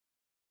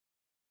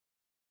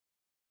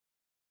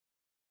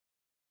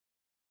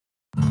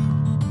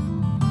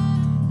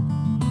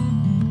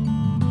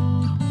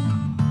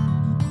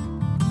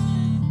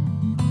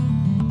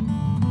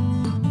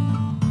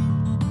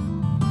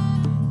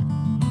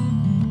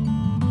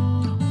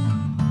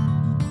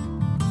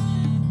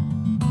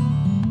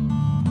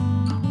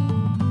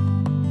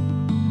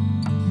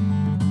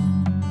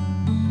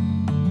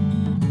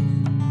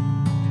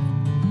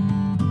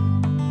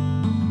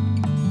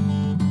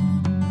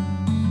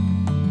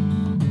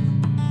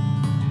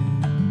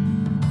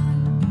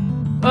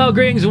Well,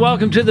 greetings and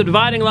welcome to the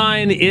Dividing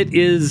Line. It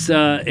is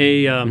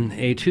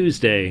a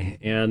Tuesday,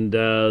 and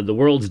the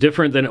world's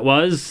different than it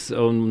was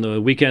when the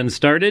weekend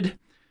started,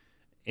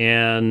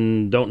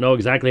 and don't know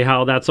exactly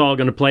how that's all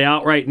going to play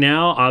out right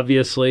now.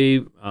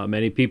 Obviously,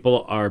 many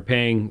people are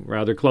paying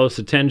rather close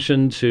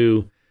attention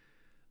to,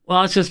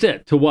 well, that's just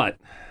it. To what?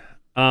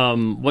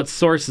 What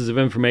sources of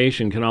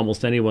information can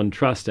almost anyone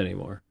trust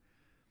anymore?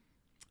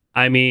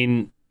 I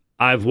mean,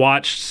 I've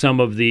watched some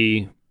of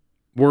the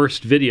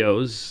worst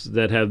videos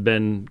that have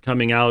been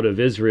coming out of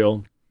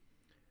Israel.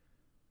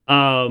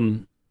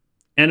 And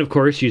of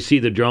course, you see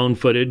the drone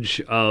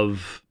footage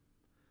of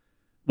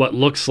what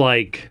looks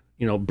like,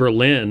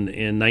 Berlin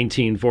in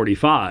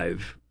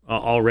 1945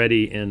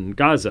 already in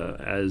Gaza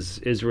as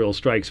Israel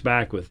strikes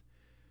back with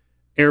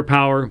air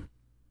power.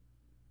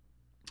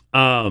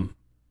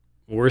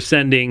 We're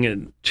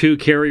sending 2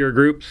 carrier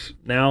groups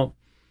now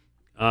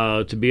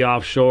to be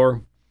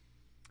offshore.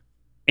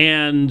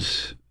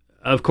 And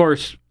of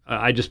course,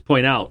 I just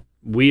point out,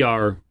 we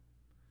are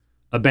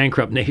a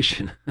bankrupt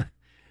nation.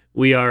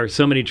 We are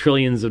so many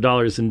trillions of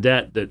dollars in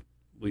debt that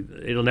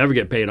it'll never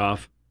get paid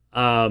off.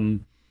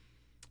 And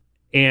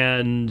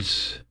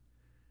isn't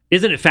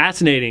it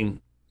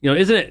fascinating?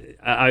 Isn't it?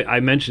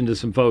 I mentioned to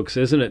some folks,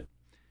 isn't it?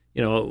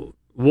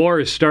 War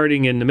is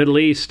starting in the Middle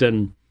East,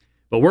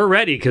 but we're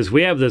ready because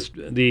we have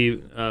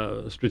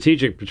the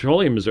Strategic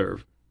Petroleum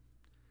Reserve,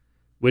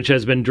 which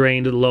has been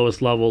drained to the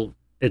lowest level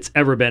it's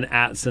ever been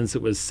at since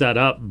it was set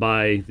up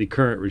by the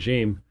current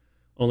regime.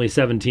 Only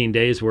 17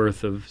 days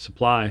worth of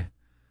supply.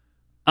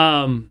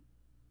 I don't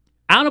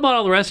know about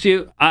all the rest of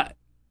you.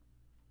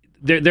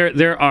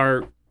 There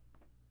are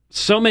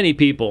so many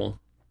people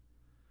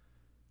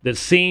that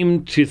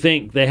seem to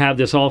think they have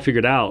this all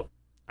figured out.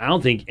 I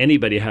don't think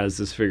anybody has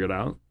this figured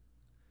out.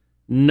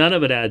 None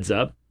of it adds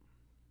up.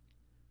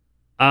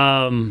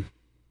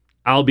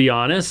 I'll be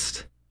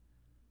honest.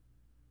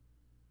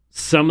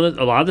 A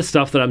lot of the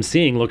stuff that I'm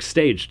seeing looks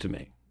staged to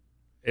me.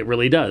 It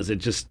really does. It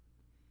just,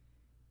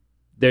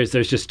 there's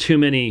just too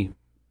many,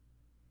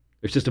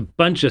 there's just a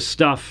bunch of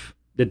stuff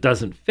that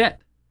doesn't fit.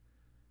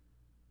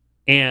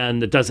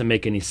 And that doesn't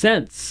make any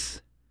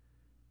sense.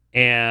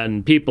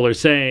 And people are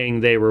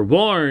saying they were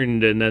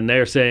warned, and then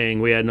they're saying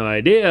we had no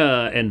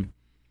idea. And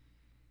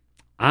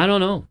I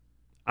don't know.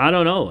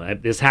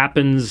 This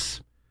happens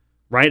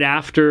right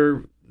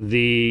after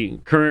the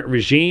current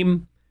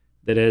regime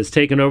that has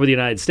taken over the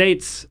United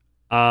States.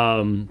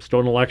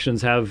 Stolen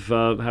elections have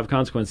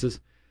consequences.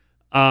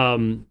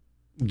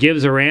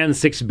 Gives Iran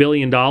 $6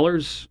 billion,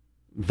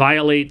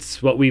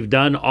 violates what we've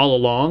done all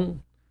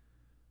along.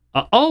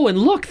 And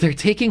look, they're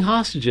taking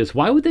hostages.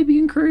 Why would they be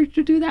encouraged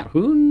to do that?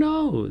 Who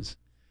knows?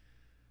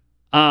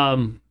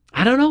 I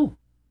don't know.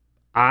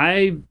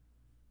 I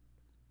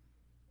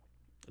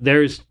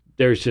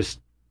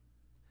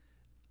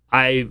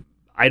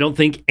don't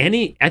think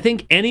I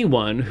think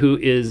anyone who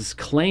is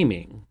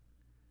claiming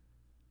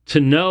to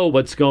know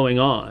what's going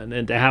on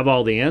and to have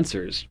all the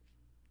answers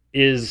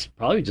is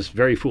probably just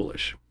very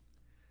foolish.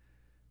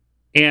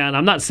 And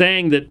I'm not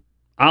saying that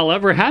I'll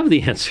ever have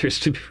the answers,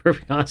 to be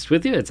perfectly honest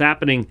with you. It's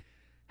happening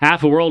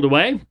half a world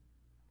away.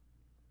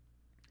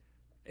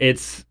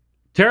 It's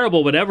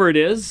terrible, whatever it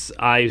is.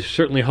 I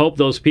certainly hope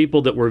those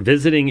people that were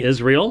visiting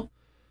Israel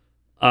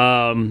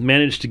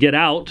managed to get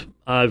out.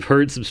 I've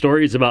heard some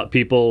stories about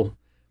people,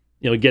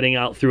 getting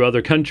out through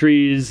other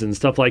countries and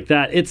stuff like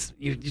that.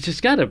 You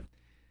just got to.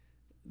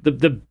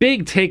 The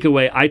big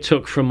takeaway I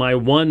took from my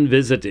one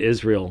visit to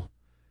Israel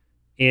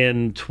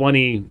in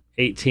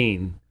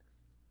 2018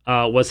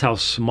 was how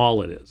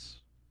small it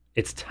is.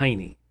 It's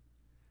tiny.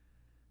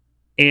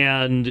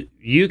 And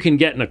you can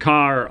get in a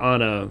car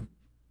on a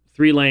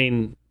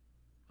 3-lane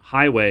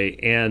highway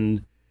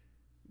and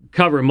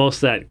cover most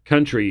of that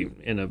country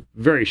in a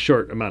very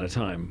short amount of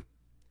time.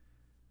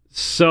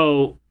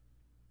 So,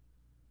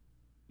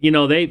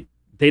 they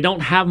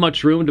don't have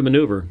much room to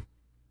maneuver.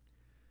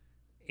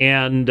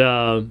 And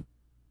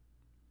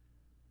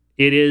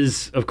it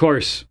is, of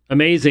course,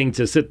 amazing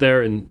to sit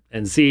there and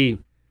see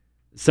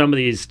some of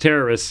these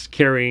terrorists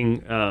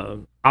carrying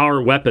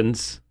our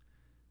weapons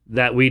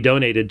that we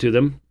donated to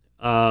them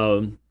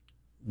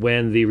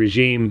when the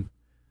regime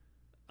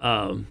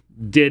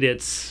did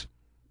its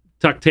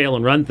tuck tail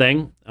and run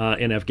thing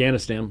in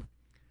Afghanistan.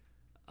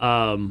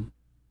 But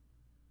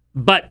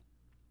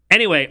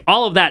anyway,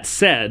 all of that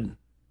said,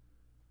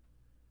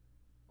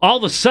 all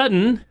of a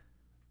sudden,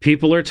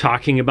 people are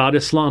talking about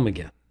Islam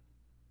again.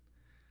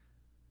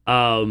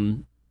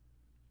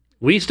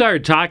 We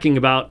started talking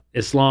about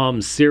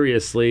Islam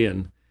seriously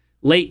in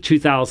late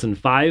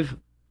 2005,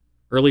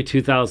 early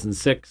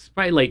 2006,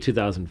 probably late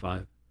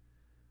 2005,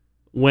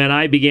 when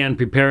I began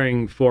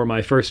preparing for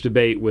my first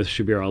debate with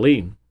Shabir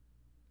Ali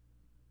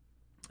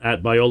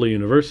at Biola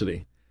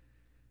University.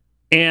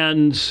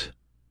 And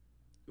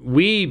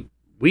we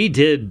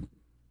did,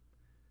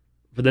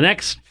 for the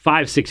next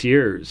 5-6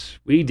 years,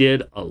 we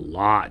did a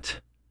lot.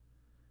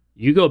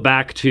 You go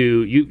back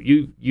to,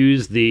 you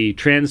use the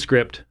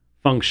transcript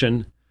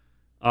function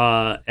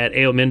at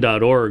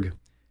aomin.org,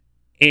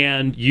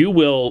 and you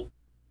will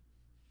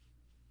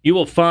you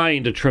will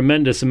find a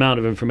tremendous amount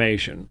of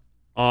information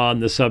on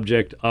the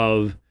subject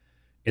of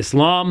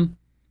Islam,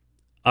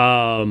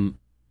 and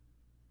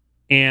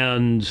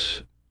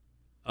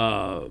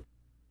the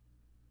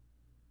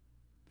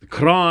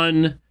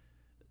Qur'an,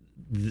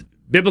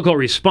 biblical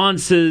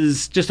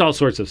responses, just all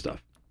sorts of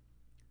stuff.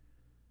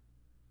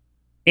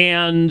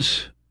 And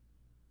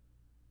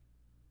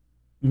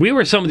we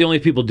were some of the only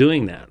people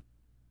doing that.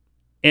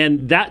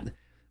 And that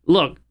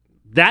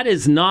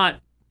is not,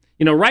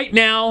 right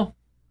now,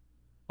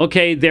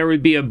 okay, there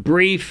would be a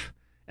brief,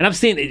 and I've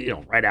seen it,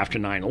 right after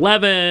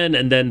 9/11,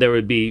 and then there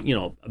would be,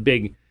 a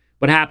big,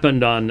 what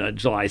happened on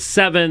July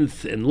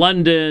 7th in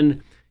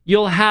London.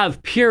 You'll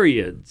have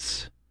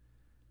periods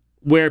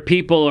where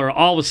people are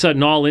all of a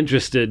sudden all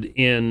interested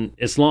in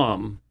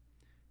Islam.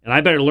 And I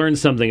better learn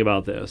something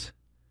about this.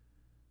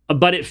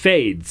 But it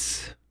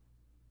fades.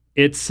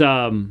 It's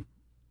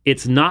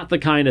not the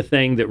kind of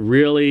thing that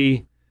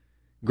really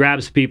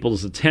grabs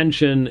people's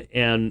attention.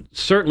 And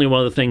certainly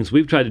one of the things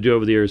we've tried to do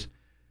over the years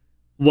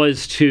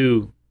was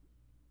to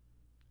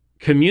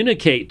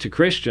communicate to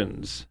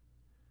Christians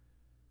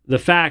the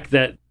fact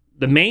that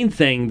the main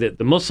thing that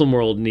the Muslim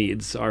world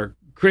needs are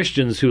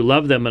Christians who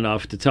love them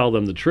enough to tell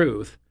them the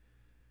truth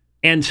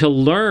and to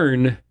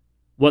learn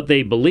what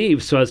they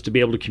believe so as to be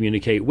able to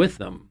communicate with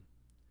them.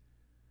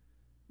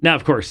 Now,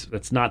 of course,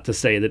 that's not to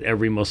say that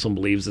every Muslim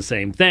believes the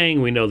same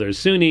thing. We know there's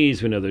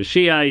Sunnis, we know there's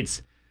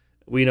Shiites,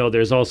 we know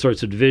there's all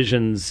sorts of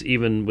divisions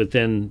even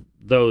within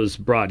those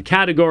broad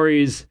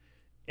categories.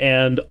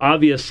 And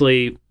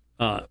obviously,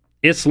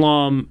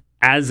 Islam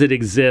as it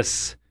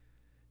exists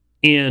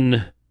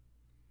in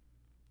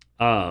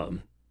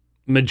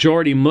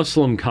majority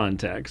Muslim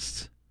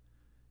contexts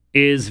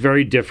is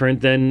very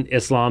different than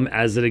Islam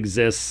as it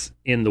exists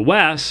in the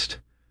West,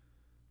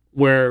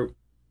 where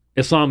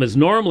Islam is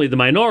normally the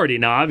minority.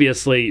 Now,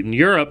 obviously, in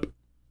Europe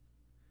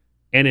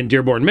and in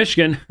Dearborn,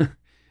 Michigan,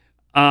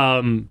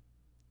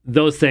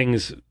 those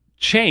things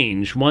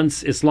change.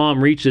 Once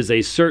Islam reaches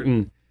a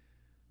certain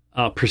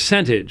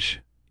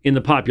percentage in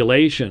the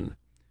population,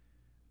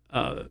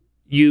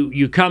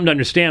 you come to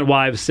understand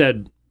why I've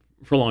said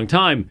for a long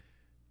time,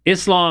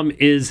 Islam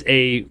is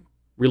a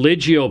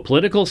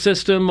religio-political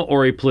system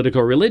or a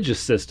political-religious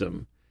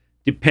system,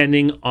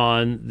 depending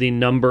on the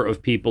number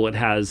of people it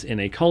has in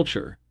a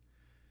culture.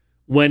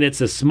 When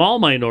it's a small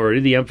minority,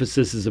 the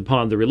emphasis is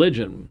upon the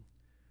religion.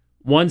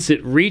 Once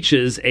it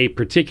reaches a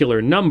particular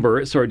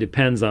number, it sort of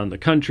depends on the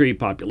country,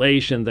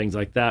 population, things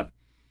like that.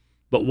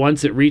 But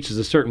once it reaches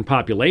a certain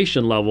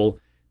population level,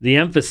 the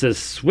emphasis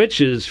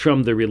switches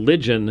from the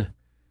religion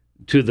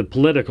to the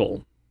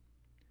political.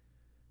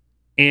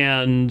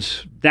 And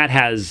that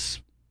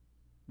has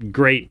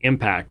great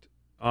impact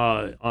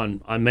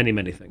on many,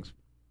 many things.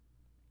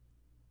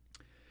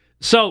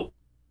 So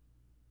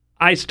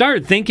I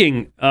started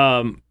thinking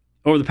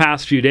over the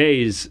past few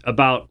days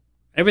about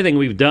everything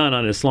we've done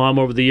on Islam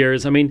over the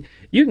years. I mean,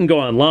 you can go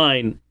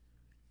online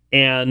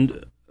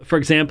and, for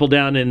example,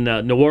 down in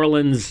New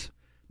Orleans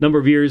a number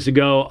of years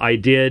ago, I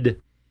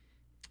did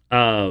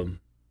a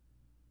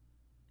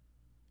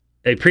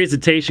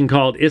presentation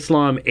called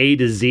Islam A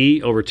to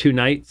Z over 2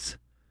 nights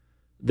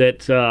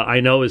that I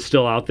know is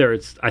still out there.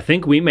 I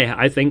think we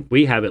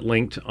have it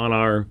linked on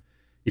our,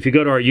 if you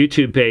go to our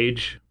YouTube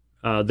page,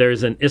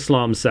 there's an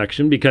Islam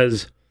section,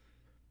 because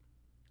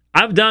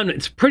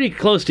it's pretty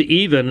close to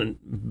even,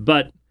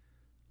 but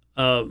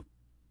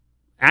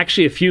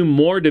actually a few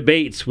more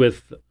debates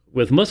with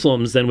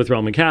Muslims than with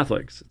Roman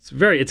Catholics. It's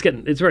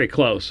very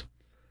close.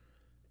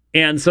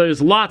 And so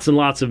there's lots and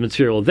lots of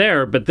material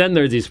there, but then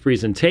there's these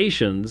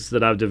presentations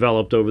that I've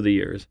developed over the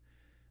years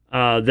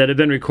that have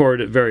been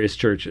recorded at various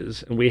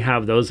churches, and we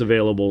have those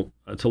available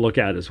to look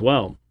at as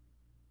well.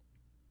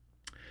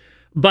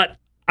 But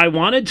I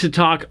wanted to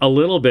talk a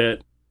little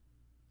bit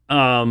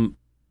about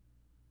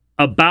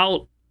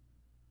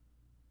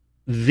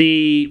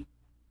it's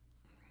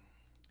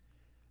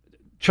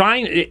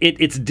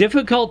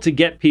difficult to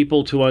get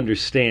people to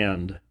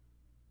understand.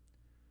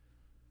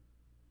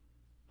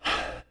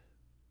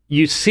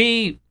 You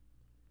see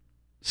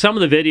some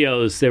of the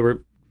videos, they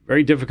were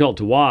very difficult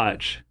to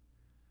watch.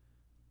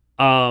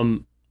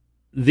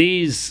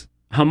 These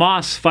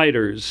Hamas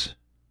fighters,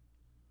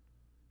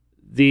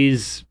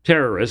 these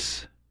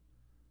terrorists,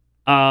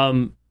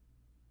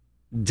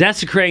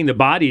 desecrating the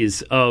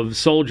bodies of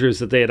soldiers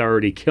that they had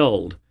already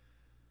killed,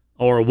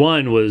 or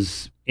one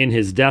was in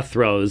his death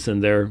throes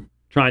and they're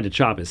trying to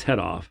chop his head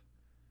off.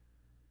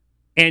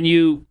 And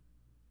you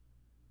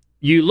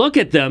look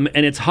at them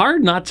and it's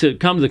hard not to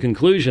come to the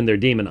conclusion they're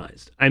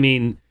demonized. I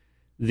mean,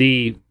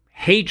 the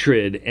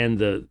hatred and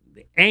the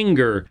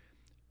anger,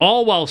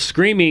 all while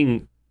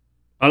screaming,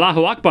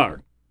 Allahu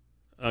Akbar,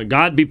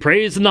 God be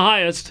praised in the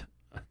highest.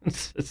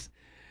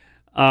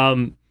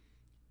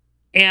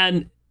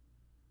 And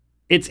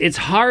it's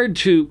hard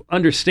to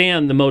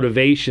understand the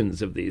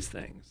motivations of these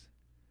things.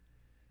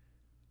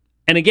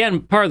 And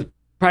again, part of the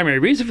primary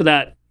reason for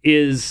that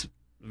is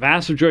the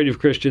vast majority of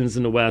Christians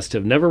in the West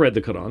have never read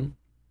the Qur'an.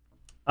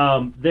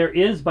 There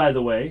is, by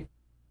the way,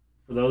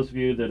 for those of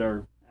you that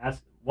are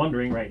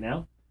wondering right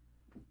now,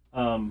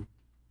 Come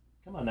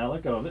on now,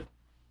 let go of it.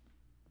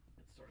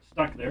 It's sort of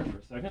stuck there for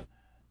a second.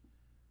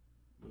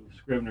 Move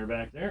Scrivener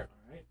back there.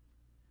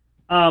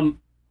 All right.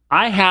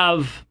 I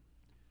have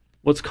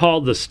what's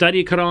called the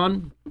Study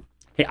Qur'an.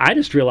 Hey, I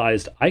just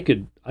realized I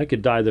could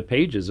dye the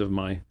pages of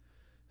my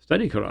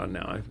Study Qur'an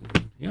now.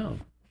 In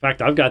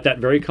fact, I've got that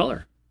very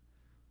color.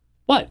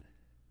 What?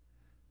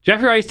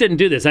 Jeffrey Rice didn't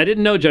do this. I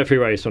didn't know Jeffrey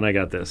Rice when I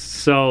got this.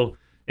 So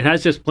it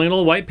has just plain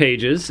old white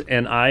pages,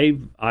 and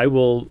I'm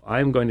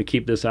going to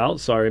keep this out.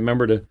 So I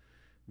remember to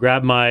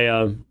grab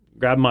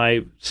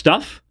my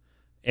stuff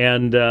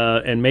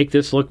and make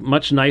this look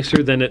much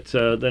nicer than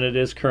it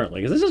is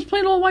currently. Because this is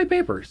plain old white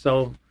paper.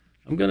 So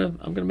I'm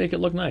gonna make it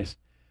look nice.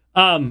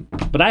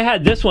 But I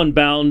had this one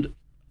bound,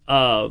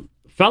 fella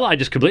I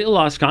just completely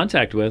lost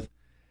contact with.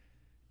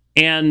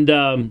 And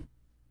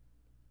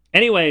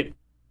anyway,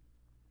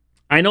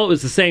 I know it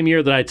was the same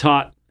year that I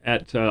taught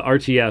at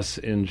RTS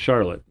in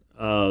Charlotte.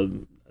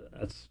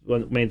 That's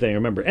one main thing I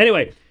remember.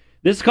 Anyway,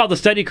 this is called the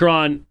Study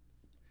Qur'an.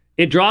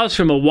 It draws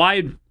from a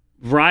wide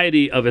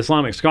variety of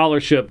Islamic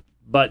scholarship,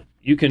 but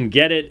you can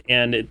get it,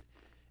 and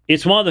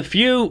it's one of the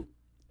few,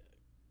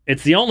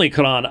 it's the only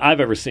Qur'an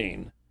I've ever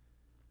seen,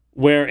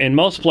 where in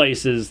most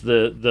places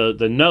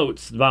the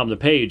notes at the bottom of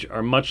the page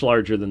are much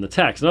larger than the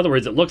text. In other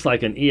words, it looks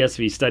like an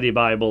ESV study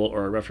Bible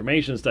or a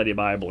Reformation study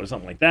Bible or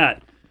something like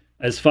that.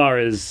 As far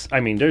as,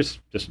 there's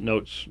just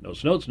notes.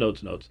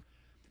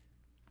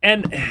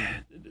 And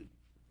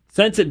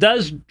since it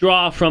does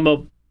draw from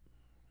a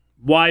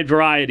wide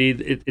variety,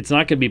 it's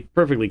not going to be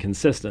perfectly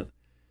consistent.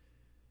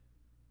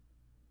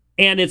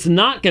 And it's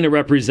not going to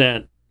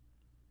represent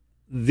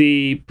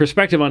the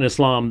perspective on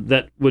Islam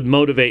that would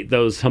motivate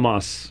those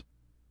Hamas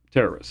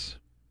terrorists.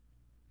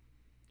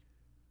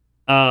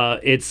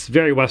 It's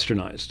very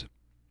westernized.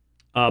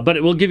 But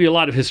it will give you a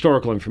lot of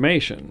historical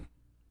information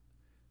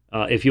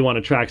if you want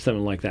to track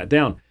something like that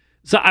down.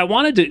 So I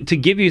wanted to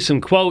give you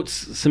some quotes,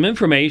 some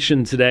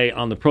information today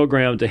on the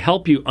program to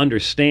help you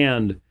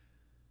understand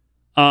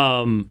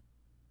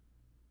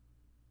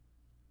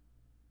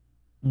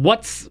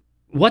what's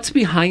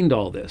behind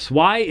all this.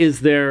 Why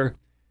is there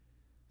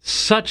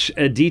such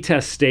a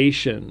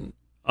detestation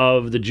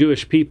of the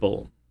Jewish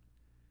people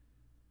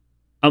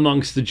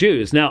amongst the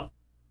Jews? Now,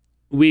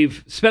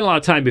 we've spent a lot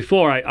of time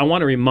before. I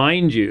want to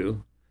remind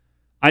you,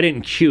 I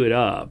didn't cue it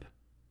up,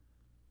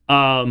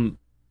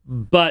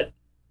 but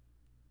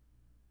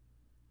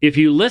if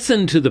you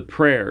listen to the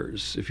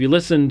prayers, if you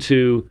listen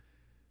to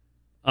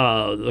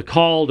the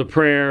call to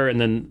prayer and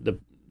then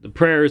the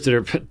prayers that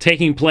are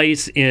taking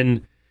place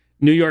in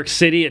New York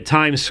City at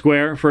Times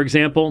Square, for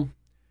example,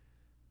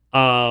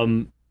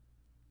 I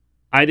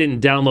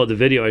didn't download the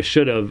video. I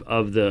should have,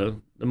 of the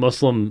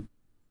Muslim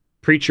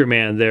preacher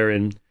man there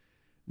in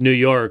New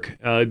York.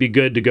 It'd be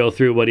good to go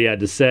through what he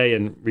had to say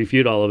and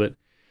refute all of it,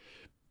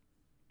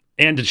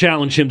 and to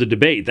challenge him to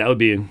debate. That would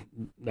be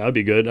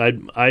good.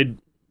 I'd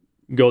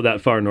go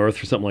that far north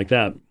for something like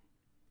that.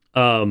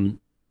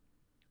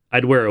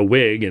 I'd wear a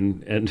wig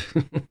and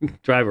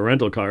drive a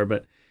rental car.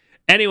 But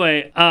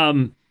anyway,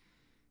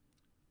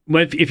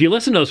 if you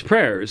listen to those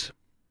prayers,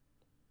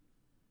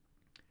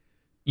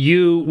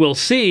 you will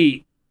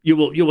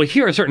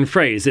hear a certain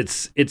phrase.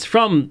 It's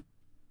from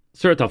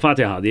Surah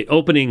Al-Fatiha, the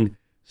opening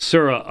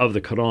surah of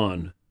the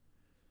Quran.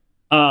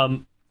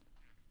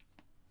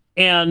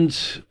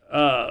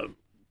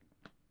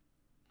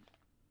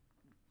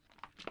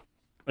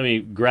 Let me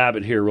grab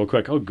it here real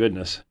quick. Oh,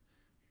 goodness.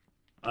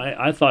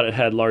 I thought it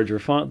had larger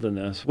font than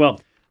this.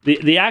 Well,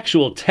 the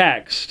actual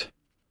text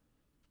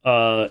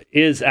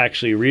is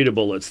actually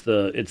readable. It's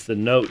the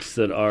notes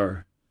that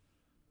are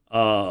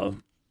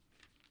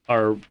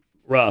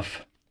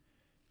rough.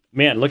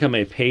 Man, look how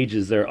many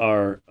pages there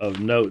are of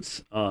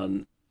notes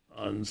on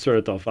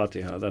Surah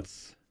Al-Fatiha.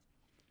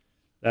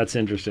 That's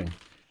interesting.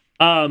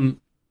 And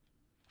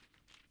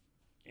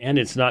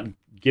it's not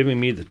giving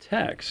me the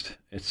text.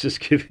 It's just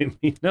giving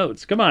me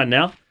notes. Come on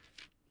now.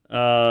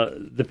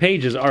 The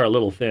pages are a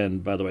little thin,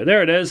 by the way.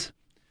 There it is.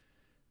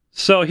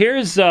 So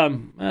here's,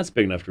 that's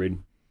big enough to read.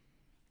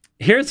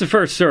 Here's the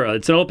first surah.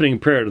 It's an opening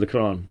prayer to the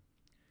Quran.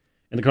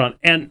 In the Quran.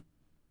 And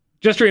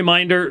just a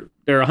reminder,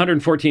 there are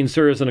 114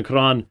 surahs in the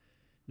Quran.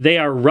 They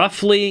are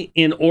roughly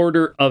in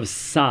order of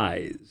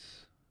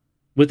size,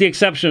 with the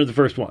exception of the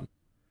first one.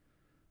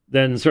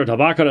 Then Surah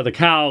Al-Baqarah, the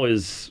cow,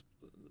 is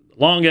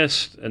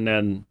longest, and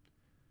then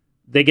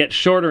they get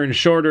shorter and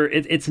shorter.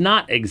 It's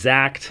not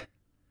exact,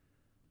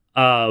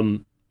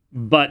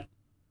 but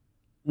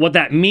what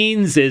that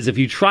means is if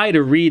you try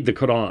to read the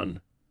Quran,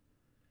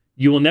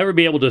 you will never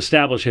be able to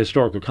establish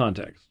historical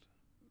context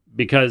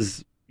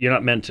because you're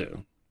not meant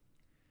to.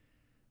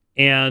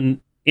 And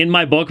in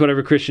my book,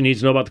 Whatever Christian Needs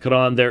to Know About the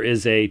Quran, there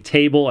is a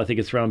table, I think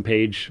it's around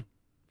page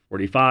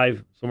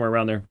 45, somewhere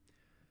around there,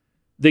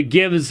 that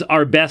gives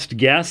our best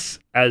guess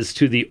as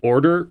to the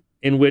order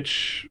in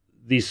which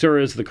the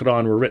surahs of the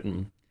Quran were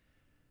written.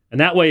 And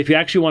that way, if you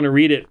actually want to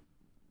read it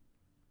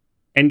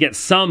and get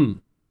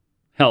some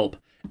help,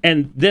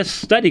 and this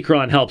study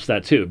Quran helps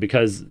that too,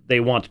 because they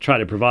want to try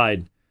to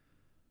provide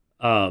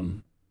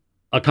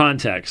a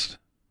context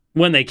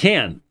when they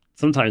can.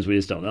 Sometimes we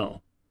just don't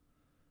know.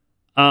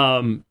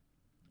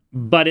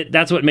 But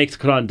that's what makes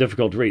Qur'an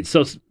difficult to read.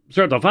 So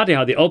Surat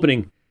al-Fatiha, the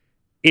opening,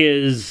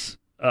 is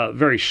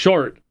very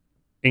short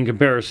in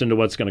comparison to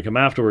what's going to come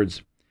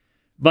afterwards.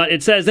 But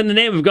it says, in the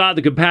name of God,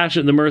 the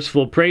compassionate, the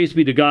merciful, praise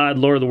be to God,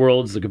 Lord of the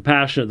worlds, the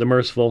compassionate, the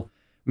merciful,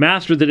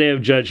 master of the day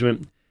of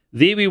judgment.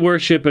 Thee we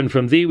worship, and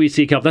from thee we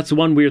seek help. That's the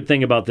one weird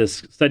thing about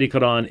this study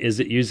Qur'an, is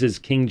it uses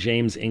King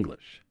James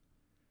English.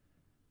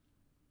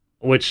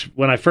 Which,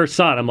 when I first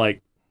saw it, I'm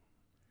like,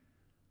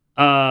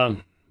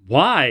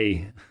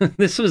 why?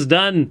 This was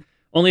done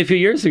only a few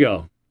years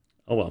ago.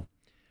 Oh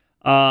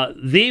well.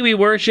 Thee we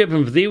worship,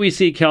 and from thee we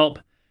seek help.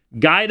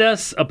 Guide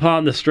us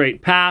upon the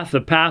straight path, the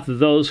path of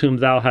those whom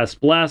thou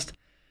hast blessed,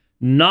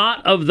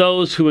 not of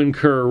those who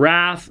incur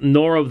wrath,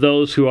 nor of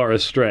those who are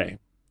astray.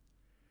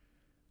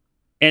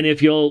 And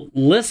if you'll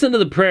listen to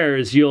the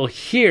prayers, you'll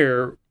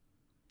hear,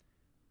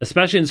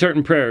 especially in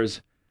certain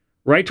prayers,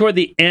 right toward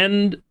the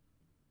end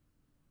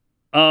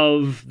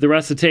of the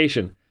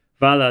recitation,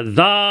 Vala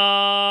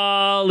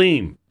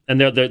Dhalim,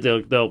 and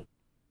they'll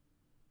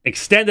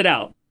extend it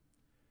out.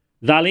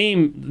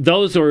 Dhalim,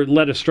 those who are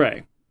led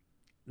astray.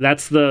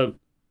 That's the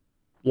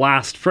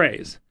last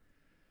phrase.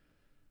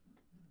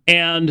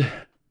 And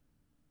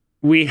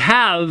we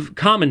have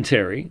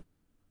commentary.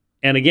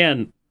 And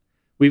again,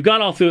 we've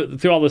gone all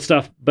through all this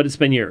stuff, but it's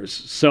been years.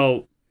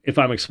 So if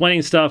I'm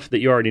explaining stuff that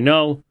you already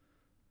know,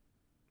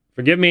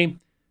 forgive me.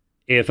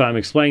 If I'm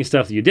explaining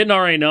stuff that you didn't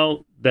already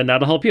know, then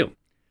that'll help you.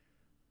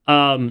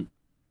 The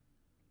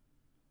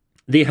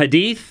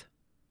hadith,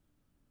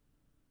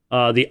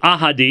 the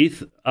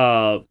ahadith,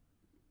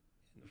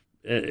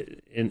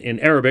 in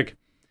Arabic,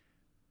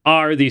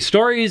 are the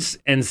stories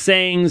and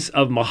sayings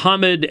of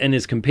Muhammad and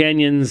his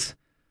companions,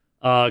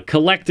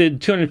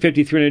 collected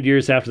 250, 300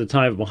 years after the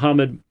time of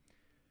Muhammad.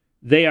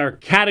 They are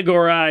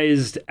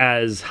categorized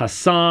as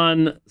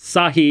Hasan,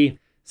 Sahih.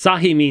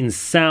 Sahih means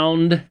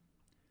sound.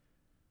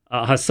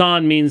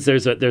 Hasan means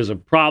there's a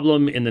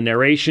problem in the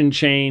narration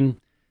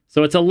chain.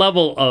 So it's a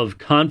level of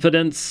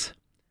confidence.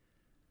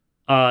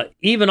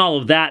 Even all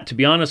of that, to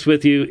be honest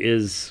with you,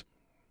 is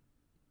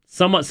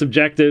somewhat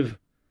subjective.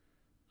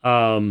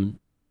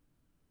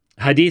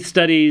 Hadith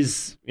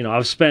studies,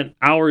 I've spent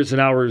hours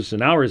and hours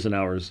and hours and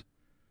hours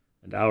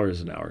and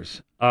hours and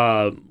hours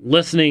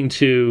listening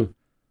to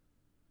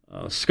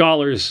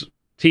scholars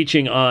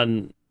teaching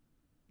on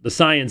the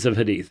science of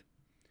hadith.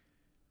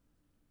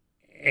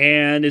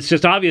 And it's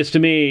just obvious to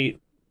me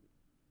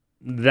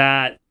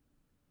that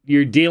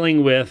you're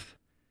dealing with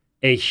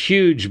a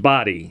huge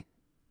body.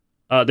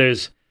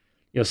 There's,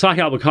 Sahih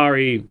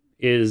al-Bukhari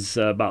is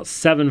about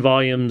 7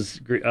 volumes,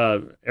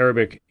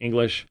 Arabic,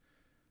 English.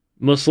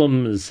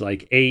 Muslim is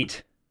like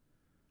 8.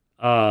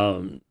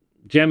 Jami'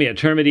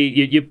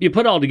 at-Tirmidhi, you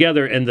put it all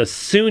together, and the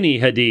Sunni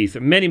hadith,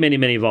 many, many,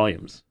 many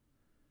volumes.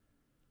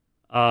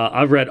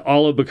 I've read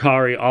all of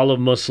Bukhari, all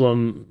of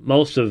Muslim,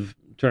 most of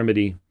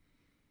Tirmidhi,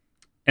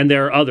 and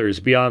there are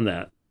others beyond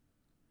that.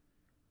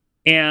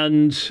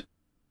 And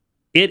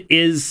it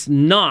is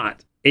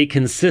not a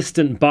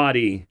consistent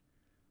body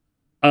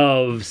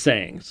of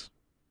sayings.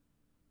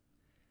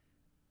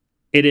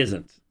 It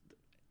isn't.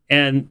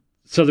 And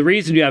so the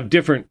reason you have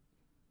different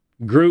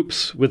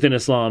groups within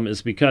Islam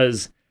is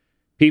because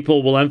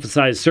people will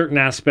emphasize certain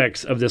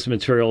aspects of this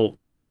material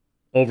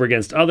over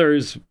against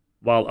others,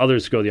 while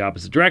others go the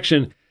opposite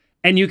direction.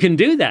 And you can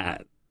do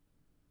that.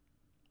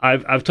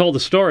 I've told the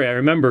story. I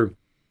remember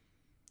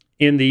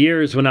in the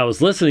years when I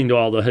was listening to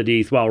all the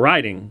hadith while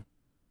riding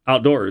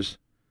outdoors,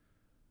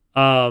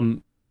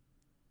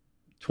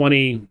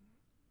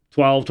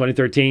 2012,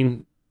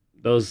 2013,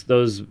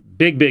 those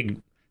big, I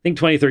think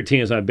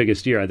 2013 is my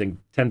biggest year. I think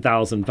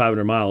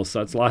 10,500 miles. So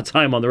that's a lot of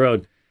time on the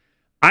road.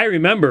 I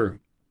remember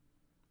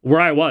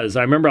where I was.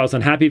 I remember I was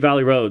on Happy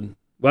Valley Road,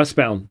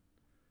 westbound,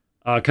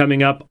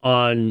 coming up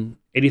on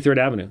 83rd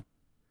Avenue.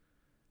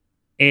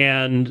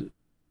 And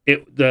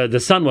the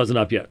sun wasn't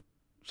up yet.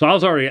 So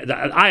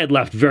I had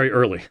left very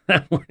early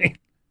that morning.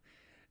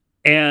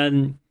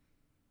 And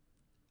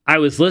I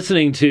was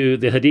listening to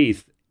the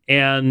hadith,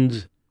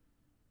 and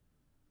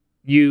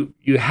you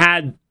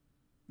had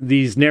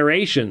these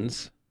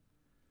narrations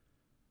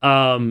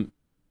about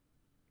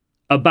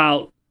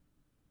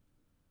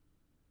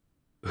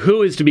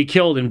who is to be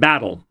killed in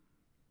battle.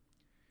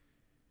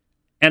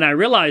 And I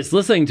realized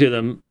listening to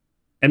them,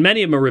 and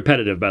many of them are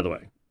repetitive, by the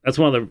way. That's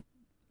one of the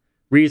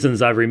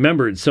reasons I've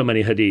remembered so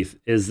many hadith,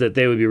 is that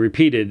they would be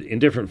repeated in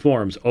different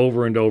forms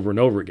over and over and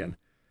over again.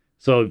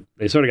 So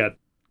they sort of got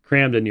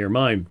crammed into your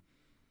mind.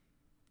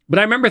 But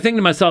I remember thinking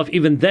to myself,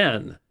 even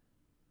then,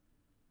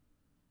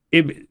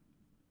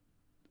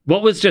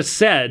 what was just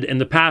said in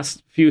the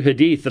past few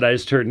hadith that I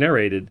just heard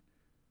narrated,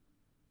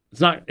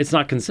 it's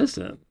not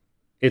consistent.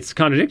 It's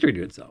contradictory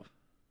to itself.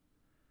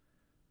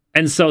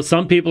 And so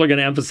some people are going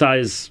to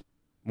emphasize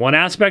one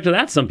aspect of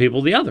that, some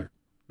people the other.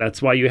 That's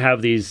why you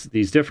have these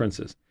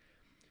differences.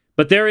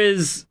 But there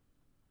is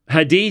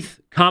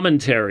hadith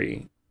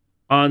commentary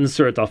on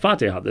Surat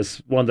al-Fatiha,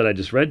 this one that I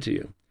just read to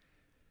you.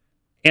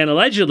 And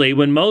allegedly,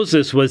 when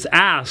Moses was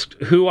asked,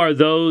 who are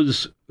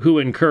those who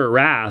incur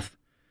wrath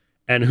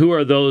and who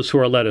are those who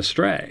are led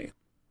astray,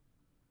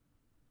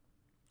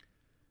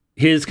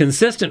 his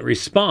consistent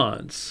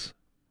response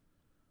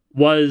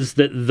was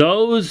that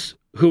those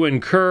who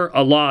incur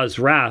Allah's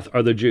wrath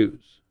are the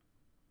Jews,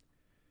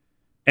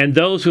 and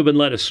those who have been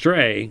led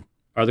astray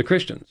are the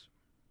Christians.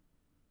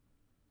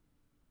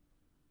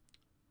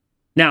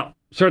 Now,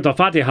 Surat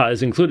al-Fatiha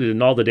is included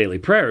in all the daily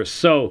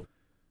prayers,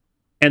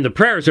 and the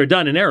prayers are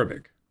done in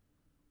Arabic.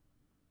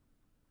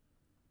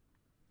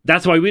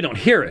 That's why we don't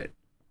hear it.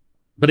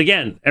 But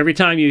again, every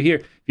time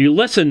if you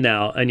listen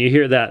now and you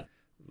hear that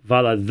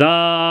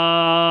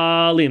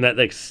Valadhalim, that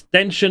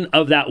extension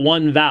of that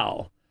one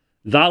vowel,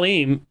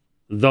 Dhalim,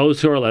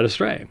 those who are led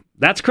astray.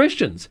 That's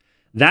Christians.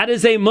 That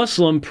is a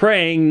Muslim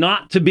praying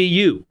not to be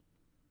you.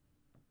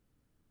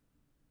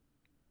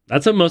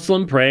 That's a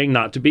Muslim praying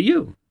not to be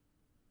you.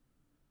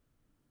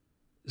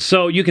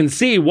 So you can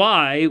see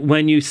why,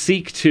 when you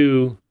seek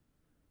to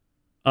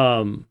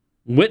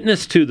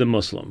witness to the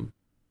Muslim,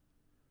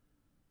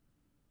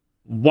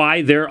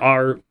 why there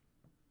are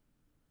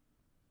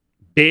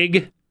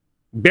big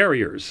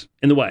barriers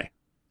in the way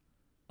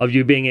of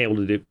you being able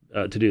to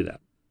do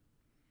that.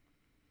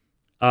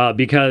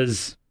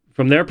 Because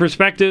from their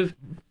perspective,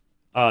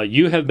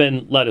 you have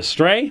been led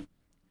astray.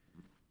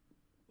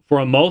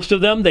 For most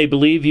of them, they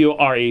believe you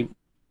are a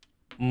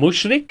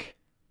mushrik,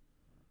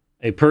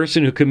 a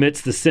person who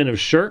commits the sin of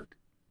shirk.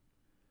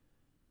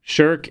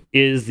 Shirk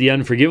is the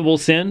unforgivable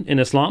sin in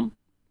Islam.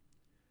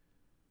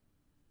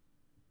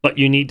 But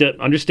you need to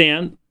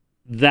understand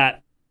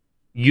that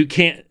you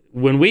can't,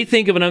 when we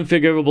think of an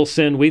unforgivable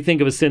sin, we think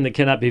of a sin that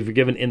cannot be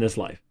forgiven in this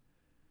life.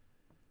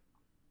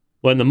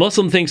 When the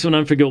Muslim thinks of an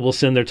unforgivable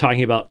sin, they're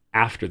talking about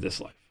after this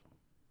life.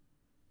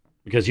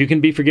 Because you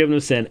can be forgiven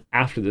of sin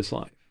after this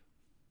life.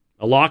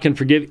 Allah can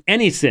forgive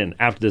any sin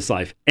after this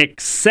life,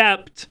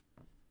 except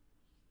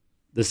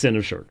the sin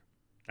of shirk.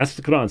 That's what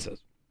the Qur'an says.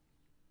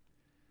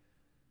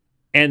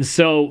 And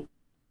so,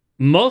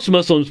 most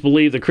Muslims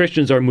believe that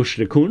Christians are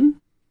mushrikun.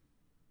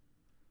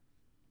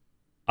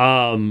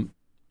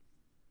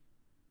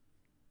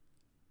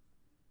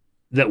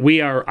 That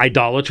we are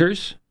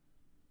idolaters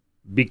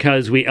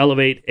because we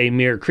elevate a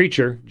mere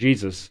creature,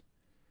 Jesus,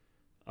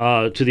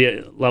 to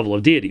the level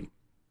of deity.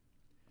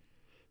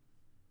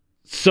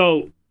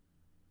 So,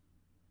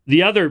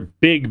 the other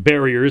big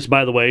barriers,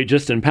 by the way,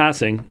 just in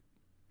passing,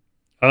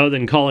 other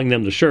than calling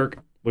them the shirk,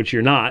 which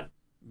you're not,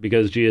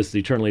 because Jesus is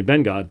eternally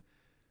been God,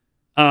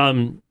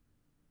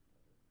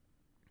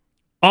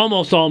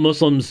 almost all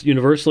Muslims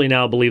universally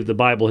now believe the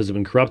Bible has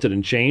been corrupted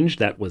and changed.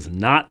 That was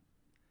not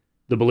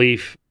the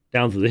belief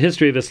down through the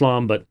history of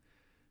Islam, but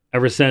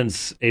ever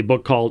since a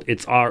book called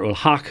Itzar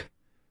ul-Haq,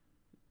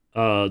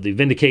 The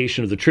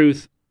Vindication of the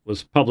Truth,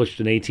 was published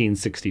in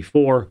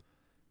 1864,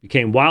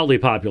 became wildly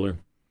popular.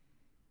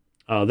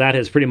 That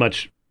has pretty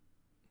much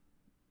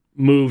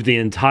moved the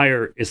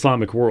entire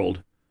Islamic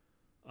world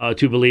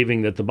to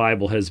believing that the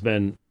Bible has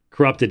been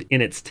corrupted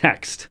in its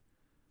text.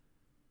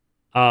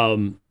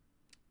 And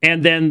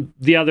then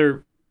the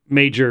other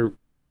major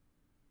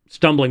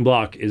stumbling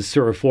block is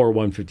Surah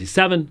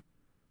 4:157,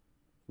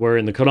 where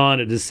in the Qur'an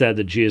it is said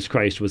that Jesus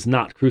Christ was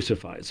not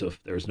crucified. So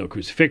if there's no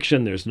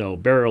crucifixion, there's no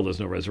burial, there's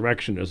no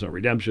resurrection, there's no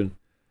redemption.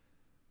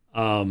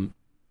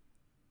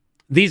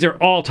 These are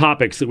all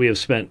topics that we have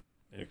spent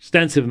an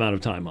extensive amount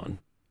of time on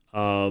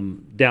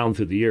down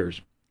through the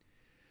years.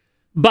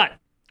 But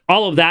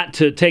all of that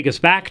to take us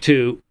back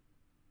to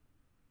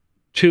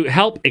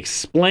help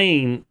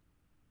explain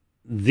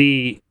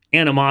the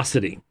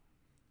animosity.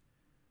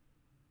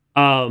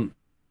 When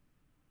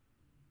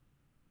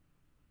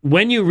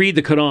you read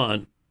the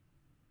Quran,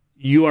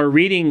 you are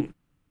reading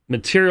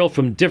material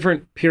from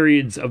different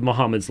periods of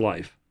Muhammad's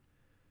life.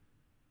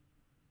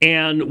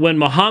 And when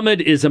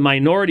Muhammad is a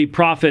minority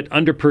prophet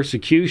under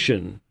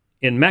persecution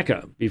in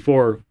Mecca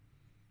before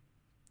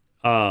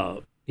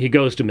he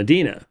goes to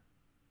Medina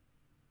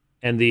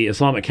and the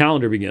Islamic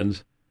calendar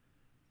begins,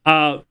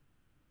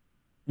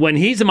 when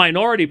he's a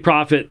minority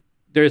prophet,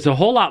 there's a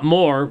whole lot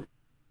more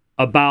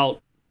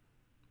about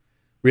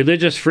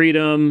religious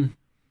freedom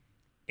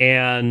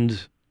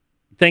and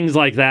things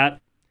like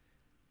that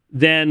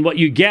than what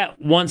you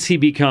get once he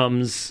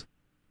becomes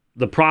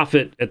the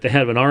prophet at the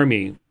head of an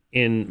army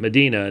in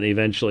Medina and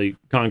eventually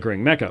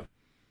conquering Mecca.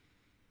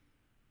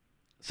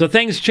 So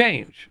things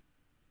change.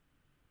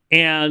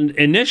 And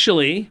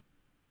initially,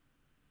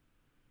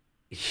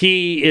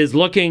 he is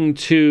looking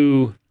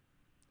to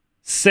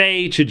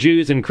say to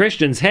Jews and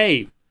Christians,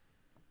 hey,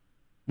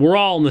 we're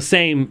all in the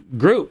same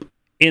group,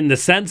 in the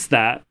sense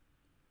that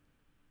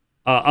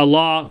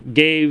Allah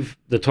gave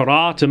the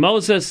Torah to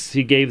Moses,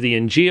 he gave the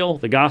Injil,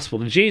 the gospel,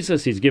 to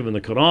Jesus, he's given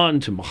the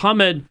Quran to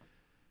Muhammad.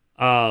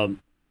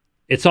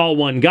 It's all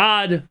one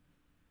God.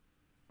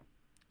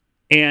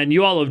 And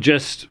you all have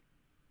just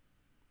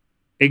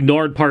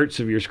ignored parts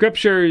of your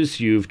scriptures,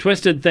 you've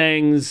twisted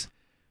things.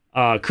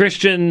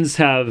 Christians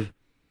have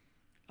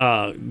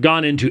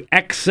gone into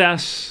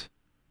excess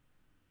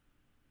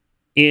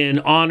in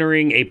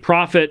honoring a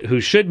prophet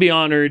who should be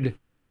honored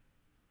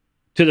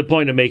to the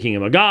point of making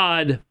him a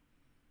god.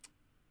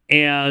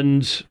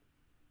 And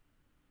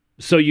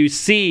so you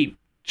see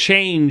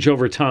change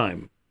over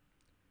time.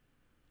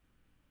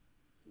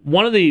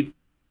 One of the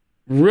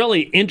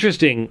really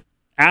interesting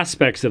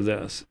aspects of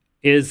this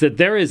is that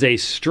there is a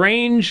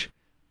strange,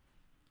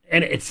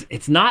 and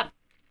it's not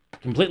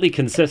completely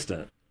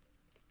consistent.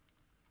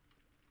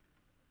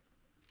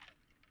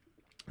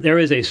 There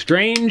is a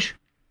strange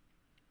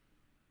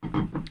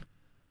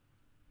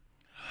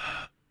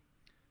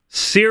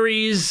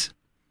series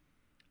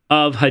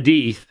of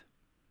hadith,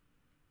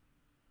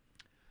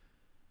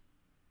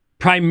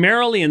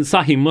 primarily in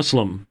Sahih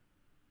Muslim.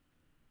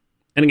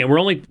 And again,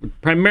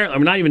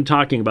 I'm not even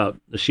talking about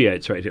the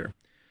Shiites right here,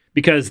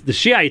 because the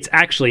Shiites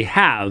actually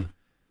have,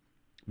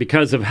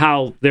 because of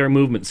how their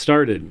movement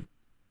started,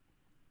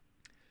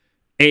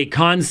 a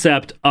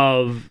concept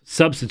of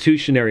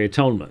substitutionary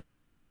atonement.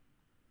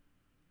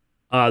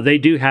 They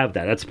do have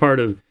that. That's part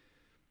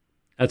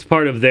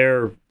of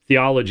their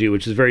theology,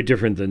 which is very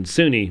different than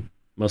Sunni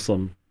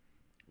Muslim,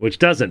 which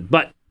doesn't.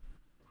 But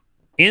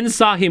in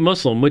Sahih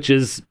Muslim, which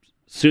is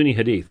Sunni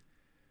hadith,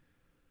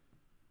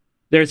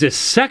 there's a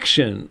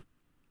section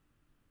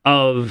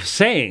of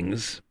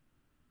sayings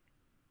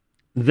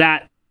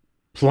that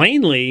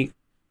plainly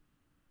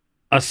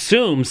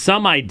assume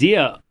some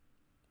idea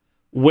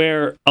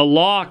where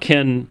Allah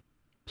can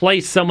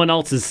place someone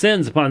else's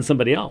sins upon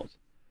somebody else,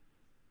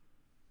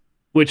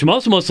 which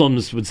most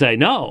Muslims would say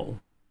no,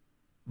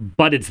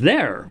 but it's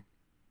there.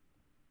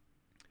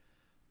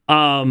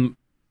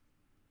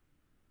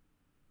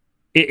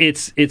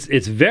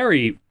 It's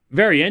very,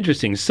 very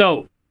interesting.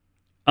 So,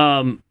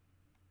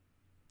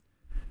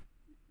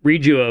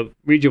 read you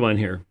one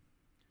here.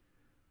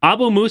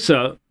 Abu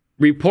Musa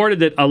reported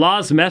that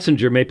Allah's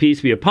messenger, may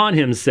peace be upon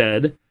him,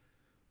 said,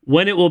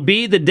 when it will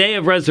be the day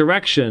of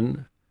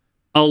resurrection,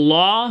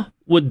 Allah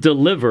would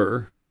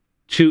deliver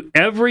to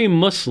every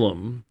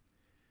Muslim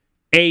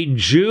a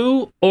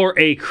Jew or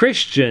a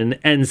Christian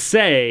and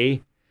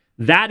say,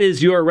 that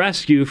is your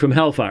rescue from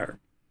hellfire.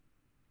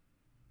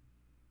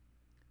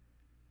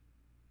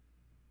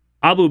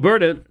 Abu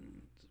Burda,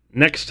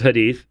 next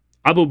hadith,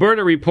 Abu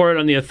Burda reported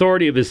on the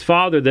authority of his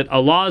father that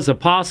Allah's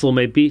apostle,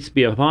 may peace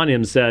be upon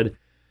him, said,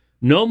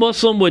 no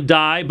Muslim would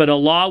die, but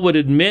Allah would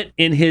admit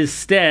in his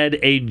stead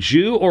a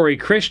Jew or a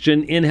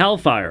Christian in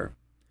hellfire.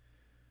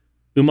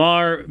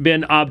 Umar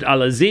bin Abd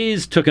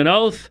al-Aziz took an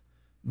oath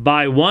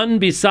by one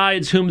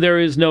besides whom there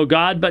is no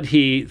God but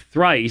he,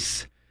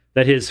 thrice,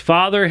 that his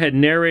father had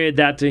narrated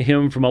that to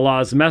him from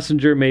Allah's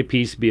messenger, may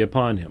peace be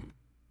upon him.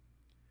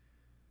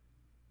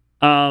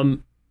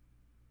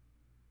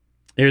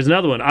 Here's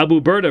another one.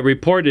 Abu Burda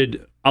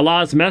reported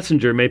Allah's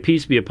messenger, may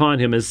peace be upon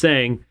him, as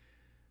saying,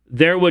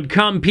 there would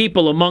come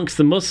people amongst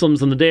the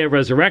Muslims on the day of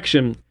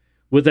resurrection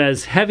with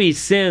as heavy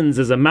sins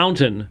as a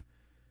mountain,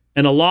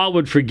 and Allah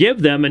would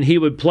forgive them, and he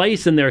would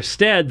place in their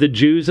stead the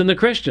Jews and the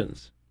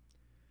Christians.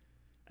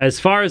 As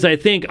far as I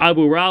think,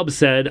 Abu Raub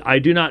said, I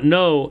do not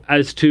know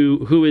as to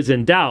who is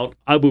in doubt.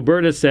 Abu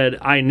Burda said,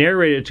 I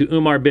narrated to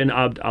Umar bin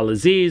Abd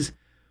al-Aziz,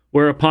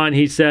 whereupon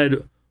he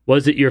said,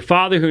 was it your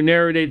father who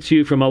narrated to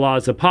you from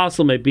Allah's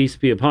apostle, may peace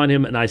be upon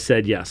him? And I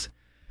said, yes.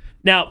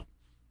 Now,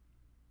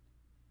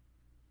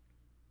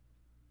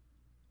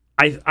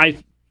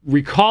 I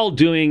recall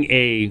doing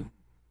a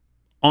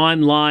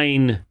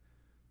online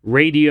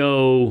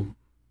radio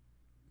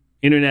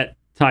internet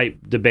type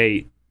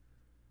debate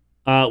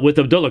with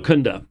Abdullah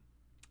Kunda,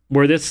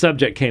 where this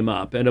subject came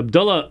up, and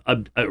Abdullah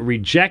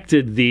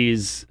rejected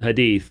these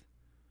hadith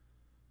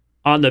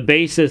on the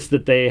basis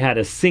that they had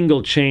a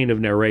single chain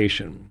of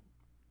narration.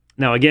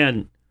 Now,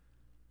 again,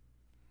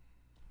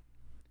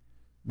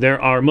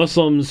 there are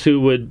Muslims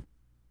who would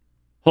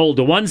hold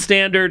to one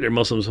standard, or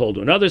Muslims hold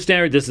to another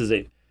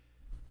standard.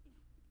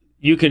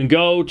 You can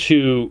go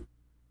to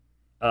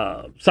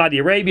Saudi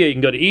Arabia, you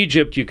can go to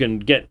Egypt, you can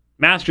get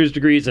master's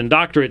degrees and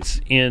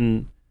doctorates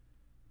in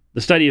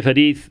the study of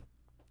hadith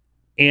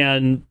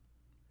and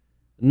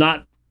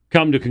not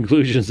come to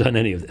conclusions on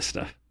any of this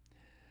stuff.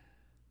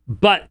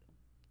 But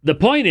the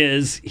point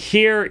is,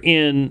 here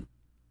in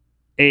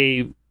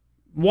a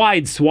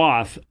wide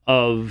swath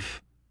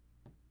of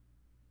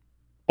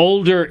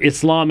older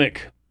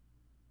Islamic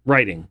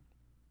writing,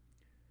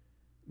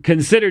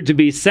 considered to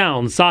be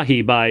sound,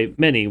 sahih by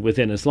many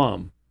within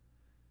Islam,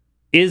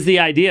 is the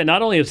idea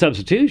not only of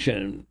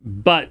substitution,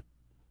 but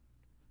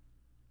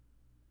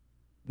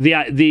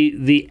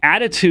the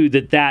attitude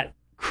that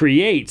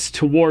creates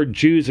toward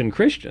Jews and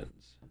Christians.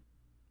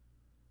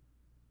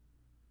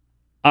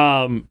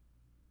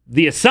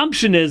 The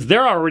assumption is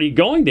they're already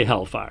going to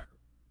hellfire.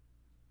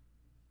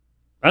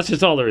 That's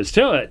just all there is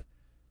to it.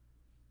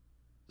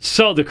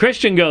 So the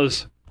Christian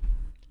goes,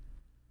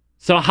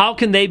 so how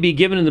can they be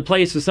given in the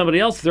place of somebody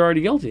else if they're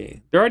already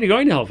guilty? They're already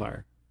going to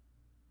hellfire.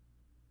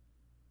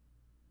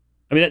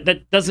 I mean,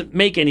 that doesn't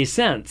make any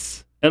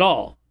sense at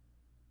all.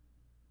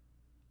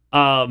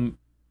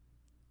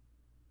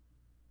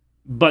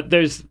 But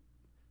that's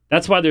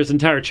why there's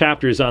entire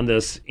chapters on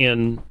this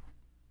in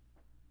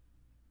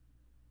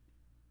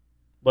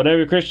what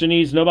every Christian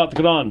needs to know about the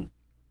Qur'an.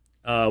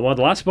 One of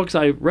the last books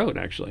I wrote,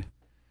 actually.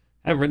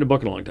 I haven't written a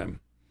book in a long time.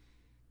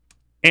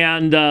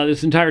 And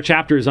this entire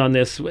chapter is on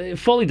this,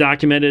 fully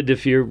documented.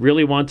 If you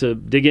really want to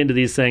dig into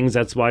these things,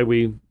 that's why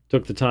we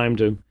took the time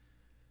to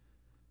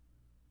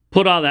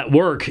put all that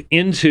work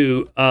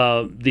into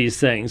these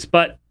things.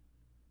 But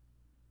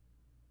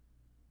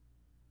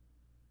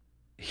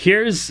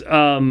here's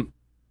one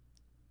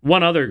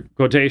other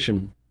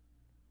quotation.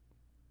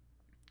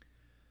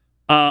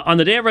 On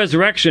the day of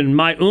resurrection,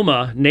 my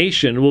Ummah,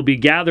 nation, will be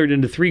gathered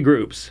into three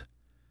groups.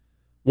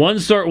 One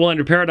sort will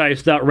enter paradise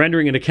without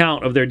rendering an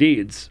account of their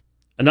deeds.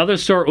 Another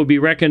sort will be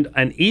reckoned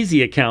an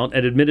easy account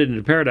and admitted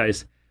into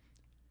paradise.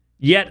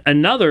 Yet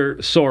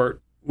another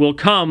sort will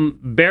come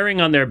bearing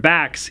on their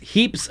backs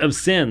heaps of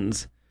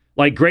sins,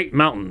 like great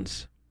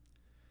mountains.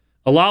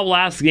 Allah will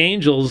ask the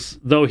angels,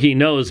 though He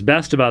knows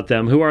best about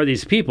them, who are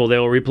these people? They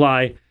will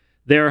reply,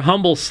 they are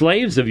humble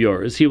slaves of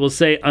yours. He will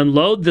say,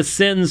 unload the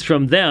sins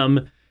from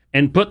them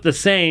and put the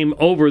same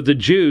over the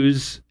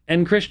Jews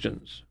and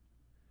Christians.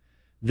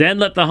 Then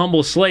let the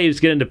humble slaves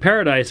get into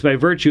paradise by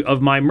virtue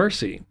of my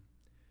mercy.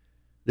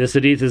 This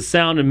hadith is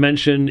sound and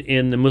mentioned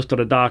in the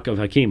Mustadrak of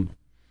Hakim.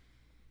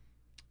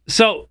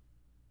 So,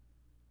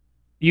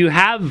 you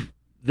have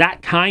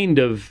that kind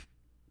of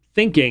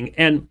thinking,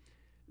 and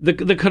the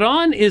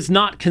Qur'an is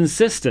not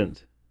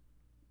consistent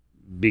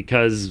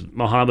because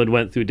Muhammad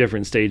went through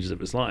different stages of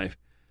his life.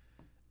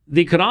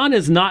 The Qur'an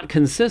is not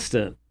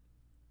consistent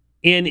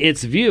in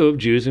its view of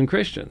Jews and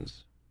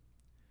Christians.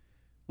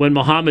 When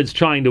Muhammad's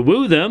trying to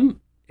woo them,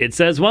 it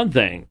says one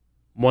thing.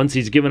 Once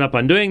he's given up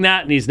on doing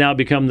that and he's now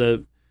become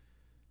the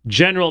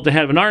general at the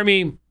head of an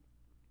army,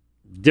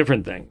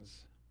 different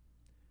things.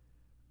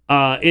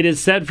 It is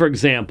said, for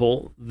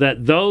example,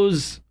 that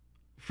those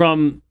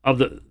of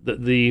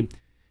the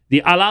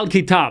Alal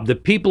Kitab, the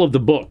people of the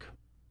book,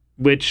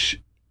 which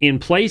in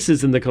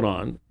places in the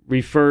Quran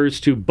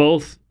refers to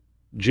both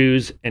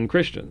Jews and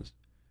Christians,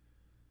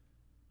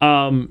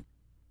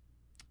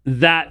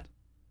 that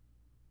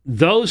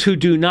those who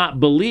do not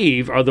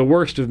believe are the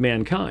worst of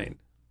mankind.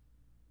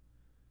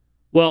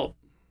 Well,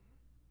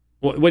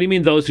 what do you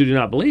mean those who do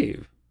not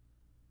believe?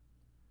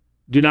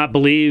 Do not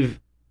believe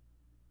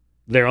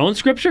their own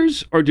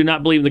scriptures or do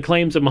not believe in the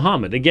claims of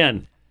Muhammad?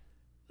 Again,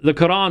 the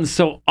Quran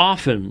so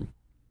often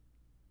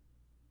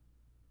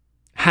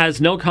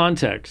has no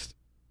context,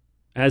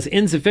 has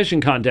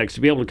insufficient context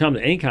to be able to come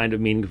to any kind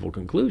of meaningful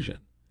conclusion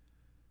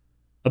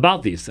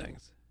about these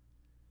things.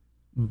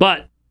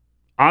 But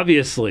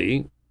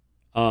obviously,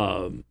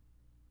 Hamas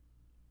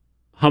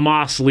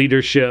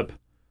leadership,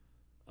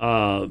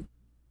 when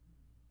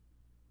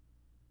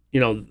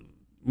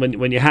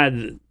you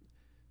had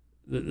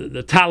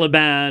the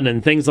Taliban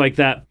and things like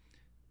that,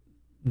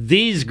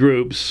 these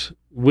groups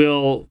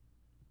will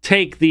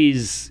take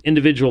these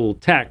individual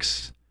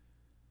texts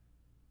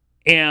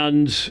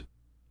and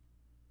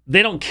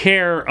they don't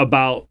care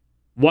about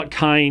what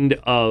kind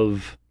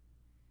of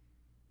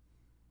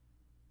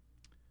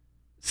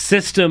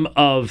system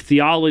of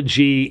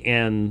theology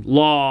and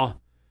law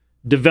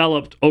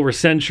developed over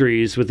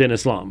centuries within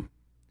Islam.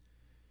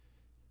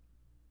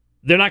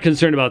 They're not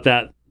concerned about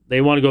that. They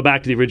want to go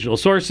back to the original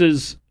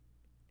sources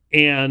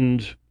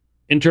and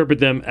interpret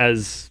them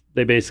as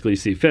they basically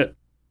see fit.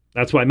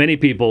 That's why many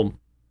people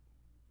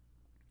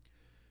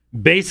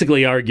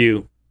basically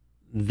argue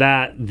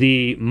that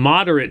the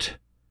moderate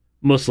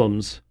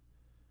Muslims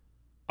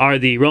are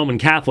the Roman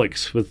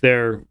Catholics with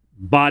their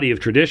body of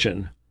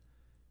tradition,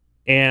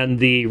 and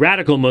the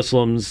radical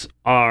Muslims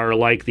are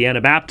like the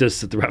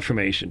Anabaptists at the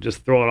Reformation.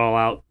 Just throw it all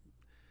out,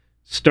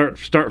 start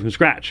from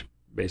scratch,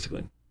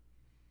 basically.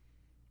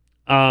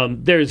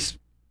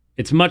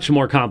 It's much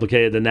more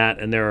complicated than that,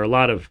 and there are a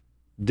lot of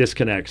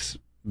disconnects,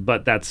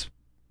 but that's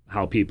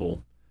how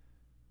people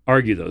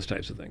argue those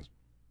types of things.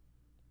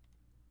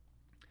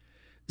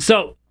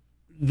 So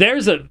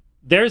there's a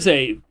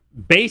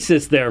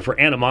basis there for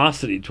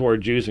animosity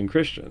toward Jews and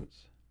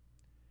Christians.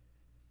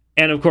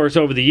 And of course,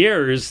 over the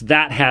years,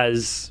 that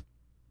has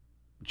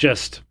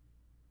just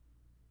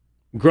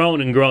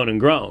grown and grown and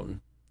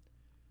grown.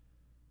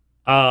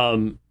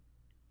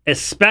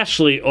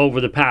 Especially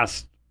over the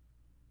past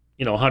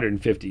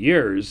 150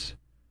 years,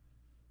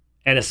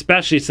 and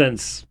especially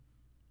since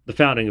the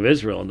founding of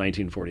Israel in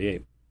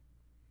 1948.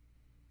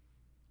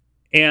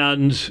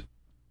 And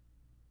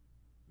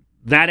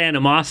that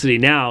animosity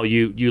now,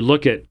 you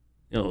look at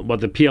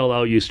what the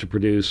PLO used to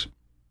produce,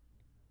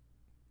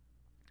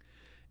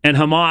 and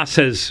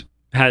Hamas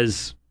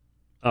has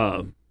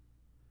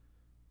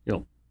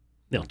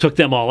took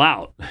them all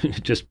out,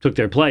 just took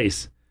their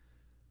place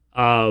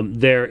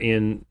there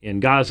in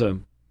Gaza.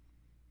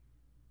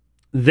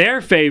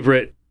 Their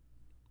favorite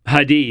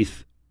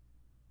hadith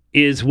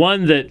is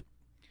one that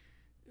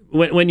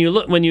when you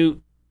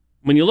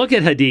look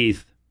at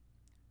hadith,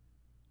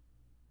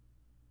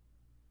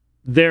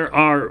 there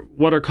are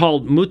what are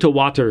called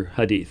mutawatir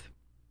hadith.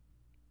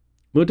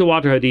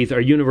 Mutawatir hadith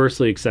are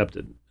universally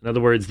accepted. In other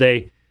words,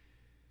 they're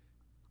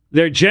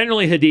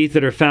generally hadith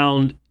that are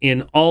found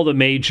in all the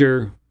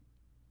major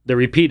They're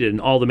repeated in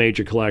all the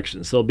major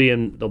collections. They'll be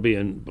in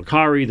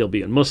Bukhari, they'll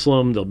be in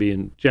Muslim, they'll be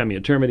in Jami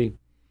at-Tirmidhi.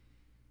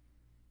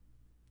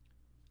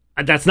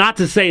 That's not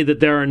to say that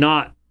there are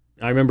not.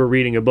 I remember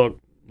reading a book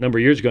a number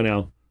of years ago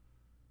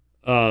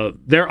now.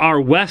 There are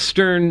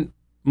Western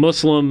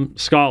Muslim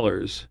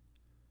scholars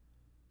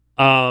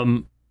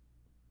who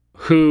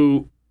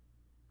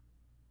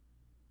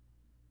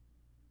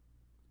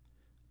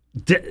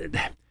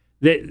the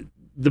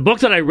book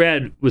that I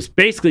read was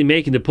basically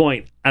making the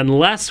point,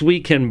 unless we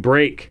can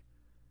break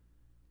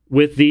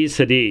with these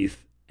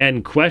hadith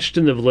and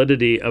question the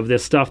validity of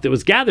this stuff that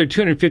was gathered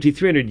 250,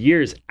 300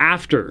 years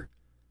after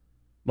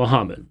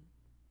Muhammad,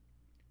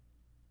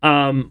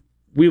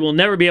 we will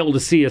never be able to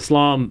see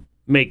Islam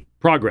make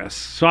progress.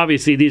 So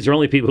obviously these are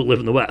only people who live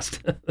in the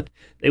West.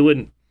 They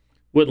wouldn't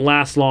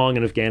last long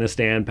in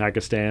Afghanistan,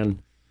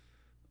 Pakistan,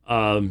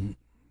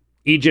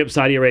 Egypt,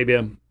 Saudi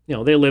Arabia.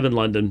 They live in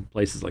London,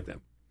 places like that.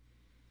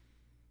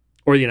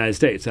 Or the United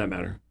States, for that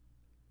matter.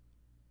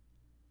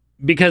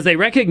 Because they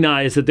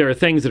recognize that there are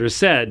things that are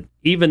said,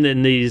 even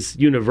in these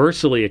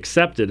universally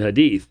accepted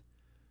hadith,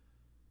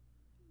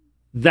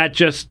 that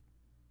just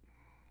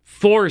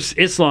force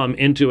Islam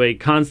into a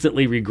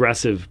constantly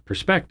regressive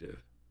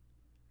perspective.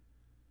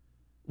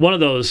 One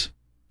of those,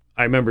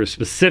 I remember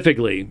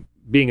specifically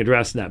being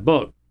addressed in that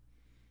book.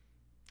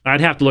 I'd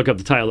have to look up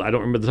the title. I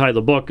don't remember the title of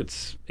the book.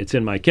 It's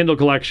in my Kindle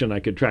collection. I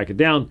could track it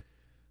down.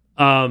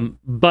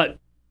 But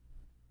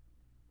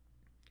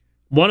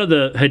one of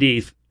the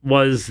hadith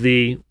was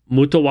the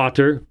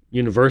mutawatir,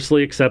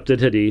 universally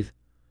accepted hadith,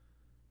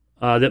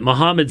 that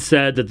Muhammad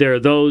said that there are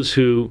those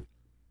who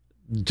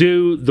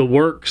do the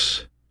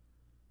works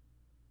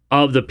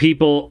of the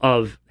people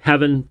of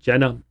heaven,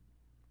 Jannah,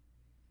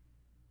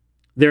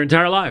 their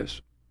entire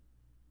lives,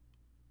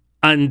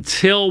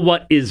 until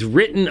what is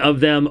written of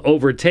them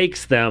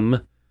overtakes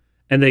them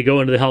and they go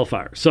into the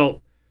hellfire.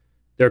 So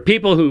there are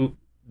people who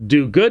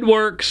do good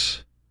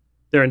works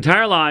their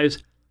entire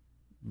lives,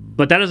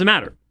 but that doesn't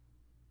matter.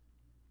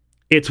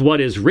 It's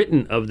what is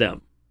written of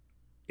them.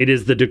 It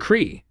is the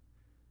decree,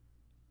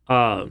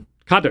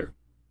 qadr,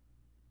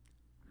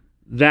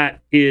 that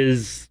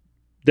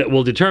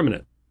will determine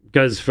it.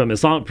 Because from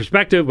Islamic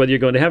perspective, whether you're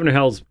going to heaven or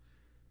hell is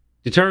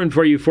determined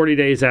for you 40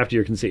 days after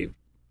you're conceived.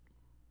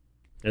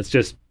 That's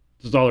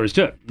all there is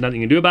to it. Nothing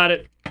you can do about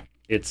it.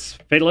 It's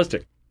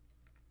fatalistic.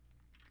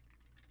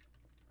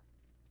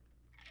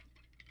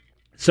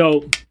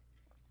 So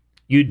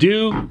you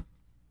do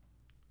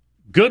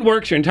good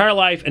works your entire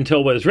life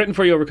until what is written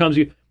for you overcomes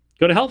you.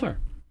 Go to hellfire.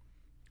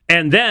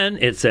 And then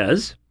it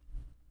says,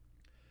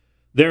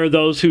 there are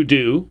those who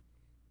do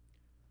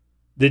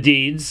the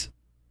deeds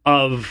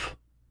of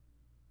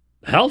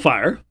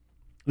hellfire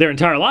their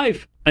entire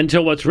life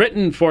until what's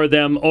written for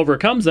them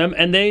overcomes them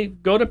and they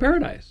go to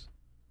paradise.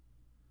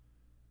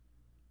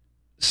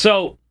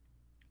 So,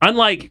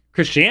 unlike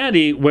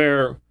Christianity,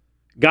 where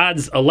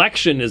God's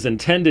election is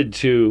intended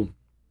to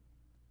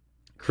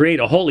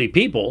create a holy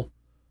people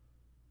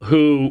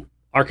who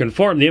are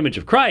conformed to the image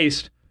of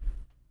Christ,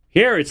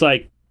 here it's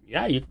like,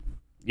 yeah,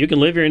 you can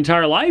live your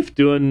entire life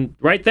doing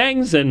right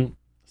things and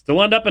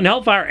still end up in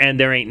hellfire, and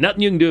there ain't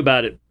nothing you can do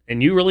about it,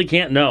 and you really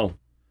can't know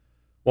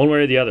one way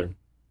or the other.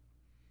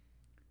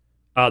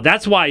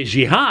 That's why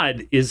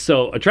jihad is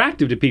so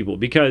attractive to people,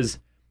 because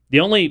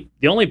the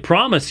only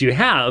promise you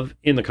have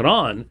in the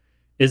Qur'an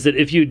is that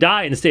if you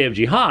die in the state of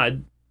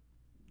jihad,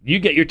 you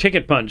get your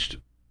ticket punched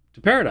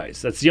to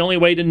paradise. That's the only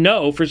way to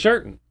know for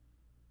certain.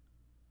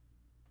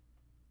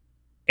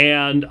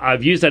 And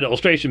I've used that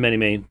illustration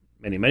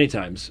many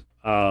times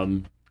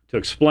to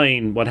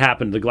explain what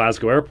happened at the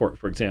Glasgow airport,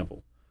 for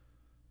example.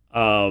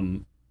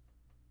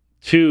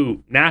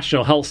 Two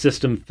National Health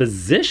System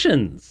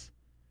physicians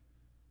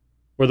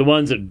were the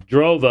ones that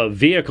drove a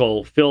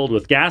vehicle filled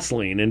with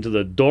gasoline into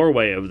the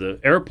doorway of the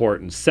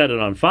airport and set it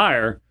on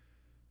fire.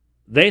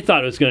 They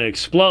thought it was going to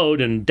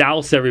explode and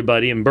douse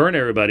everybody and burn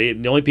everybody.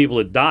 And the only people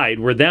that died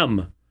were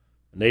them.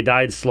 And they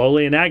died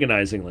slowly and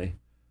agonizingly.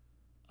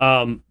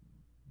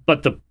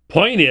 But the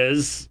point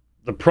is,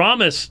 the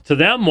promise to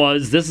them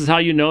was, this is how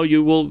you know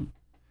you will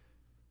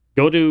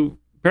go to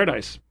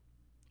paradise.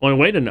 Only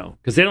way to know,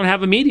 because they don't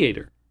have a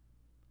mediator.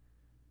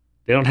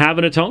 They don't have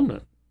an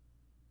atonement.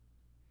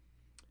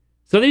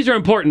 So these are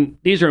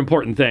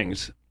important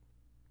things.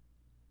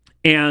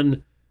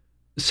 And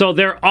so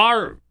there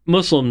are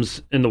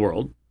Muslims in the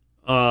world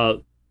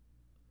that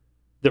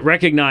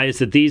recognize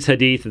that these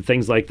hadith and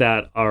things like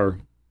that are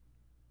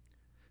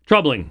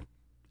troubling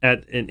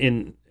at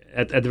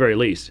the very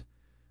least.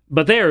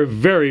 But they are a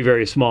very,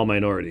 very small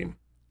minority.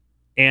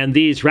 And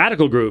these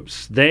radical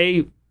groups,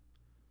 when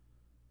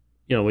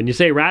you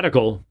say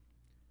radical,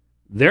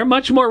 they're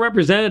much more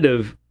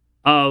representative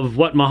of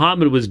what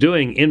Muhammad was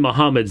doing in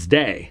Muhammad's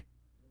day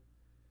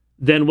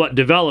than what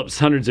develops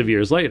hundreds of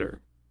years later.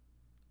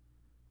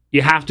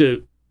 You have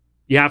to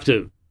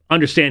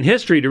understand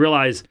history to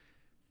realize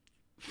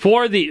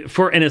for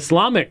an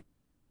Islamic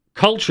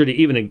culture to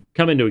even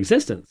come into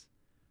existence,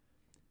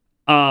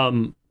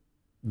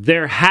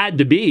 there had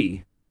to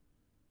be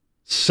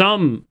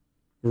some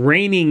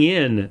reining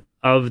in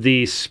of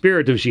the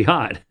spirit of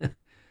jihad.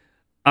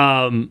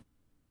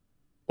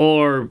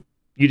 Or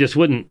you just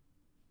wouldn't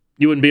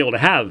be able to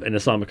have an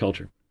Islamic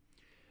culture.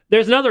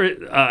 There's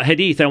another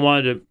hadith I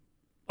wanted to...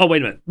 Oh,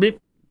 wait a minute.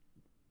 Beep.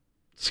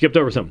 Skipped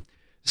over something.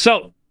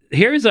 So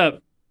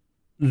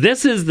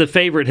this is the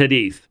favorite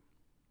hadith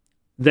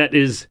that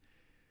is...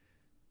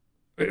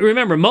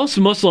 Remember, most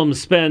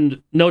Muslims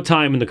spend no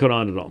time in the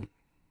Qur'an at all.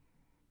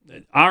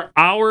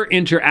 Our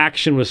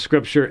interaction with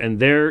Scripture and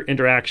their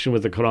interaction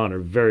with the Qur'an are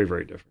very,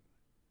 very different.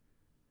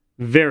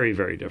 Very,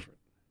 very different.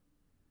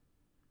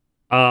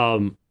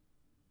 And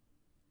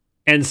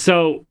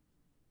so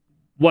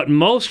what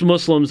most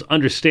Muslims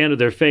understand of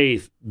their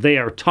faith, they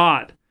are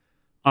taught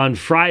on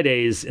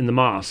Fridays in the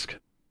mosque,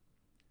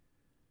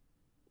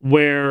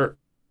 where,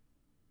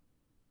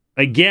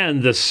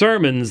 again, the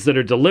sermons that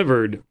are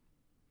delivered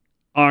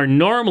are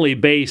normally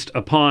based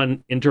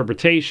upon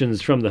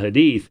interpretations from the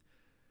hadith,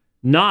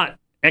 not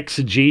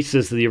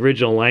exegesis of the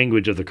original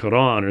language of the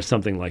Quran or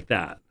something like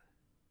that.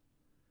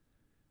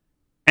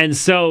 And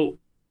so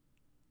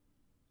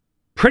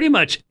pretty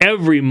much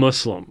every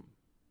Muslim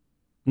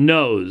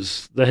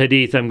knows the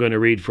hadith I'm going to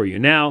read for you.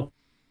 Now,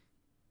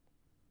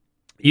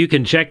 you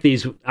can check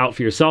these out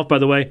for yourself, by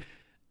the way.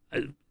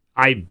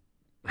 I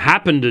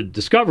happened to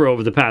discover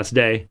over the past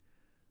day,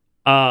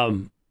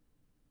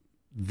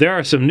 there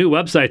are some new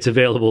websites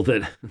available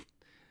that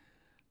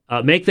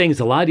make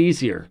things a lot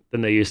easier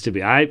than they used to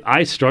be.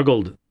 I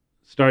struggled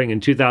starting in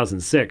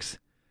 2006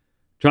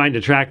 trying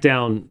to track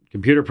down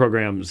computer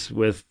programs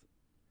with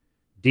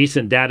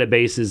decent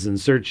databases and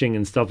searching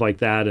and stuff like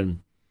that. And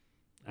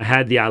I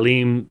had the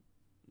Alim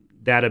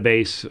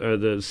database or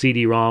the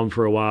CD-ROM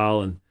for a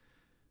while and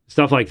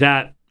stuff like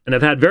that. And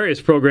I've had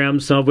various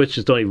programs, some of which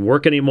just don't even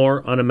work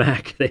anymore on a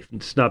Mac. They've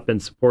just not been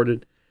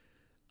supported.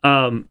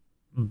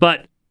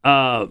 But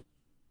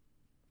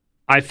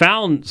I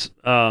found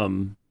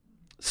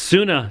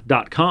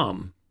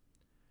Sunnah.com,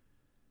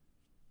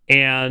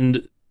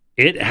 and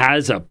it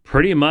has a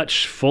pretty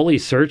much fully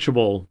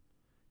searchable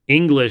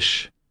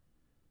English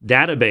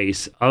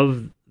database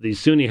of the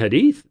Sunni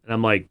Hadith. And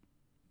I'm like,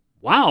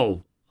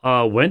 wow,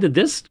 when did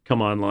this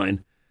come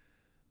online?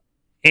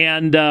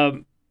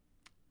 And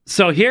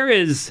so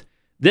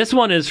this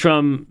one is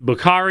from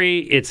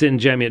Bukhari. It's in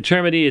Jamiat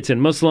Tirmidhi. It's in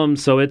Muslim.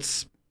 So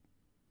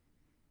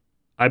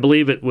I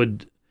believe it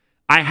would...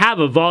 I have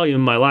a volume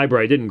in my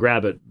library. I didn't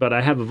grab it, but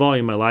I have a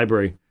volume in my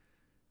library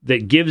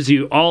that gives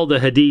you all the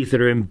hadith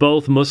that are in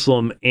both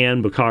Muslim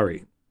and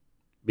Bukhari,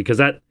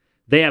 because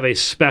they have a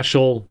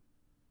special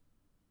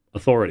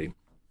authority.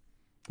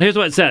 Here's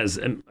what it says.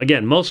 And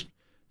again, vast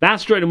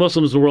majority of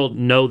Muslims in the world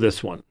know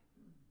this one.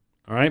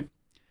 All right?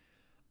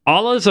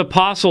 Allah's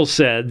apostle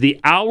said, the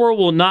hour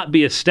will not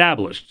be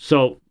established,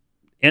 so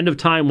end of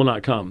time will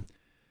not come,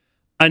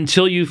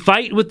 until you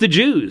fight with the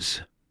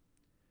Jews.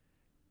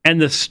 And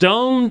the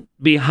stone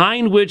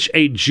behind which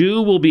a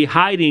Jew will be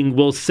hiding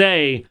will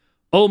say,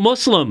 O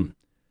Muslim,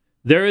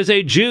 there is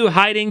a Jew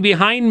hiding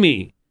behind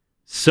me,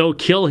 so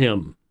kill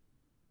him.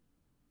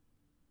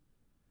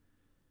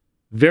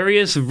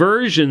 Various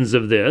versions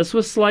of this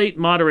with slight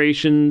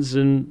moderations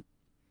and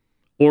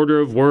order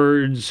of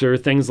words or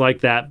things like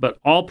that, but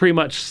all pretty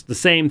much the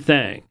same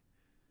thing.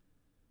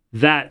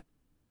 That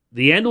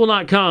the end will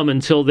not come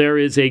until there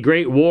is a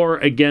great war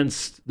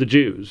against the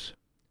Jews.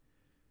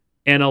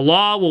 And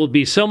Allah will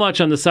be so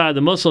much on the side of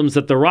the Muslims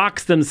that the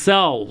rocks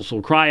themselves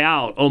will cry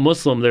out, "O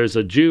Muslim, there's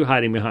a Jew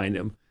hiding behind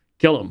him.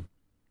 Kill him."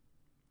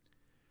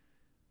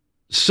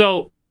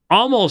 So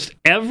almost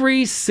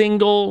every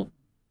single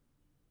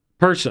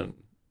person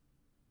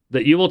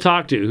that you will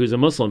talk to who's a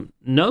Muslim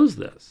knows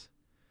this.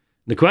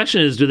 The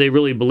question is, do they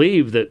really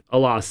believe that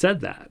Allah said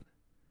that?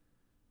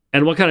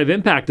 And what kind of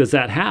impact does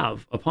that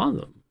have upon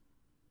them?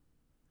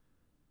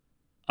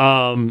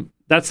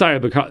 That's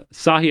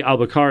Sahih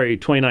al-Bukhari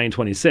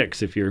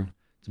 2926. It's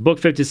book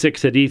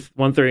 56, hadith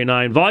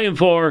 139, volume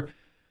 4,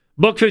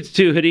 book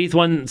 52, hadith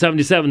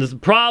 177. The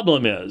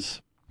problem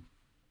is,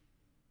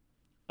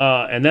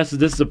 and this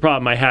is the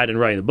problem I had in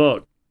writing the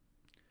book.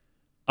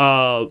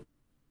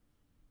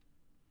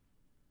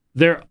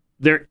 There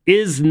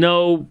is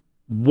no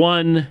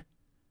one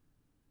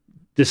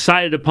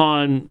decided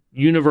upon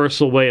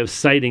universal way of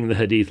citing the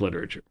hadith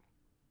literature.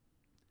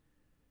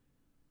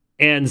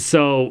 And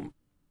so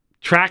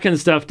tracking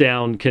stuff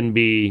down can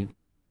be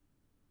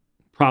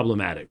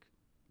problematic,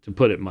 to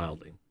put it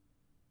mildly.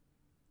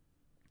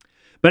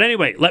 But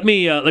anyway, let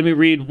me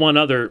read one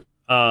other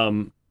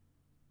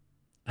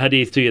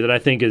hadith to you that I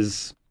think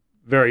is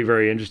very,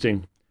 very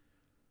interesting.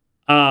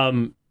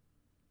 I'll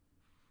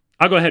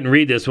go ahead and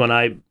read this one.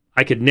 I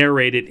could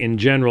narrate it in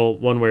general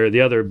one way or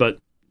the other, but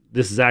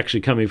this is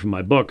actually coming from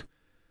my book,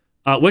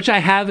 which I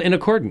have in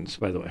accordance,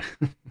 by the way.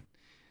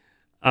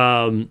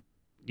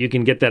 You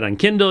can get that on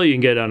Kindle. You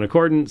can get it on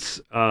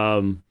Accordance.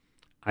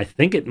 I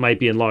think it might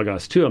be in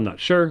Logos too. I'm not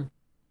sure.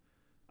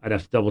 I'd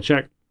have to double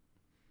check.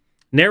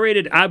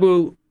 Narrated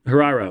Abu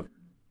Hurairah.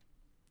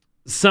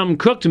 Some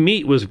cooked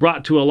meat was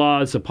brought to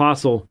Allah's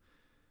apostle,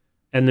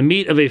 and the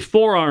meat of a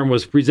forearm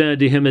was presented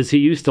to him as he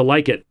used to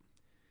like it.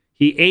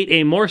 He ate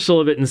a morsel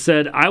of it and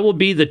said, I will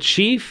be the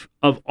chief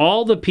of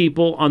all the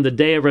people on the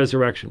day of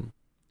resurrection.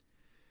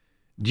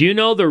 Do you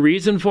know the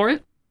reason for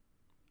it?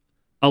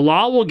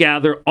 Allah will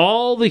gather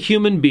all the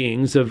human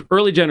beings of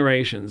early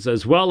generations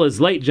as well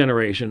as late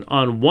generation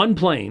on one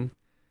plane,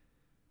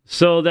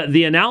 so that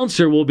the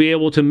announcer will be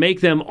able to make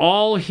them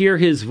all hear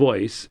his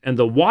voice, and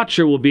the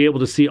watcher will be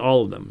able to see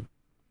all of them.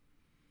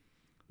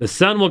 The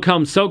sun will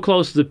come so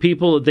close to the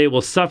people that they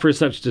will suffer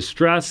such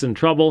distress and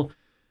trouble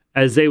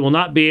as they will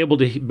not be able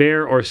to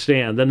bear or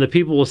stand. Then the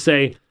people will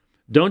say,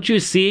 don't you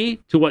see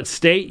to what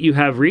state you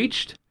have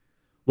reached?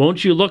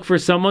 Won't you look for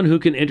someone who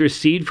can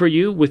intercede for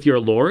you with your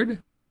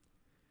Lord?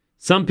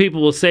 Some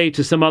people will say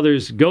to some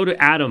others, go to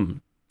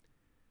Adam.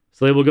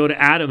 So they will go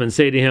to Adam and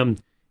say to him,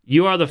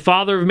 you are the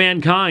father of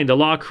mankind.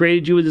 Allah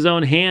created you with his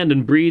own hand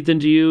and breathed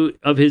into you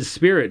of his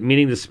spirit,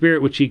 meaning the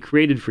spirit which he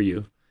created for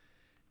you,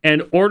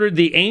 and ordered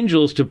the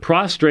angels to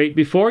prostrate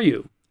before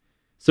you.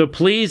 So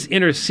please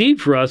intercede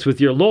for us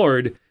with your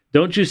Lord.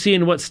 Don't you see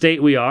in what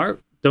state we are?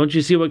 Don't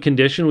you see what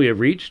condition we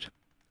have reached?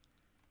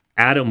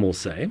 Adam will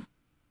say,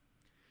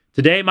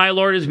 today my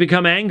Lord has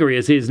become angry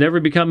as he has never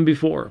become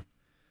before,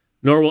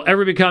 nor will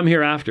ever become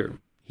hereafter.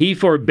 He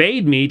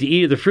forbade me to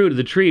eat of the fruit of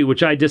the tree,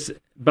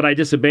 but I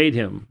disobeyed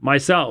him.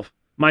 Myself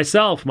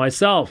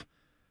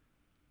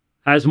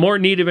has more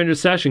need of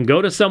intercession.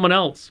 Go to someone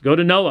else. Go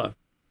to Noah.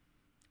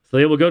 So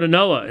they will go to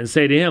Noah and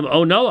say to him,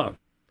 O Noah,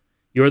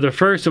 you are the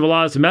first of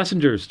Allah's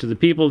messengers to the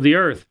people of the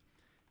earth,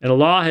 and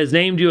Allah has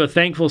named you a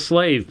thankful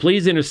slave.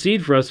 Please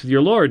intercede for us with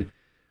your Lord.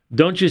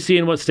 Don't you see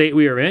in what state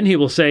we are in? He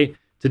will say,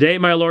 today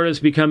my Lord has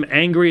become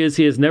angry as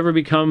he has never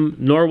become,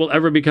 nor will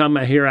ever become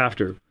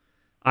hereafter.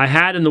 I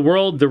had in the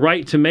world the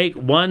right to make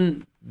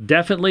one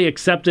definitely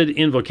accepted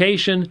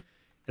invocation,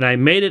 and I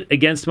made it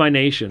against my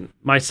nation.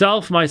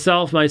 Myself.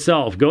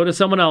 Go to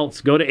someone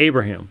else. Go to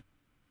Abraham.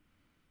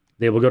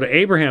 They will go to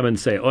Abraham and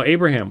say, oh,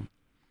 Abraham,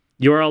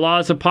 you are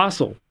Allah's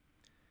apostle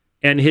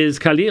and his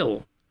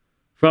Khalil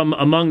from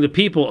among the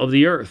people of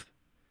the earth.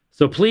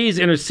 So please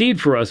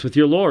intercede for us with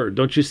your Lord.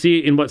 Don't you see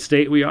in what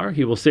state we are?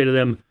 He will say to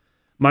them,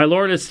 my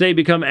Lord has today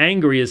become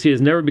angry as he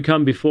has never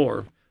become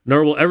before,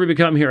 nor will ever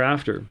become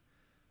hereafter.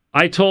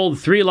 I told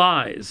 3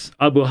 lies.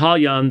 Abu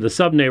Hayyan, the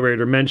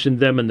sub-narrator, mentioned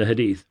them in the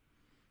hadith.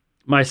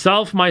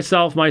 Myself.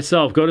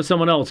 Go to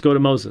someone else. Go to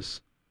Moses.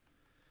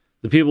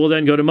 The people will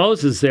then go to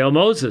Moses and say, oh,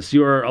 Moses,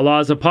 you are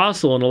Allah's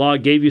apostle, and Allah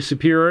gave you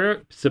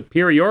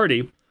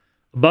superiority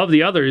above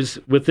the others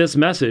with this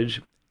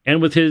message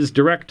and with his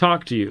direct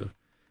talk to you.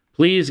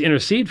 Please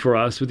intercede for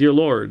us with your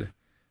Lord.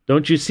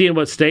 Don't you see in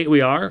what state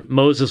we are?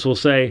 Moses will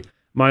say,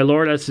 my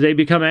Lord has today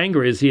become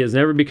angry as he has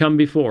never become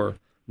before,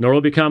 nor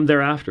will become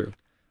thereafter.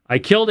 I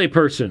killed a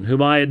person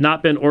whom I had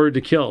not been ordered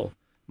to kill.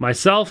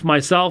 Myself.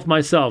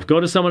 Go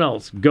to someone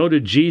else. Go to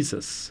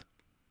Jesus.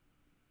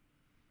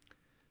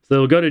 So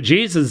they'll go to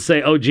Jesus and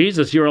say, oh,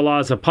 Jesus, you are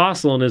Allah's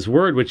apostle and his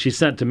word which he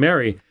sent to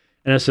Mary,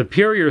 and a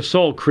superior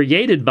soul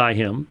created by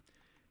him,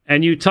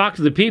 and you talk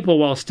to the people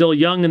while still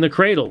young in the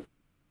cradle.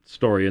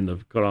 Story in the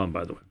Qur'an,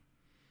 by the way.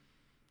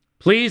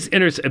 Please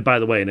intercede, by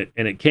the way,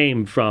 and it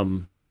came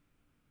from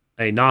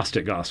a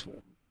Gnostic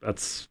gospel.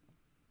 That's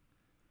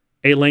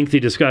a lengthy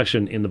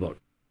discussion in the book.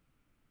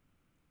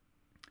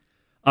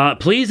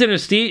 Please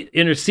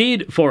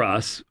intercede for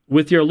us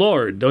with your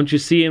Lord. Don't you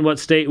see in what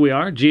state we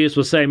are? Jesus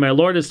will say, my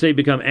Lord has today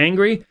become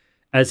angry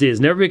as he has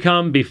never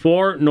become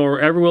before, nor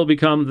ever will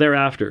become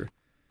thereafter.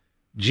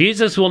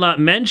 Jesus will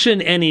not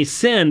mention any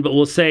sin, but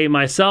will say,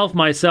 myself.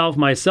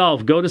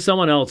 Go to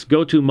someone else.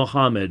 Go to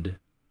Muhammad.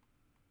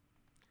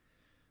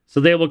 So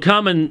they will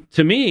come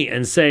to me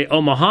and say,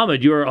 oh,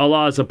 Muhammad, you are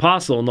Allah's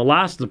apostle and the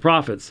last of the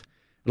prophets.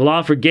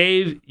 Allah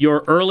forgave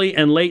your early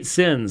and late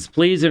sins.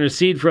 Please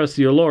intercede for us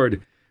to your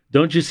Lord.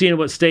 Don't you see in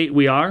what state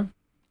we are?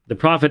 The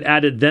prophet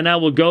added, then I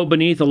will go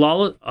beneath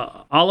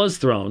Allah's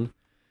throne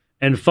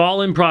and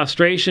fall in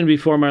prostration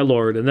before my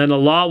Lord, and then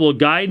Allah will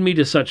guide me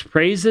to such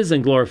praises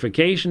and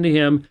glorification to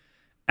him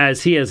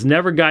as he has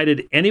never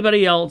guided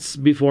anybody else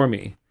before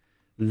me.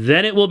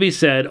 Then it will be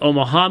said, O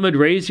Muhammad,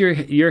 raise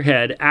your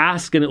head,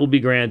 ask and it will be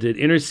granted,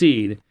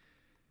 intercede.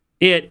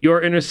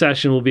 Your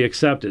intercession will be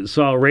accepted.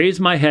 So I'll raise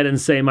my head and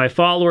say, my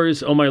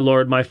followers, O my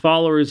Lord, my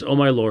followers, O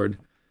my Lord.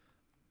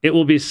 It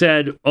will be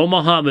said, O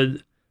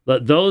Muhammad,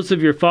 let those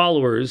of your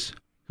followers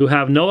who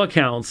have no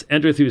accounts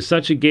enter through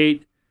such a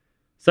gate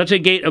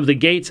of the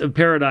gates of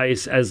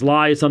paradise as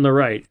lies on the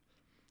right,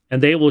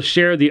 and they will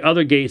share the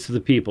other gates of the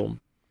people.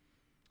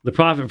 The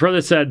prophet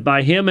further said,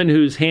 by him in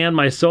whose hand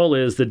my soul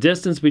is, the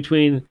distance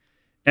between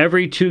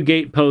every 2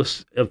 gate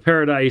posts of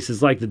paradise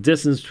is like the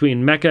distance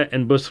between Mecca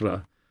and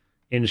Busra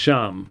in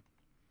Sham.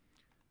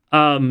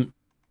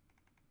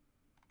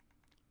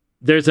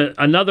 There's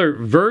another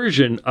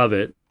version of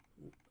it,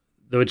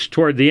 which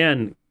toward the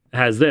end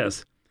has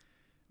this.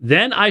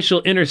 Then I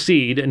shall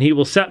intercede, and he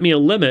will set me a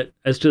limit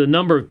as to the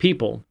number of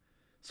people.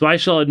 So I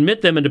shall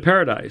admit them into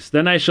paradise.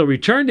 Then I shall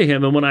return to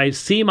him, and when I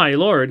see my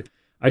Lord,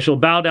 I shall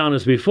bow down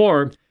as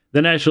before.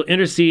 Then I shall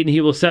intercede, and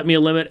he will set me a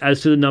limit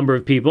as to the number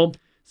of people.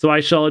 So I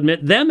shall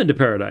admit them into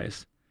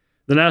paradise.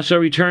 Then I shall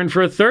return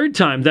for a third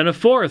time, then a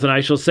fourth, and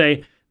I shall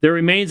say, there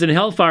remains in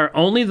hellfire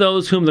only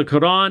those whom the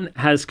Qur'an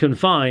has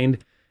confined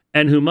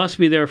and who must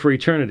be there for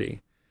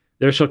eternity.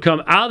 There shall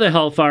come out of the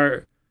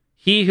hellfire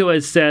he who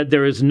has said,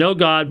 there is no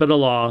God but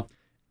Allah,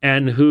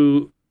 and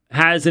who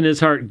has in his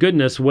heart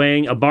goodness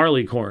weighing a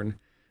barley corn.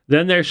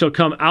 Then there shall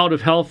come out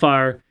of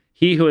hellfire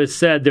he who has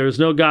said, there is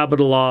no God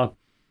but Allah,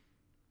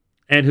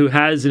 and who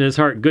has in his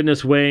heart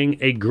goodness weighing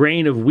a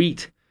grain of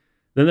wheat.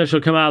 Then there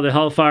shall come out of the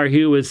hellfire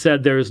he who has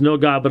said, there is no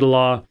God but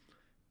Allah,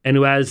 and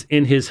who has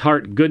in his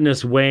heart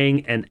goodness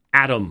weighing an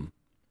atom.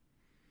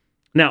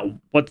 Now,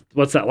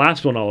 what's that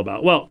last one all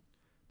about? Well,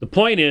 the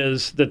point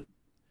is that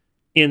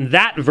in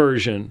that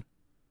version,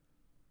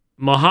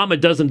 Muhammad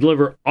doesn't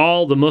deliver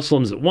all the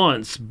Muslims at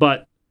once,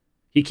 but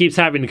he keeps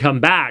having to come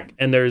back,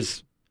 and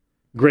there's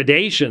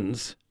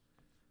gradations.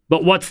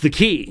 But what's the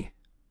key?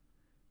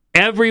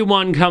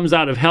 Everyone comes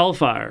out of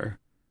hellfire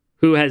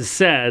who has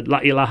said, La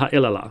ilaha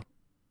illallah.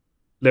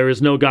 There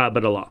is no God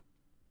but Allah,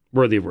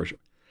 worthy of worship.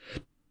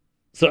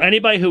 So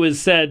anybody who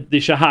has said the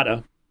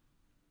Shahada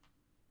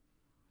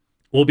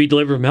will be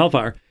delivered from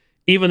hellfire,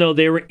 even though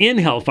they were in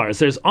hellfire.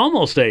 So there's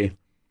almost a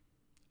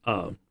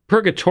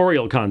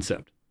purgatorial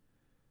concept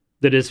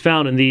that is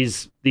found in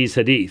these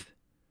hadith,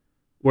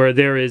 where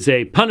there is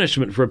a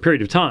punishment for a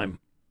period of time,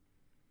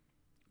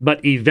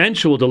 but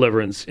eventual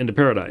deliverance into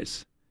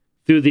paradise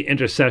through the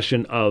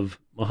intercession of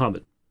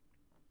Muhammad.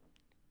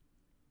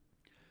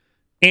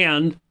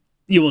 And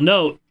you will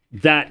note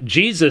that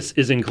Jesus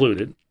is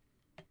included,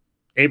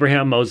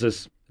 Abraham,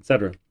 Moses,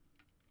 etc.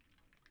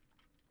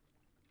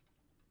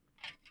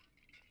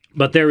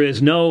 But there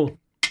is no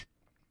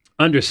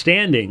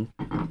understanding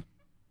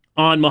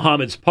on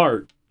Muhammad's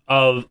part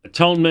of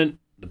atonement,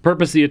 the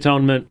purpose of the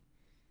atonement,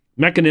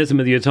 mechanism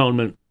of the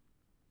atonement.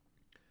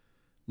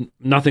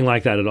 Nothing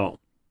like that at all.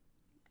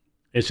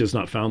 It's just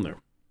not found there.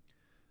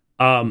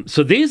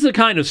 So these are the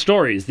kind of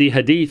stories, the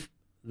hadith,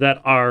 that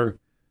are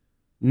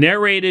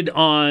narrated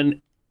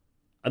on.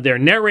 They're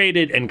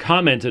narrated and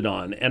commented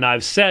on. And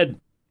I've said,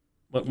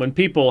 when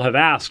people have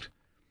asked,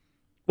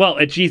 well,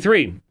 at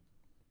G3,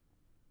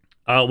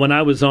 when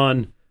I was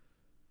on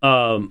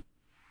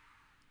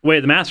Way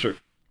of the Master,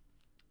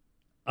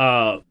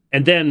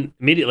 and then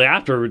immediately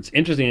afterwards,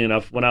 interestingly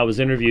enough, when I was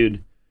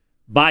interviewed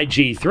by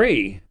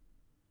G3,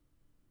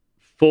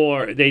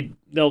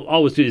 they'll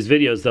always do these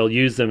videos, they'll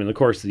use them in the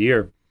course of the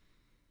year.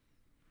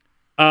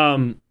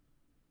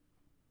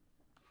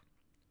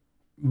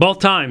 Both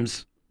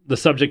times, the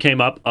subject came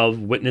up of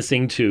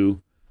witnessing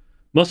to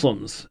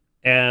Muslims.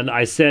 And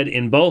I said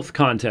in both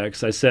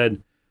contexts, I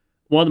said,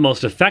 one of the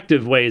most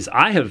effective ways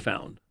I have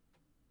found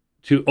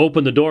to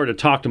open the door to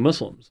talk to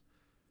Muslims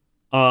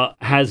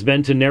has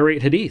been to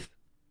narrate hadith.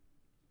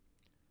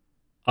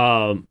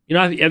 Have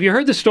you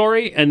heard the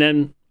story? And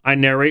then I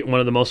narrate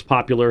one of the most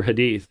popular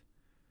hadith.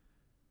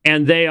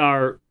 And they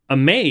are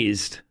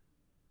amazed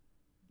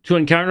to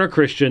encounter a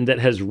Christian that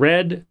has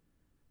read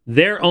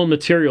their own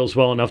materials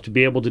well enough to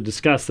be able to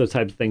discuss those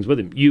types of things with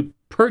him. You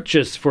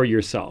purchase for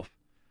yourself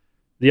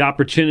the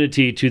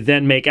opportunity to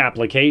then make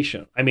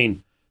application. I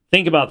mean,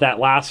 think about that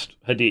last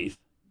hadith.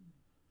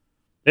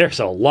 There's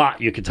a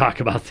lot you could talk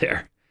about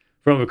there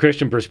from a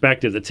Christian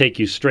perspective that takes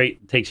you straight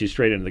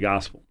into the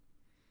gospel.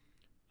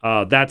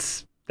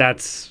 That's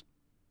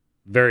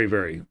very,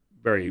 very,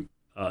 very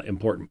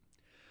important.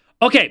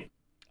 Okay,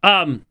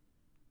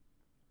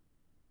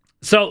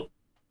 so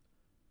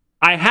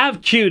I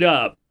have queued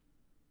up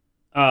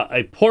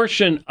a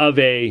portion of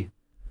a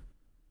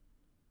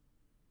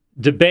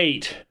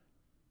debate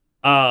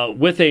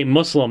with a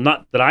Muslim,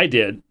 not that I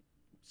did,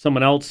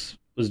 someone else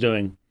was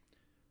doing,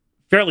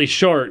 fairly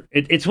short.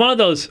 It's one of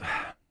those,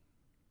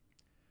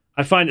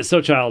 I find it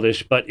so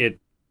childish, but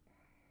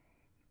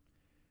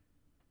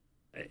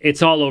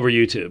it's all over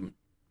YouTube.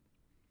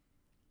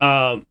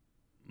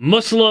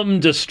 Muslim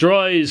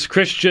destroys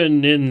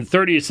Christian in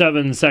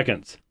 37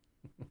 seconds,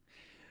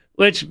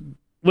 which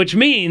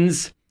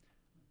means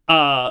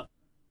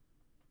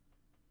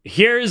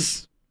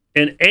here's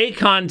an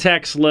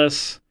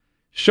a-contextless,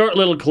 short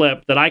little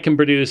clip that I can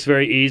produce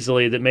very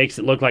easily that makes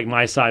it look like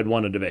my side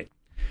won a debate.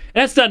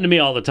 That's done to me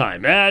all the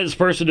time. This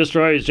person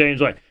destroys James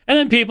White. And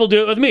then people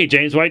do it with me.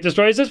 James White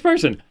destroys this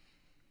person.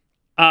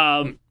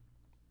 All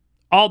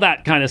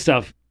that kind of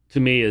stuff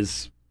to me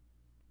is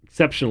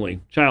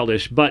exceptionally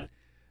childish. But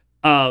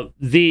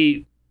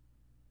the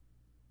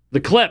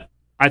clip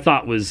I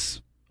thought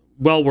was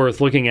well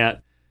worth looking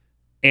at.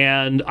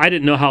 And I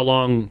didn't know how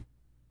long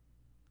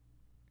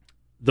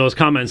those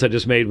comments I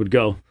just made would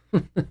go.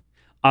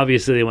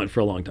 Obviously, they went for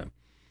a long time.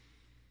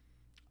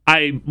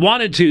 I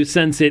wanted to,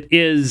 since it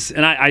is,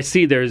 and I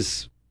see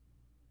there's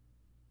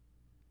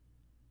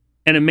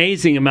an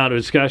amazing amount of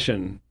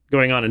discussion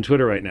going on in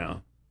Twitter right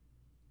now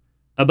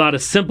about a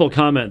simple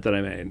comment that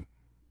I made.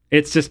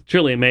 It's just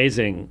truly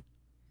amazing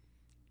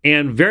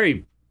and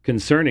very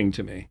concerning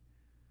to me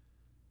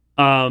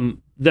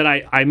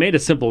that I made a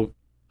simple,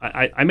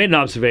 I made an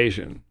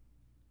observation.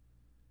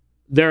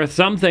 There are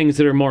some things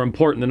that are more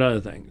important than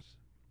other things.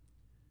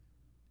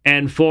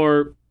 And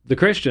for the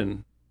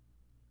Christian,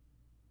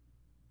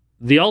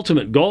 the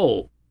ultimate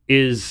goal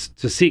is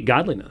to seek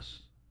godliness.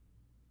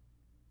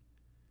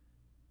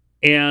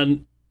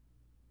 And,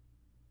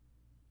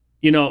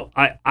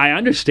 I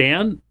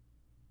understand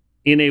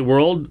in a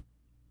world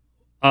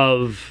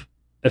of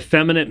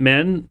effeminate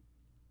men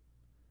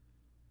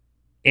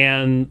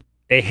and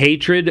a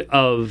hatred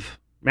of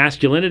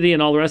masculinity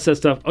and all the rest of that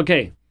stuff.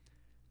 Okay,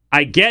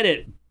 I get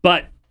it,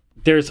 but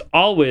there's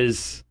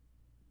always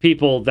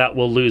people that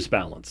will lose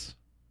balance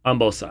on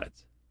both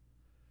sides.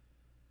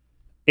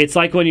 It's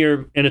like when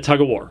you're in a tug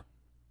of war.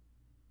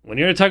 When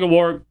you're in a tug of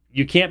war,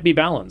 you can't be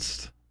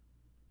balanced.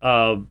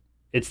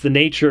 It's the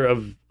nature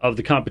of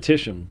the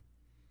competition.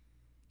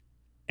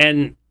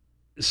 And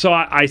so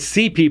I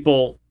see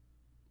people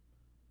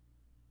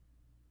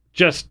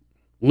just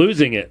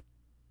losing it.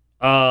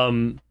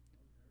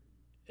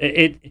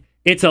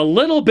 It's a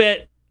little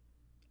bit,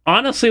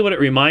 honestly, what it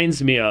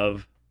reminds me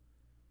of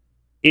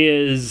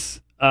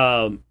is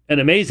an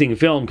amazing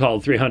film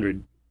called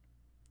 300.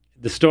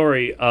 The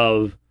story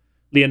of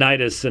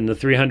Leonidas and the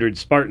 300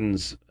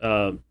 Spartans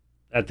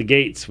at the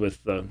gates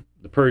with the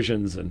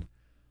Persians and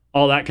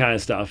all that kind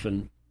of stuff.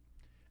 And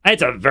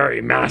it's a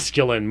very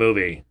masculine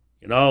movie,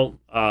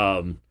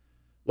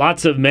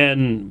 lots of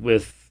men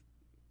with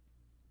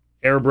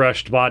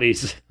airbrushed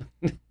bodies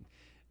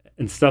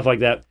and stuff like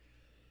that.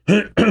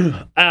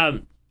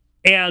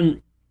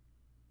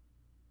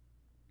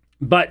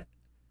 But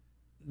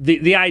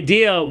the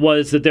idea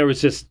was that there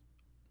was just,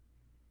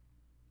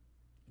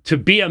 to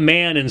be a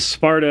man in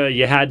Sparta,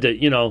 you had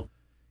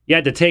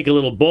to take a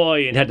little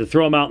boy and had to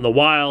throw him out in the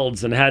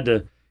wilds and he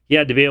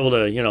had to be able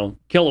to,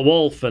 kill a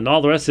wolf and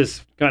all the rest of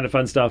this kind of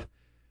fun stuff.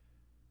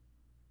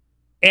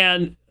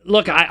 And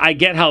look, I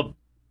get how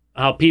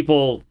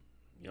people,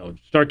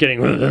 start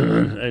getting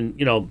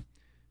and,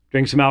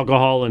 drink some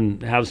alcohol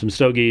and have some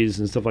stogies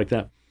and stuff like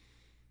that.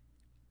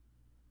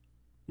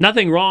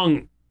 Nothing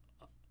wrong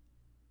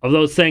of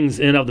those things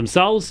in and of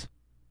themselves,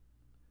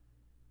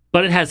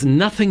 but it has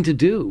nothing to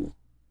do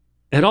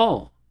at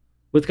all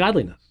with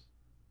godliness.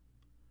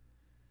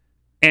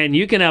 And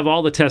you can have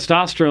all the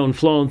testosterone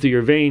flowing through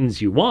your veins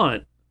you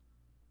want.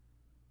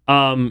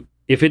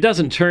 If it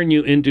doesn't turn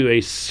you into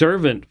a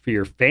servant for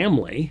your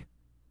family,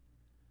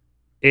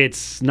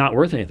 it's not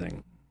worth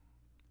anything.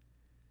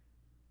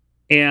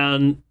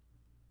 And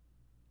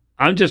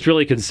I'm just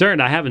really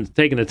concerned. I haven't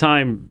taken the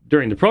time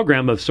during the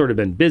program. I've sort of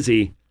been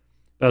busy.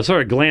 But I've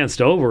sort of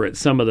glanced over at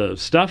some of the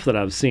stuff that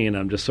I've seen.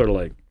 I'm just sort of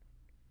like,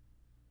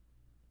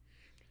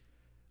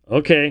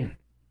 okay,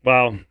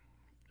 well,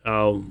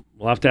 we'll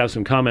have to have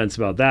some comments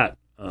about that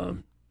a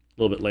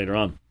little bit later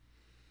on.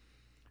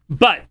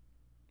 But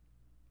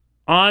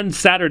on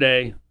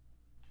Saturday,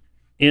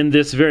 in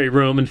this very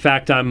room, in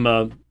fact,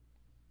 I'm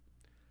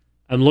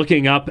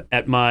looking up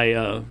at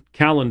my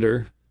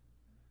calendar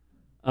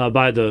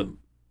by the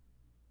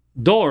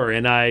door,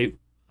 and I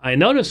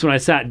noticed when I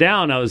sat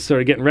down, I was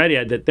sort of getting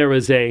ready, that there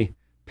was a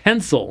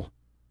pencil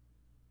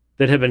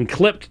that had been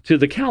clipped to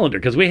the calendar,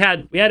 because we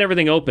had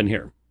everything open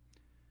here.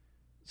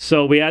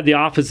 So we had the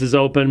offices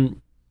open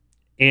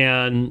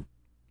and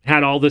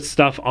had all this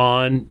stuff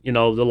on,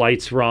 the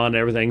lights were on and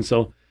everything,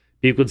 so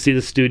people could see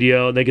the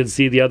studio and they could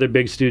see the other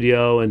big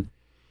studio,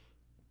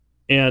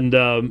 and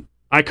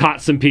I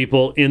caught some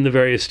people in the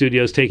various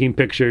studios taking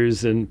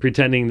pictures and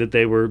pretending that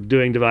they were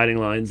doing dividing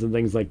lines and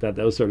things like that.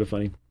 That was sort of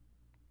funny.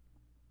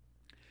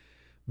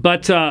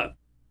 But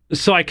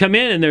so I come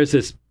in and there's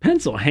this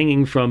pencil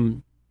hanging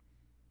from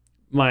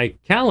my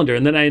calendar,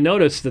 and then I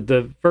noticed that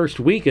the first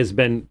week has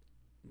been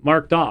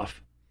marked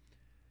off.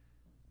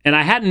 And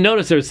I hadn't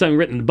noticed there was something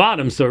written at the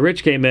bottom, so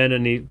Rich came in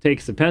and he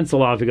takes the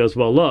pencil off. He goes,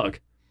 well,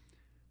 look.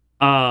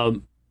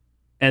 And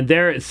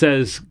there it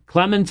says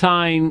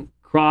Clementine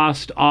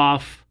crossed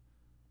off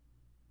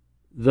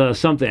the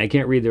something. I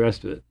can't read the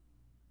rest of it.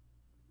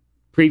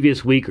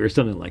 Previous week or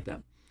something like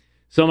that.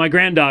 So my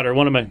granddaughter,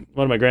 one of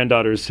my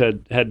granddaughters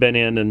had been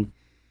in, and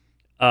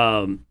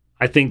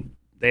I think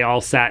they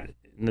all sat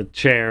in the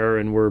chair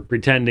and were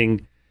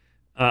pretending.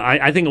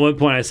 I think at one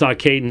point I saw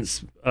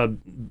Cadence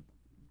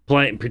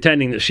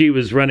pretending that she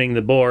was running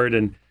the board,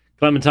 and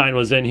Clementine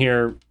was in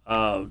here,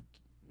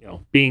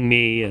 being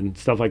me and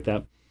stuff like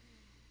that.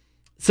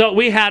 So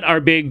we had our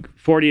big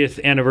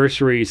 40th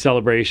anniversary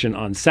celebration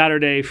on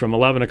Saturday from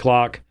 11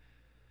 o'clock.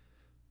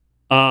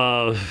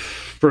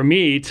 For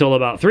me, till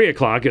about 3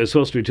 o'clock. It was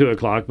supposed to be 2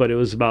 o'clock, but it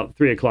was about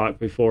 3 o'clock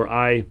before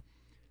I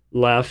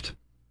left.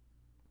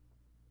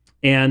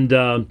 And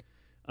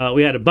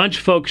we had a bunch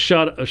of folks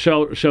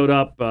showed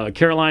up.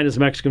 Carolina's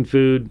Mexican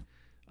food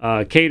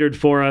catered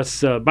for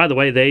us. By the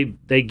way,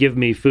 they give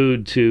me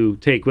food to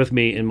take with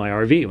me in my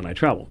RV when I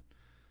travel.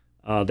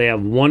 They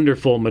have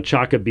wonderful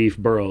machaca beef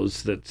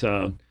burros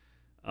that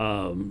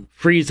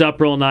freeze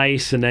up real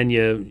nice, and then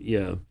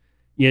you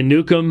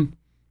nuke them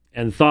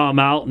and thaw them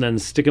out, and then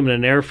stick them in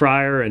an air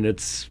fryer, and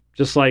it's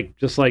just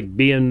like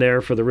being there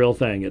for the real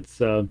thing.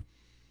 It's a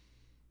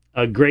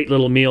great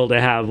little meal to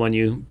have when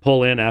you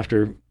pull in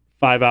after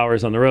 5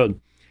 hours on the road.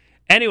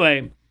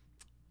 Anyway,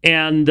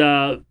 and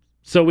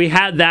so we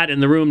had that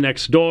in the room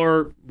next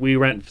door. We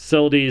rent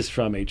facilities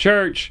from a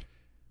church.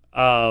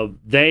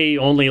 They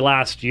only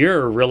last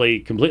year really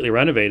completely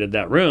renovated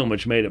that room,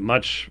 which made it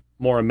much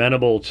more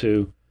amenable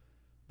to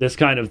this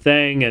kind of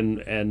thing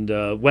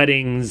and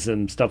weddings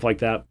and stuff like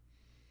that.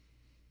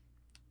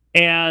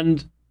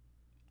 And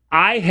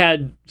I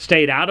had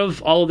stayed out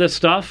of all of this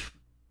stuff,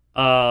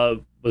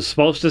 was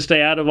supposed to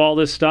stay out of all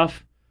this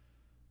stuff.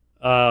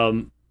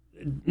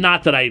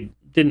 Not that I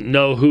didn't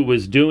know who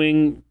was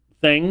doing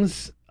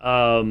things.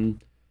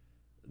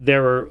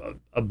 There were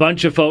a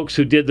bunch of folks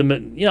who did them.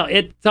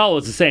 It's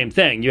always the same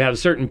thing. You have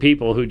certain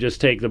people who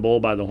just take the bull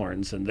by the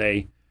horns and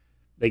they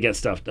get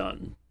stuff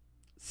done.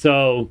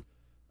 So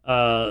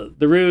the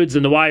Rudes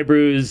and the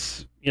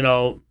Wybrews,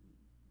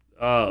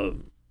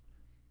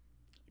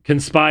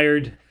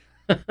 conspired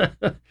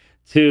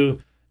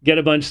to get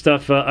a bunch of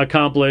stuff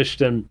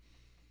accomplished, and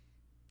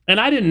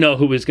I didn't know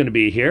who was going to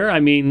be here. I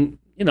mean,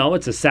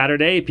 it's a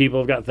Saturday. People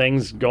have got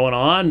things going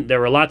on. There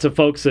were lots of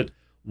folks that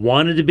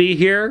wanted to be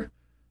here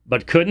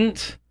but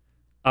couldn't.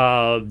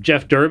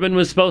 Jeff Durbin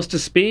was supposed to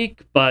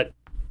speak, but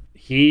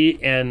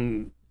he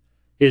and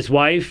his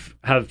wife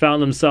have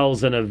found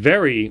themselves in a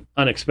very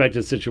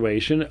unexpected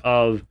situation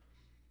of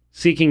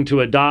seeking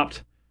to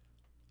adopt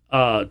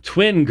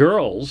twin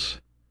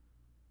girls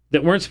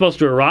that weren't supposed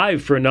to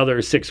arrive for another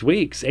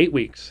 8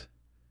 weeks,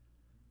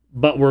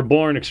 but were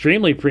born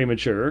extremely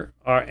premature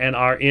and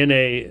are in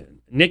a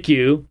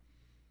NICU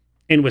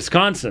in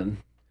Wisconsin.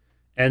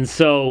 And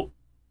so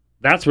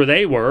that's where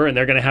they were, and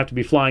they're going to have to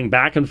be flying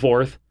back and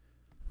forth.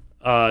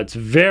 It's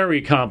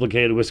very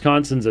complicated.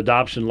 Wisconsin's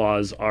adoption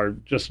laws are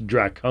just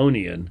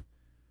draconian.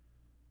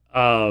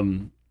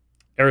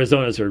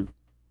 Arizona's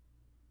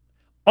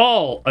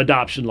all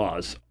adoption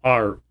laws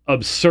are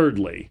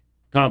absurdly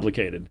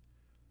complicated.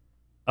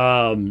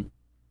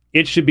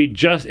 It should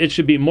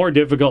be more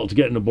difficult to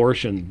get an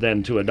abortion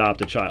than to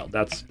adopt a child.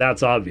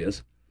 That's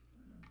obvious.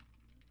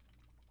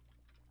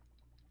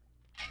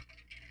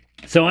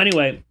 So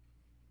anyway,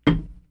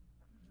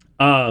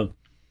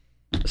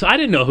 so I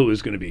didn't know who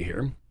was going to be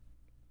here.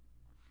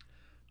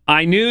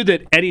 I knew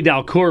that Eddie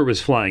Dalcour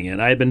was flying in.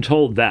 I had been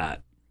told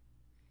that.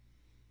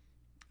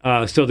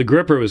 So the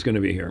Gripper was going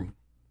to be here.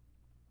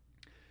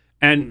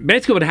 And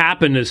basically what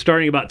happened is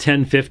starting about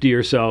 10:50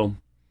 or so,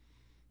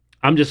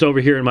 I'm just over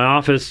here in my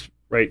office,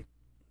 right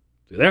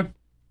through there.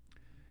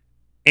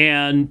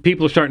 And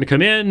people are starting to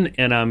come in,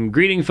 and I'm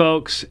greeting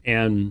folks.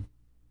 And,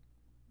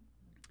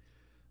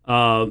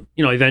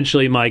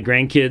 eventually my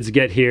grandkids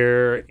get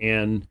here,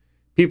 and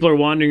people are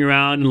wandering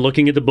around and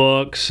looking at the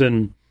books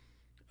and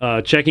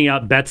checking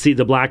out Betsy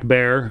the Black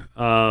Bear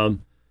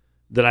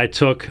that I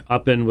took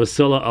up in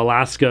Wasilla,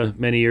 Alaska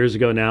many years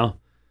ago now,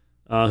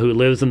 who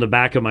lives in the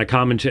back of my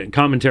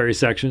commentary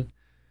section.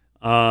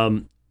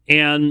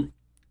 And,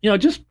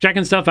 just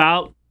checking stuff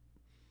out.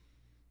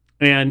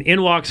 And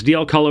in walks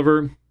D.L.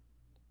 Culliver.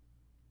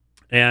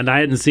 And I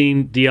hadn't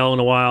seen D.L. in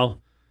a while.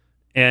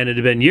 And it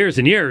had been years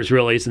and years,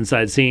 really, since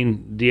I'd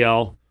seen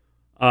D.L.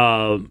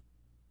 But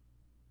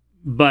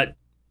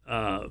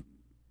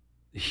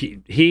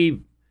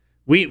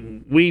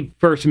we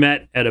first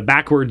met at a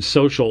backwards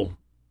social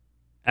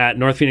at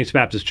North Phoenix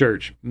Baptist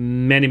Church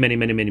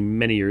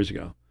many years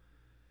ago.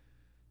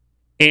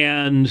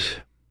 And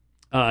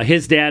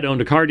his dad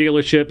owned a car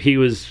dealership. He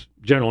was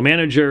general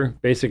manager,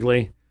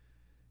 basically.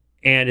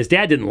 And his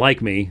dad didn't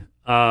like me,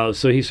 so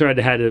he sort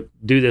of had to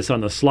do this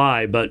on the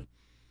sly. But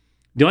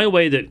the only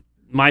way that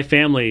my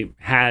family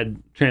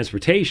had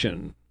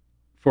transportation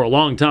for a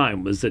long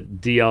time was that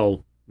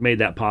DL made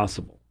that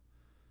possible.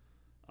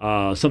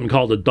 Something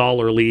called a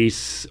dollar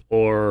lease,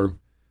 or,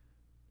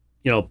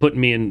 putting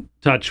me in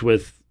touch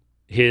with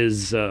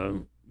his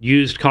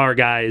used car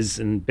guys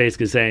and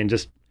basically saying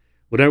just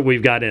whatever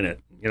we've got in it,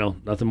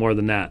 nothing more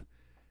than that.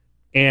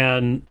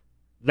 And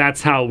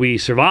that's how we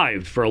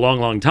survived for a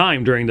long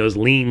time during those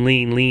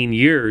lean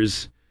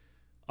years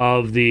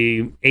of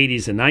the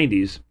 80s and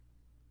 90s.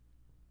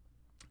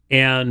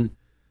 And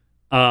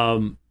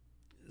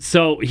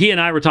so he and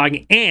I were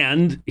talking,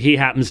 and he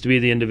happens to be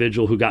the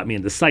individual who got me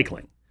into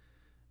cycling.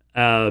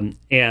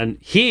 And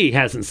he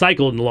hasn't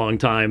cycled in a long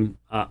time.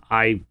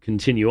 I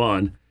continue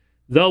on,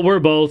 though we're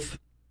both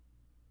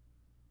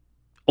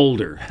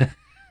older.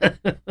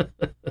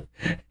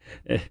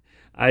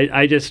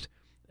 I just,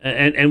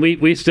 and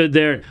we stood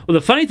there. Well,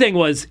 the funny thing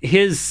was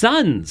his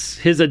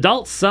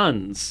adult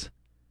sons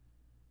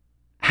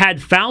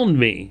had found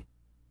me,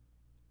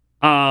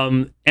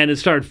 and had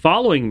started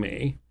following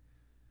me,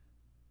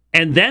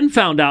 and then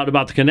found out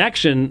about the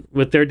connection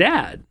with their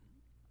dad.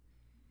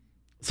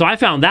 So I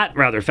found that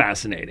rather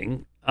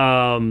fascinating,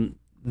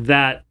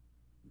 that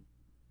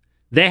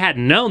they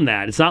hadn't known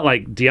that. It's not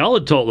like DL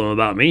had told them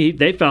about me.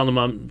 They found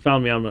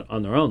me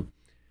on their own.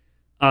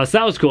 So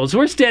that was cool. So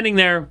we're standing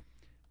there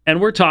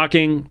and we're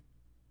talking,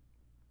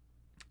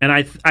 and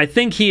I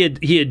think he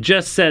had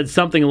just said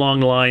something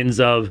along the lines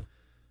of,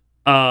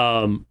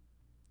 I'm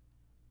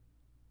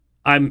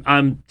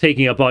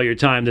taking up all your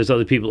time. There's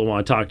other people that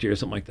want to talk to you, or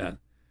something like that.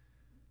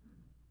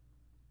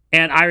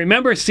 And I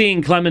remember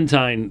seeing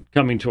Clementine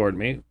coming toward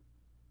me,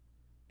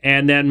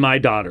 and then my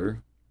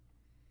daughter.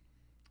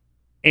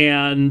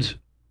 And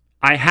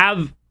I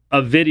have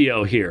a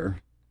video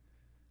here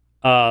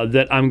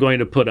that I'm going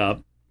to put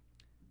up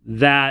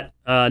that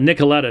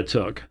Nicoletta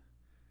took.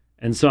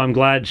 And so I'm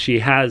glad she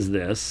has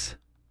this.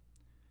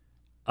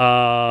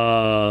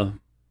 I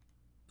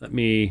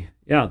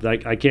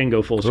can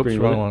go full screen.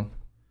 Wrong one.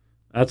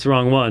 That's the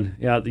wrong one.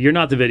 Yeah, you're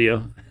not the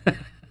video.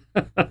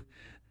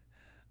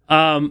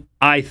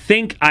 I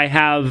think I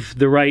have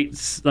the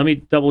right. Let me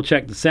double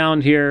check the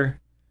sound here.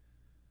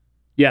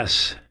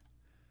 Yes.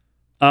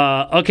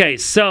 Okay,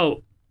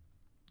 so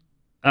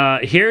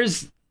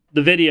here's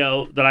the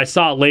video that I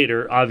saw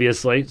later,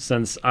 obviously,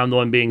 since I'm the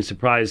one being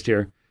surprised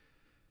here.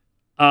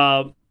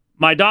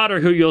 My daughter,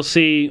 who you'll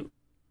see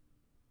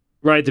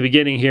right at the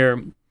beginning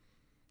here,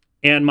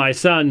 and my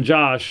son,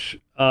 Josh,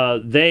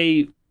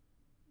 they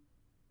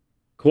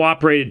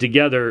cooperated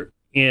together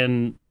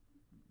in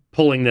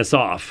pulling this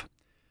off.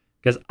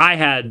 Because I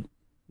had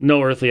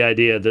no earthly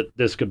idea that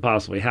this could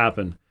possibly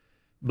happen.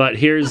 But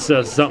here's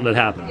something that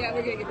happened. Yeah,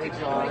 we're going to get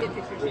pictures.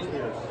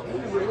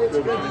 It's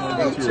good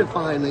to meet you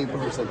finally in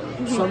person.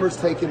 Summer's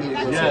taking me to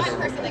go. That's the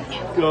one person that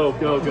can. Go.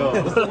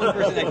 That's the one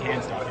person that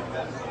can talk.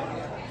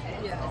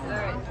 Yeah, all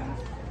right.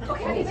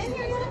 Okay.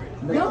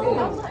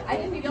 No, I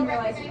didn't even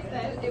realize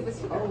that it was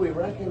here. Oh, we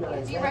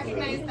recognize. Do you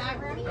recognize that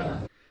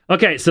room?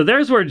 Okay, so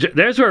there's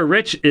where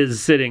Rich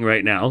is sitting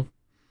right now.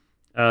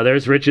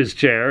 There's Rich's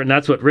chair, and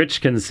that's what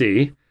Rich can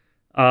see.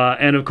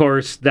 And of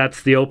course,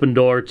 that's the open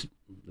door.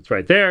 It's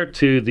right there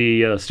to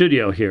the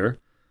studio here.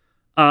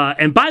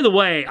 And by the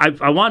way,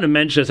 I want to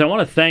mention this. I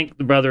want to thank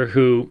the brother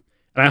who,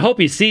 and I hope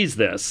he sees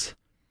this.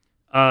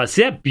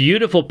 See that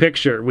beautiful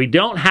picture? We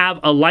don't have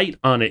a light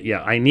on it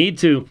yet. I need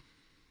to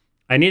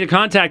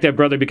contact that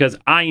brother because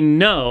I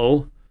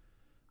know.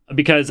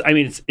 Because I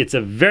mean, it's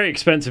a very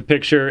expensive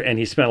picture, and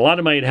he spent a lot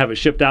of money to have it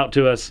shipped out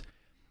to us.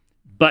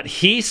 But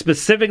he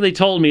specifically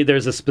told me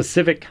there's a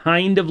specific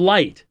kind of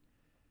light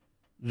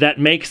that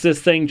makes this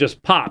thing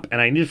just pop,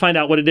 and I need to find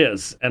out what it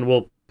is, and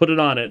we'll put it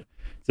on it.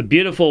 It's a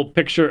beautiful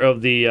picture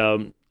of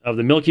the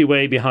Milky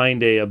Way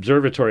behind a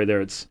observatory there.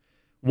 It's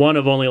one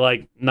of only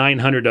like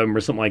 900 of them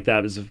or something like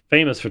that. It's a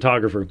famous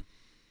photographer.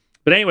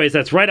 But anyways,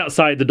 that's right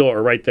outside the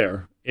door, right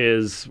there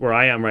is where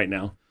I am right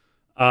now.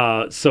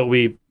 So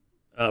we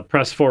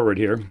press forward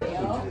here.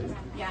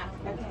 Yeah.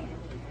 Okay.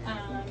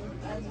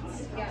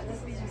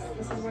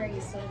 This is where you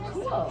said.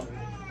 Cool.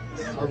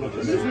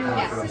 This has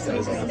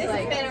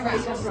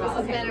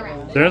been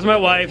around. There's my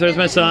wife. There's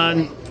my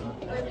son.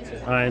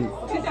 I'm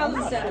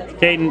 2007.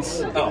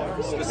 Cadence,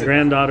 my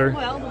granddaughter.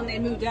 Well, when they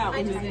moved out,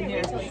 we moved in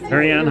there.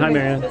 Marianne. Hi,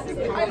 Marianne.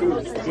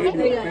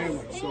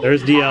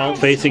 There's DL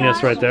facing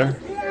us right there.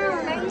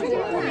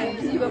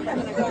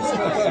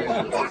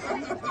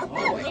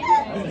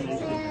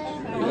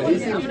 He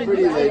seems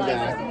pretty laid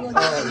back.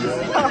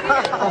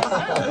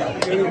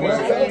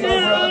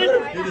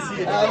 Good to see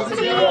you. How's it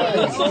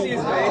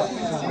going?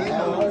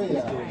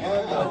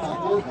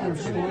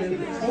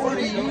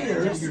 40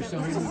 years. You're so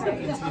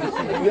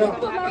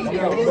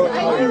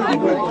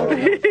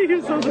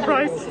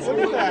surprised.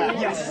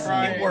 Yes,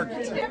 it worked.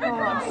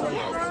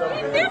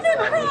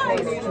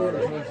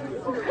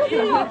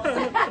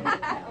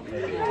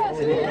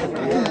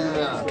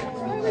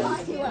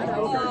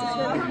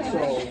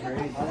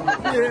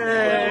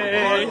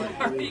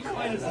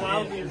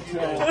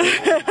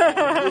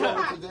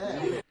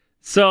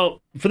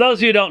 So, for those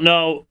of you who don't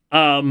know,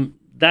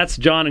 that's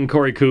John and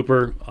Corey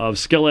Cooper of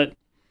Skillet.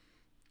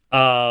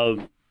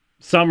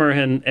 Summer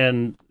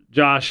and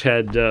Josh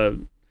had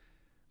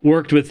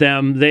worked with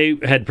them. They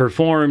had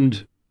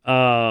performed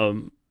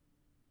the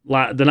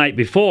night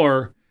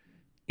before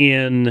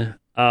in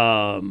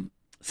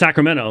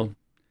Sacramento,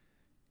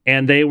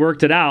 and they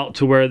worked it out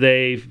to where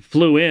they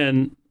flew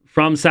in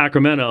from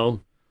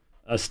Sacramento,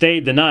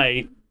 stayed the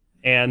night,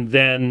 and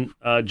then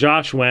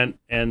Josh went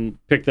and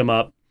picked them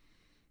up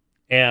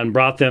and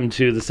brought them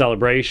to the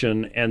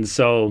celebration. And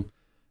so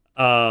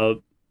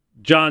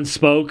John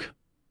spoke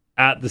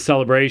at the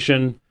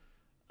celebration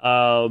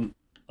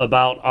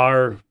about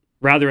our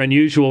rather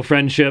unusual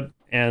friendship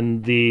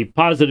and the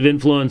positive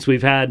influence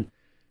we've had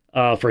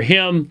for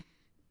him.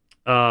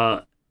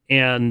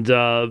 And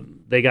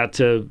they got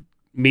to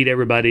meet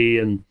everybody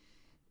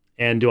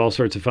and do all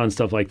sorts of fun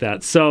stuff like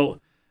that. So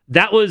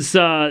that was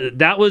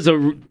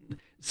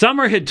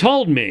Summer had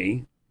told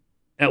me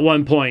at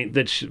one point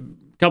that a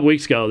couple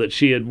weeks ago that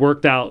she had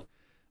worked out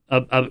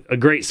a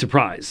great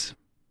surprise,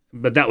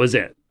 but that was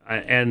it.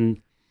 I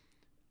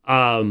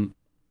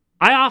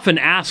often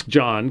ask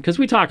John, because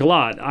we talk a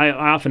lot, I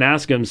often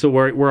ask him, so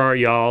where are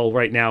y'all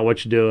right now,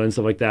 what you doing,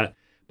 stuff like that.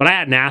 But I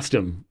hadn't asked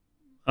him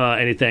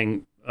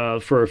anything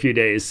for a few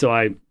days,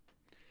 and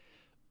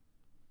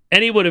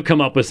he would have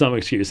come up with some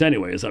excuse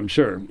anyways, I'm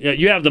sure. Yeah,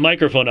 you have the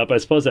microphone up, I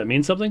suppose that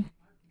means something?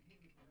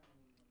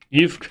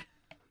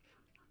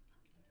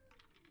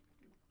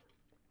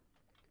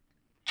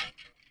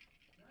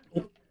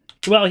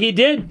 Well, he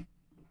did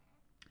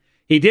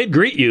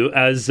greet you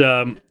as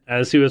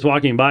he was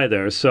walking by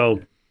there.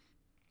 So,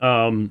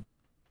 and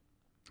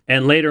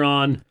later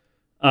on,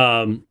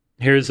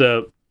 here's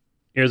a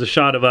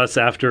shot of us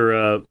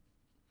after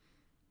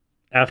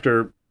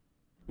after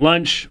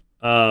lunch,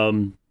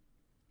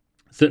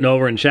 sitting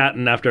over and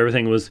chatting after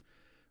everything was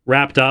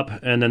wrapped up,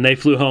 and then they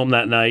flew home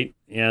that night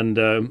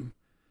and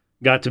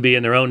got to be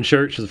in their own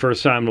church for the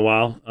first time in a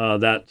while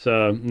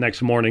that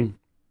next morning.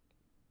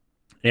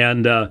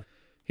 And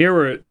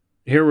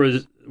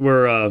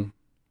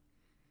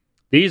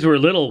these were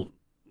little,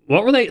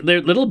 what were they?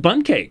 They're little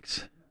bundt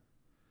cakes.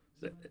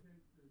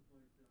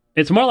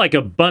 It's more like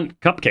a bundt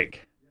cupcake,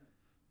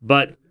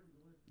 but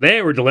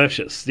they were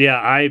delicious.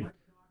 Yeah,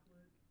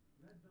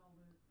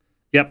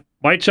 yep,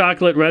 white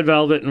chocolate, red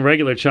velvet, and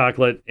regular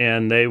chocolate,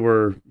 and they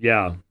were,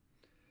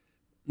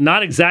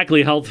 not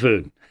exactly health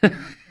food.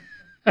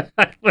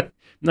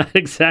 Not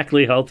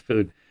exactly health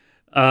food,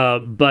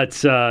 but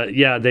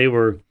they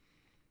were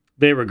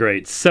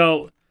great.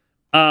 So,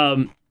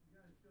 if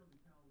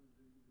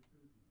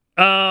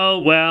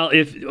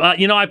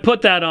I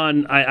put that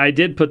on, I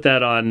did put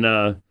that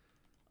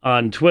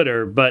on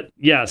Twitter, but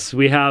yes,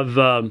 we have,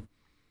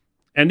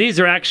 and these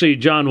are actually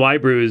John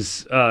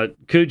Wybrew's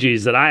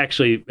koojies that I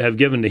actually have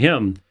given to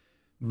him.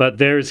 But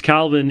there's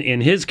Calvin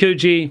in his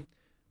kooji.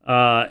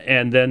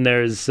 And then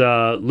there's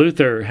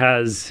Luther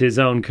has his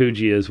own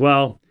kooji as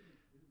well.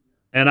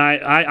 And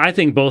I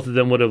think both of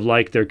them would have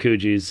liked their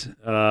koojis.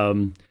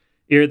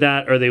 Either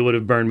that or they would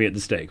have burned me at the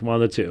stake. One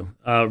of the two.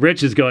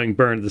 Rich is going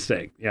burned at the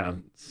stake. Yeah.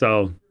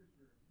 So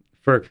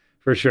for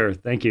sure.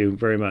 Thank you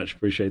very much.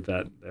 Appreciate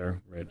that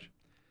there, Rich.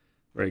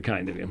 Very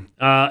kind of you.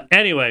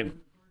 Anyway.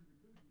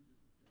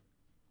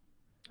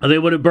 They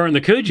would have burned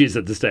the koojis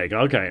at the stake.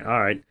 Okay.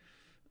 All right.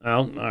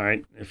 Well, all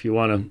right. If you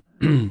want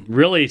to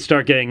really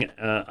start getting,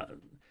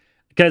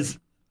 because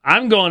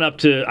I'm going up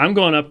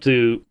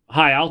to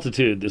high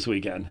altitude this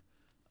weekend,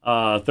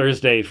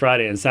 Thursday,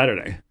 Friday, and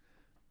Saturday,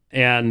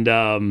 and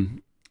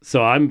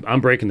so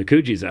I'm breaking the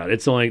koojis out.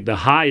 It's only the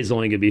high is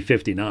only going to be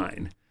 59,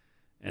 and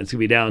it's going to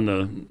be down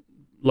the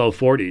low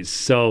 40s.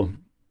 So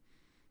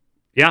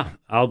yeah,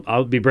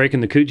 I'll be breaking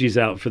the koojis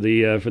out for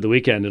the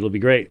weekend. It'll be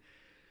great.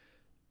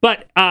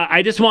 But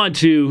I just want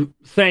to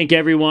thank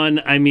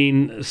everyone. I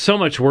mean, so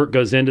much work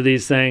goes into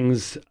these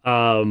things.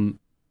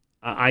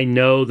 I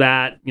know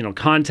that,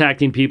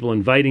 contacting people,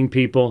 inviting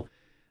people.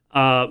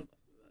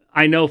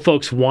 I know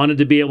folks wanted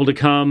to be able to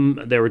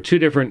come. There were two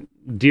different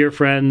dear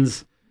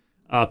friends,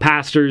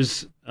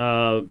 pastors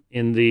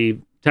in the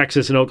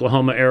Texas and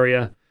Oklahoma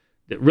area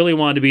that really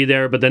wanted to be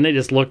there, but then they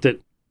just looked at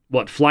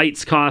what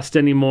flights cost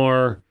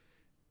anymore.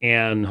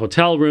 And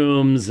hotel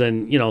rooms,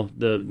 and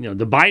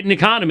the Biden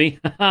economy,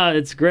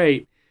 it's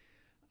great,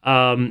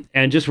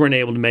 and just weren't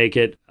able to make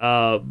it.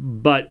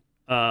 But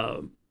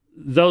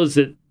those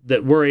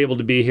that were able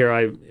to be here,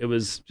 it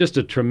was just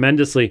a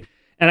tremendously.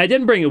 And I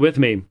didn't bring it with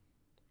me,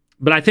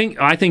 but I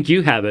think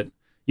you have it.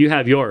 You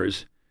have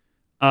yours.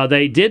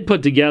 They did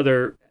put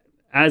together,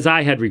 as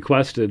I had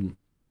requested,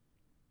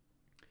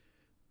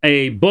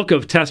 a book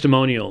of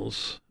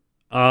testimonials.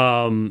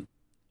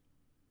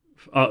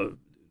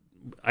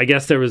 I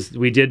guess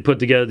we did put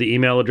together the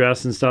email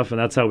address and stuff, and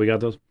that's how we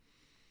got those.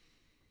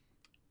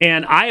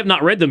 And I have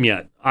not read them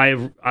yet.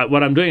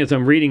 What I'm doing is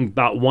I'm reading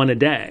about one a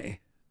day,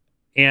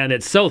 and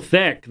it's so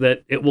thick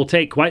that it will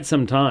take quite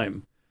some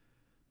time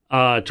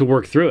to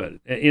work through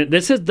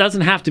it.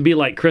 Doesn't have to be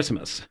like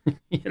Christmas,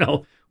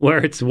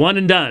 where it's one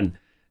and done.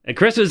 And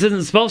Christmas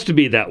isn't supposed to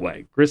be that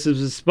way. Christmas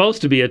is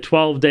supposed to be a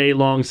 12-day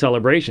long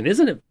celebration.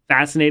 Isn't it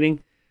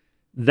fascinating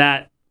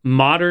that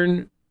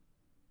modern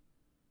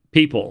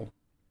people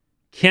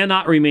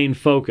cannot remain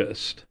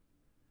focused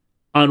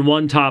on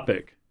one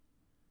topic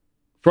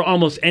for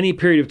almost any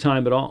period of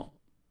time at all?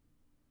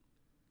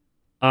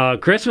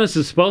 Christmas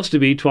is supposed to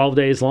be 12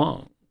 days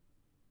long.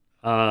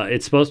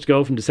 It's supposed to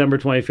go from December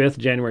 25th to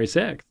January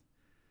 6th.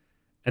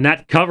 And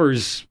that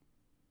covers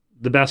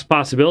the best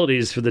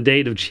possibilities for the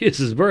date of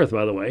Jesus' birth,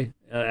 by the way,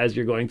 as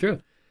you're going through.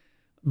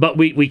 But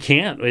we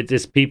can't. It's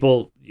just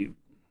people,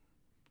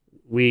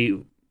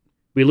 we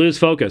lose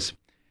focus.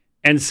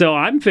 And so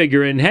I'm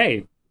figuring,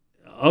 hey,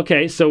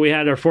 okay, so we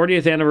had our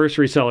 40th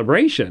anniversary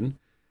celebration,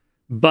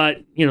 but,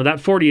 that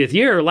 40th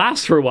year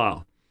lasts for a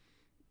while.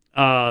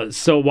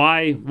 So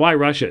why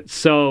rush it?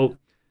 So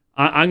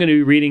I'm going to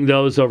be reading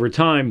those over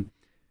time.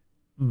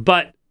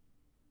 But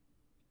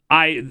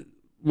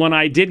when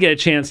I did get a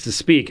chance to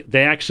speak,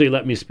 they actually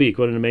let me speak.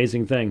 What an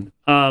amazing thing.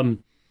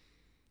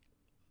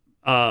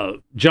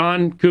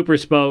 John Cooper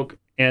spoke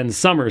and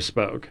Summer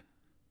spoke.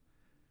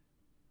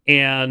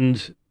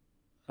 And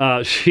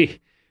she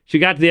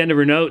got to the end of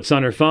her notes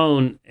on her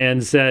phone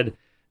and said,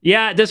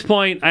 yeah, at this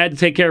point, I had to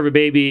take care of a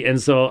baby, and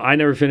so I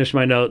never finished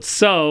my notes.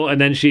 So, and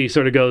then she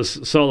sort of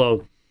goes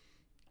solo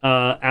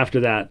after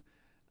that.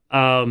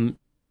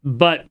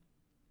 But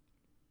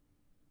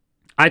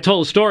I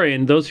told a story,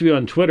 and those of you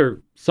on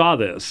Twitter saw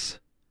this.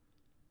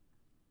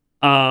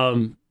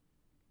 When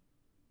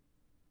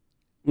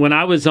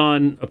I was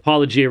on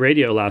Apologia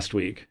Radio last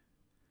week,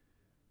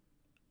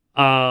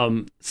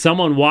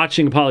 someone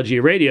watching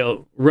Apologia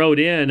Radio wrote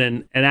in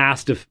and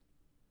asked if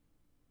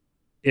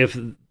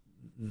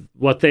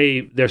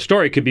their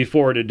story could be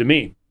forwarded to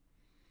me.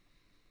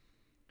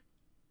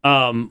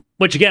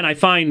 Which again, I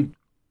find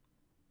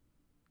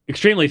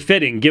extremely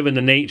fitting given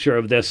the nature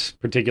of this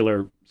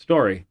particular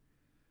story.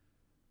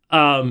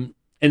 And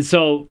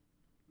so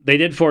they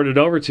did forward it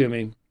over to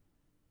me.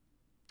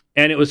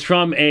 And it was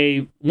from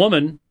a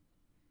woman,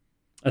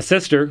 a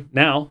sister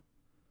now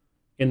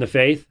in the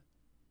faith.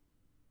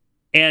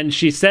 And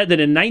she said that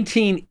in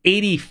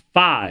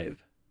 1985,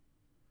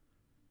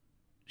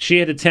 she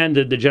had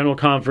attended the General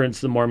Conference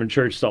of the Mormon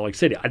Church, Salt Lake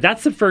City.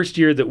 That's the first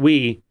year that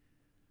we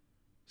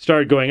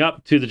started going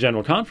up to the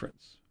General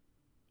Conference.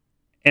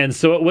 And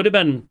so it would have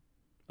been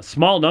a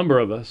small number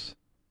of us.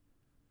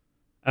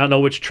 I don't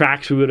know which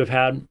tracks we would have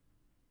had.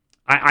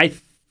 I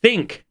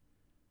think,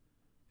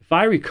 if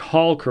I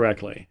recall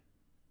correctly,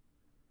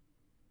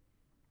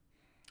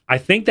 I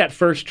think that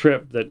first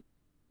trip that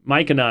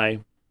Mike and I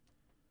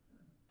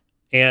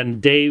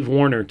and Dave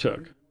Warner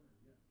took,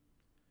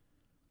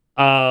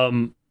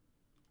 I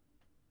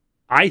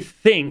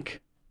think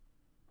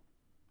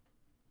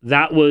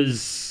that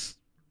was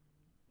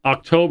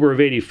October of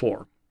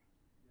 84.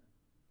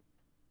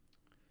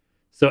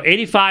 So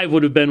 85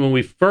 would have been when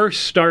we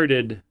first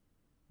started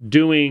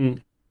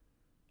doing,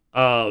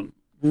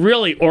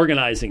 really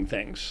organizing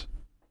things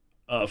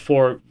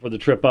for the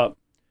trip up.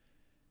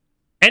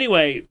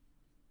 Anyway,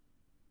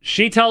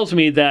 she tells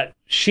me that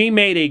she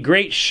made a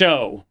great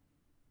show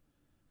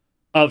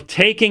of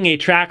taking a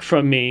track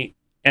from me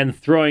and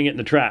throwing it in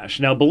the trash.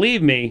 Now,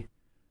 believe me,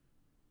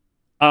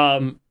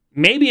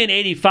 maybe in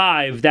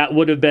 85, that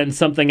would have been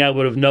something I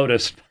would have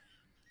noticed.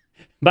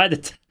 By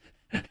the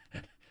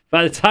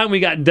time we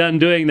got done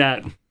doing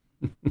that,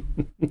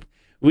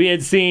 we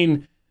had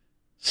seen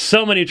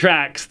so many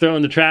tracks thrown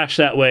in the trash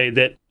that way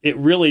that it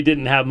really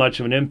didn't have much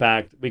of an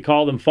impact. We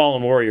call them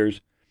fallen warriors.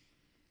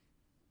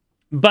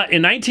 But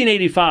in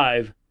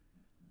 1985,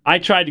 I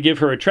tried to give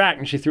her a track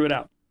and she threw it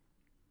out.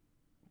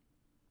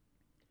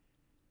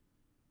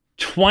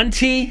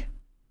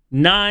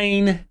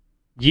 29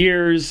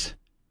 years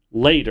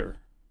later,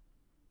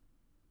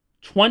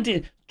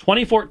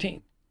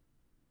 2014.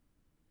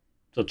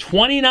 So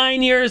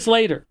 29 years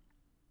later,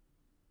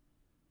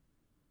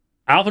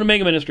 Alpha and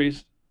Omega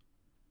Ministries,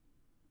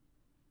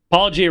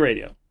 Apologia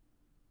Radio,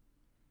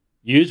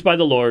 used by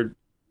the Lord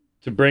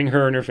to bring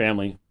her and her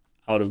family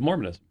out of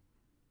Mormonism.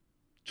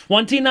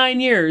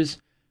 29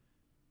 years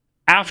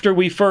after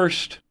we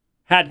first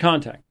had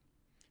contact,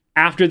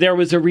 after there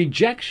was a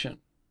rejection.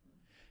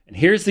 And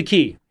here's the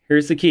key.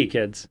 Here's the key,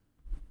 kids.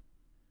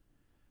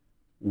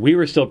 We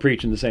were still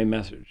preaching the same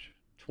message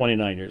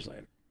 29 years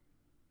later.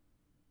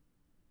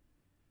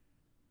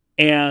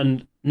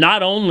 And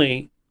not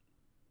only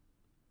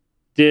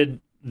did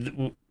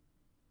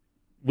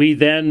we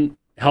then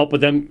help with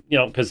them,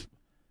 because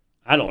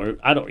I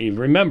don't even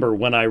remember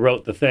when I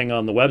wrote the thing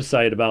on the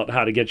website about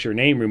how to get your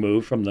name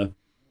removed from the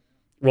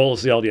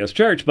rolls of the LDS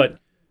Church, but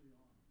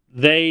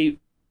they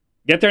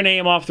get their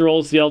name off the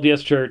rolls of the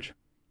LDS Church.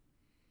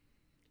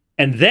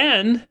 And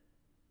then,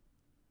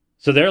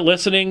 so they're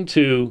listening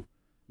to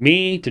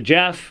me, to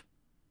Jeff.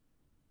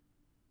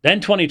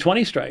 Then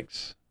 2020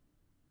 strikes.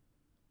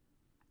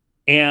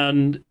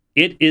 And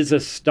it is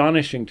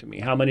astonishing to me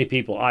how many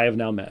people I have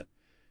now met.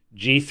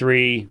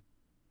 G3,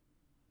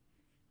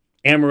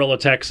 Amarillo,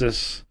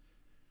 Texas,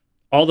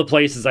 all the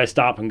places I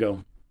stop and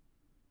go.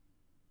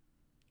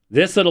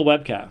 This little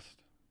webcast,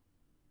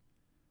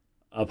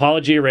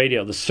 Apologia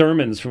Radio, the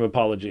sermons from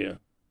Apologia,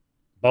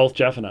 both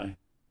Jeff and I.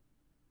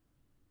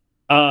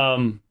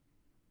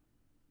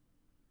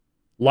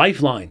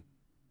 Lifeline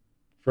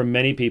for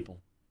many people.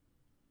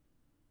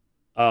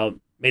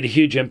 Made a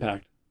huge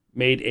impact.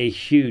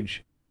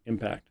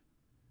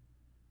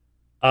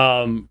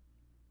 So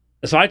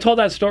I told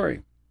that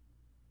story.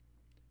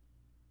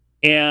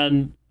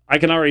 And I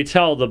can already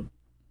tell the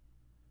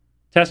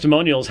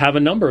testimonials have a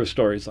number of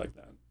stories like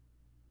that.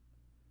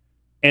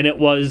 And it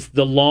was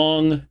the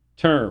long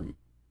term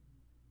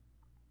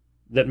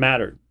that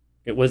mattered.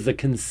 It was the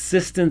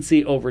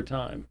consistency over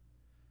time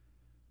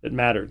that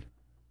mattered.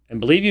 And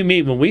believe you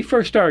me, when we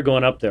first started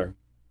going up there,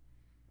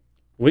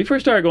 we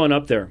started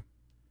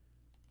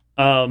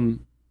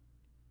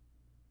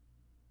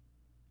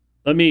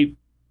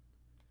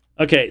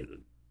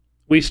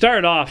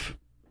off,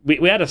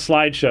 we had a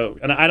slideshow,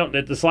 and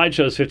the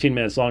slideshow is 15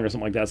 minutes long or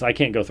something like that, so I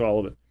can't go through all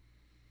of it.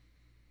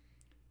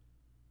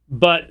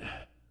 But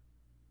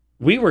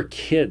we were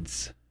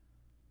kids.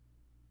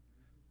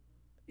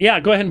 Yeah,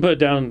 go ahead and put it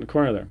down in the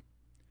corner there.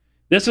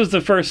 This was the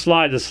first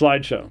slide, the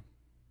slideshow.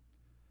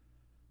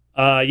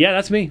 Yeah,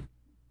 that's me.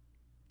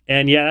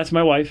 And yeah, that's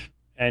my wife.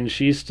 And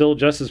she's still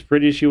just as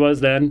pretty as she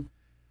was then.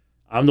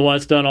 I'm the one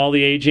that's done all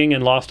the aging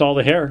and lost all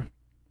the hair.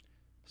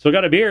 Still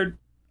got a beard.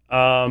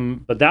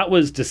 But that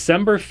was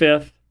December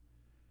 5th,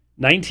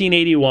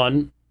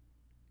 1981.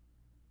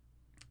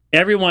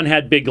 Everyone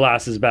had big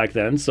glasses back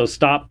then, so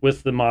stop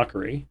with the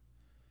mockery.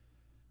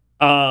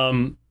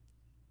 Have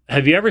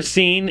you ever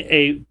seen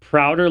a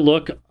prouder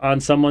look on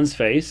someone's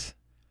face?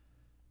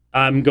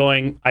 I'm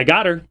going, I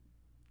got her.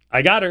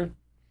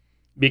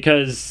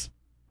 Because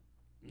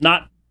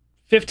not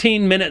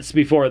 15 minutes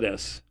before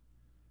this,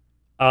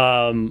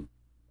 I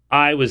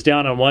was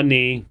down on one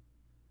knee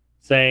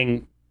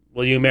saying,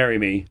 will you marry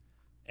me?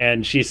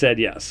 And she said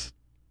yes.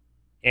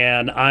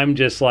 And I'm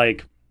just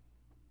like,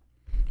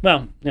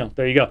 well,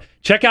 there you go.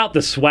 Check out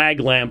the swag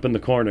lamp in the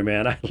corner,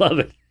 man. I love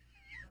it.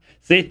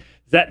 See,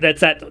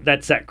 that's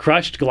that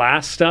crushed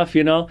glass stuff,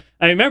 I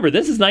remember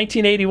this is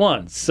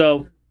 1981,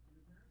 so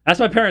that's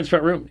my parents'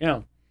 front room.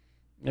 Yeah,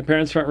 my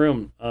parents' front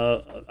room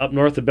up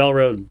north of Bell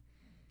Road.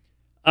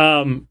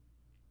 But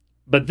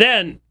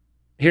then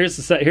here's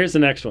the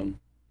next one.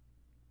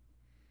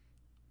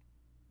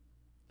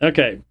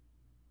 Okay.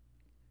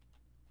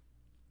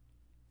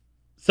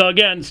 So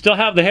again, still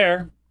have the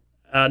hair.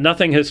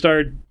 Nothing has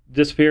started to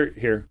disappear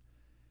here.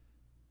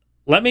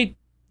 Let me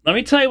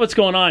tell you what's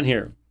going on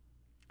here.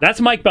 That's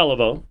Mike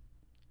Beliveau.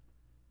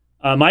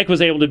 Mike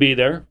was able to be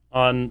there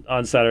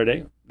on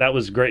Saturday. That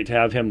was great to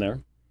have him there.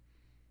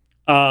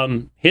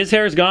 His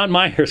hair's gone.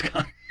 My hair's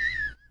gone.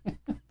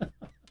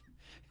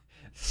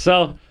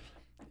 So,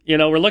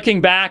 we're looking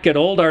back at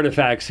old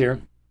artifacts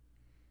here.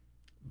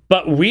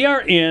 But we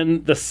are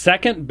in the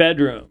second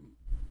bedroom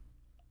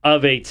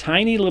of a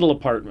tiny little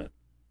apartment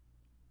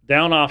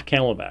down off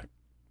Camelback.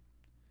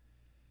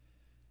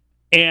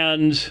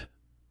 And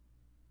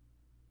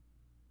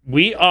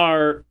we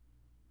are...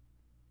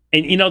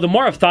 And, the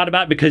more I've thought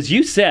about it, because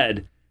you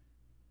said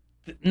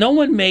no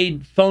one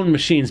made phone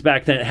machines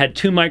back then that had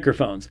two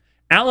microphones.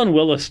 Alan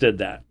Willis did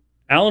that.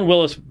 Alan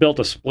Willis built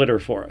a splitter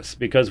for us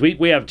because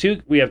we have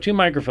two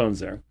microphones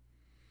there.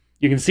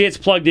 You can see it's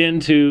plugged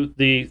into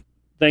the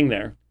thing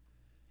there.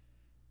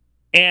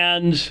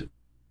 And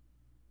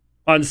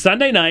on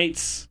Sunday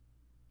nights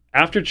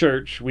after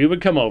church, we would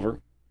come over.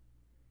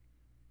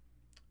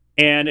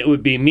 And it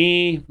would be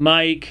me,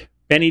 Mike,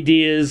 Benny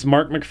Diaz,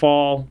 Mark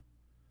McFall.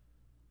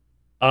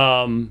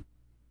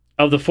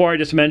 Of the four I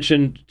just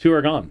mentioned, two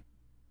are gone.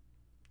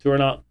 Two are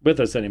not with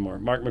us anymore.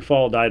 Mark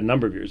McFall died a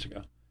number of years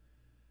ago.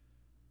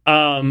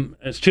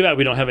 It's too bad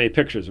we don't have any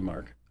pictures of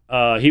Mark.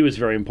 He was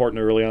very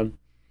important early on.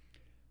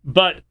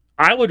 But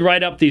I would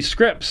write up these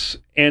scripts,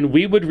 and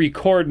we would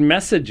record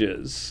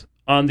messages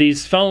on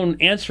these phone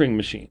answering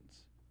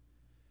machines.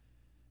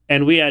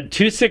 And we had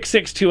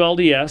 2662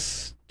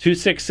 LDS,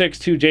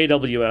 2662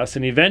 JWS,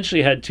 and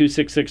eventually had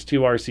 2662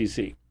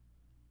 RCC.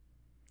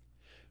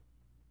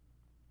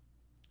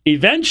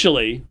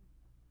 Eventually,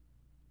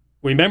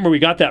 remember we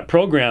got that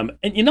program,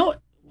 and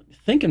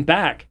thinking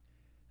back,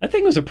 that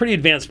thing was a pretty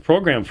advanced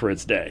program for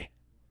its day.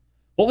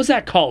 What was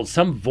that called?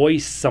 Some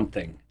voice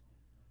something.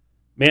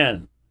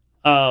 Man.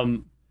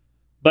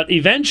 But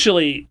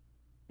eventually,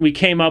 we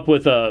came up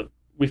with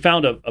we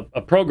found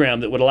a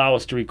program that would allow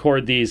us to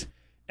record these,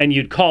 and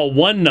you'd call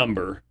one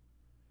number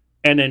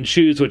and then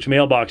choose which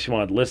mailbox you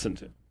wanted to listen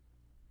to.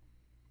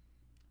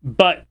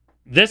 But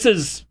this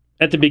is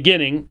at the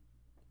beginning.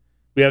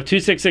 We have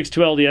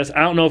 2662 LDS.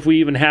 I don't know if we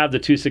even have the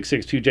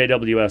 2662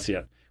 JWS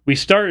yet. We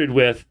started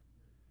with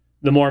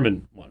the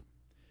Mormon one.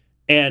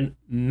 And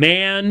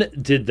man,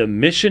 did the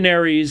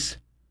missionaries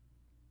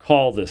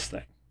call this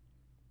thing.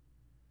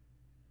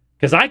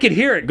 Because I could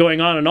hear it going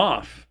on and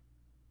off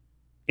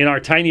in our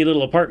tiny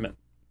little apartment.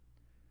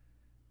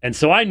 And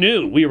so I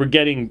knew we were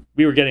getting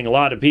a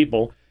lot of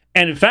people.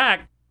 And in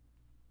fact,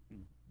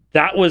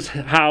 that was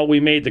how we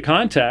made the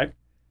contact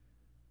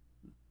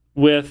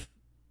with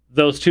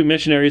those two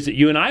missionaries that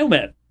you and I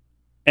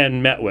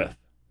met with.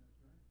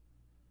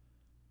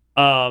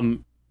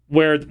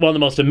 Where one of the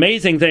most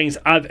amazing things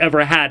I've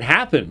ever had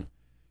happen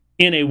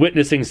in a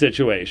witnessing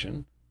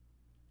situation.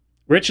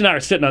 Rich and I are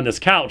sitting on this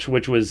couch,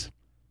 which was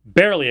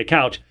barely a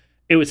couch.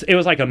 It was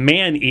like a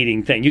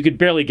man-eating thing. You could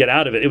barely get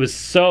out of it. It was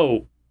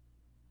so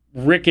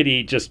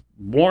rickety, just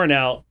worn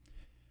out.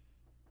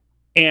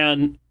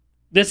 And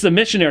this is a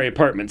missionary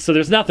apartment, so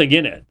there's nothing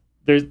in it.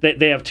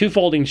 They have two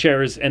folding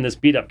chairs and this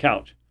beat-up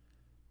couch.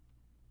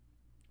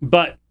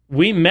 But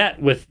we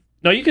met with...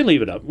 No, you can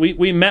leave it up.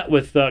 We met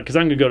with... Because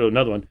I'm going to go to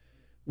another one.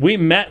 We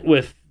met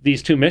with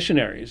these two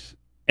missionaries,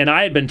 and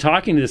I had been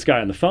talking to this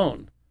guy on the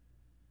phone.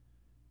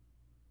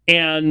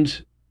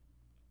 And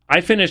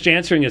I finished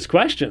answering his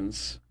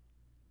questions,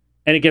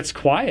 and it gets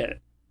quiet.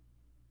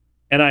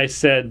 And I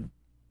said,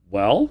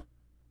 well?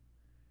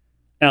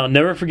 And I'll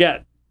never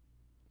forget.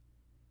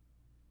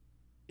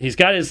 He's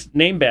got his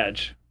name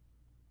badge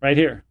right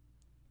here.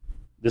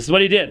 This is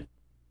what he did.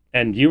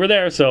 And you were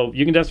there, so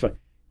you can testify.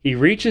 He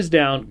reaches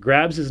down,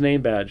 grabs his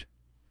name badge,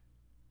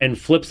 and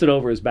flips it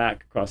over his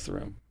back across the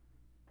room.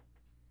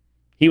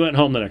 He went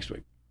home the next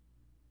week.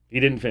 He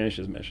didn't finish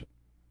his mission.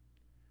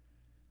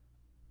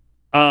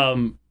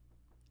 And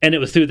it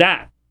was through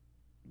that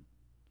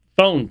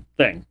phone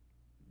thing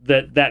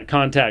that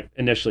contact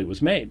initially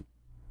was made.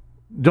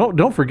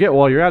 Don't forget,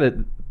 while you're at it,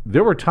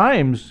 there were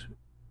times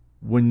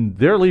when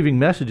they're leaving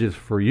messages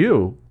for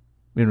you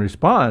in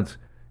response,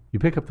 you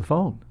pick up the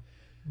phone.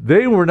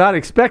 They were not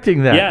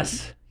expecting that.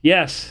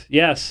 Yes.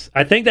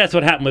 I think that's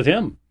what happened with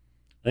him.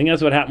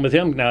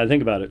 Now I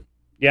think about it.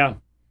 Yeah,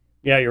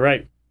 you're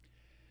right.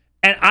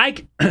 And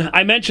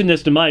I mentioned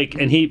this to Mike,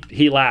 and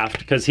he laughed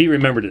because he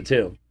remembered it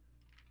too.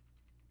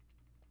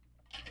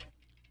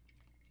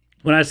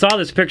 When I saw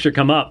this picture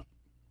come up,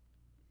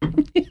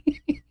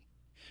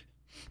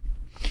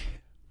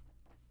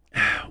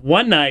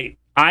 one night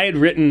I'd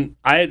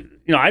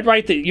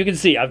write you can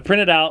see I've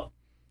printed out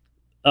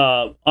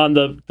on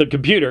the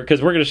computer,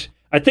 because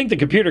I think the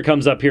computer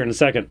comes up here in a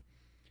second.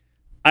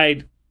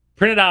 I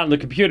printed out on the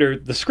computer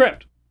the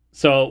script.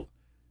 So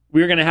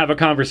we were going to have a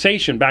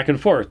conversation back and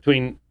forth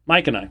between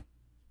Mike and I.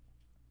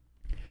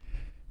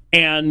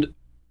 And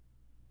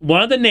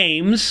one of the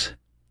names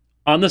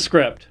on the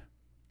script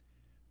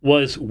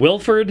was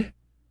Wilford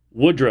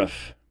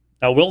Woodruff.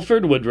 Now,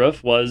 Wilford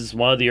Woodruff was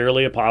one of the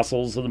early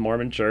apostles of the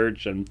Mormon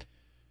Church and,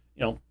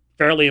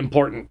 fairly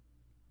important.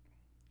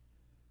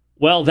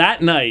 Well,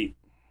 that night,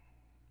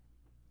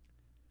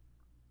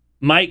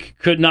 Mike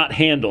could not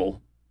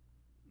handle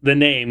the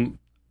name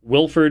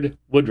Wilford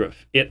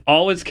Woodruff. It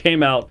always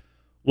came out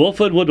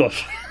Wilford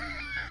Woodruff.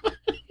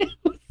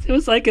 It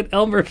was like an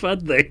Elmer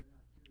Fudd thing.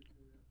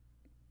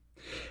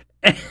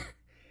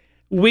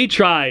 We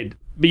tried,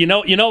 but you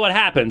know what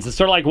happens? It's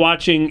sort of like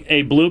watching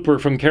a blooper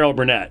from Carol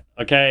Burnett,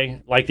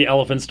 okay? Like the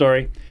elephant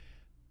story.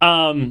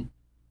 I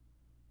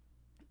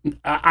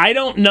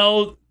don't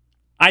know.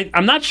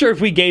 I'm not sure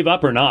if we gave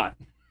up or not.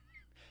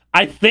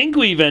 I think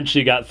we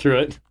eventually got through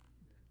it.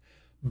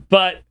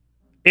 But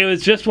it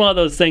was just one of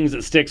those things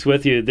that sticks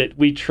with you, that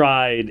we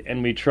tried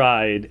and we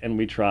tried and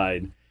we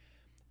tried.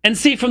 And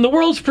see, from the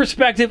world's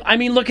perspective, I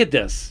mean, look at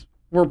this.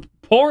 We're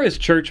poor as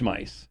church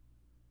mice.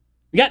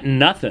 We got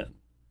nothing.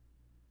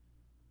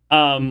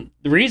 The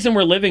reason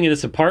we're living in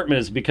this apartment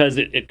is because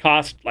it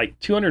cost like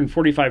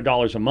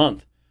 $245 a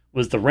month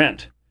was the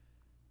rent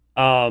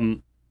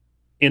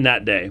in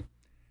that day.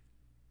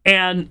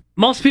 And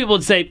most people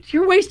would say,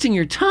 you're wasting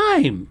your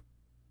time.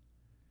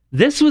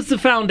 This was the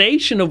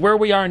foundation of where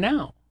we are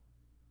now.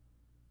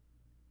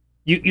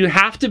 You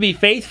have to be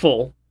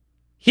faithful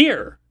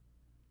here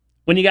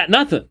when you got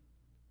nothing.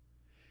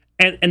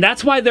 And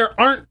that's why there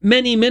aren't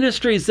many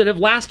ministries that have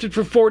lasted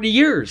for 40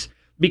 years,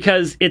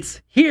 because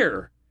it's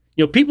here.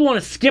 People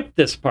want to skip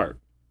this part.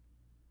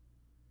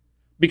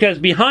 Because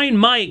behind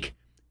Mike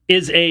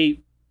is a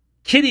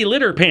kitty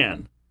litter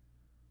pan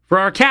for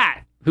our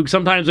cat, who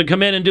sometimes would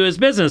come in and do his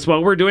business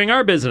while we're doing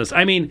our business.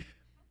 I mean,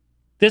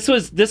 this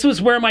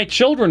was where my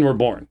children were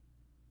born.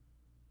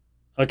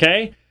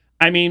 Okay?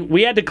 I mean,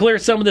 we had to clear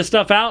some of this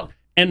stuff out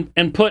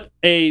and put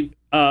a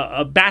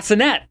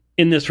bassinet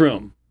in this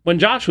room when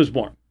Josh was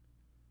born.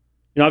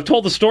 I've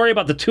told the story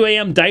about the 2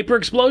 a.m. diaper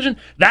explosion.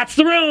 That's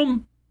the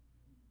room.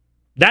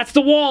 That's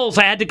the walls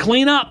I had to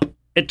clean up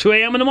at 2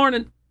 a.m. in the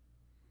morning.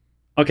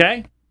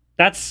 Okay?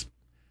 That's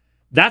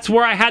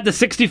where I had the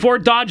 64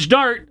 Dodge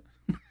Dart.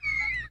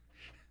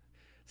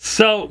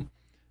 So,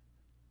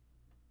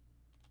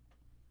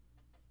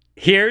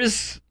 I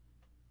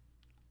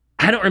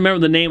don't remember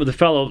the name of the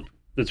fellow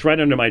that's right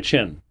under my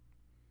chin.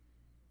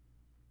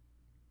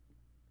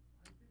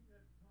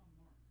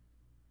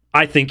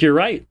 I think you're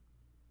right.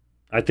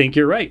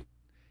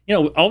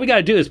 All we got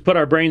to do is put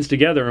our brains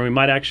together and we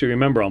might actually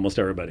remember almost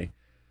everybody.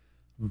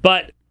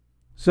 But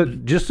so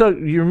just so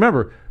you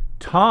remember,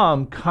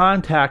 Tom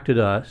contacted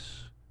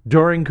us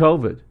during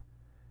COVID,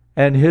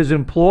 and his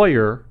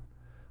employer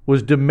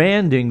was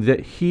demanding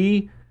that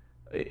he,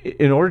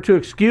 in order to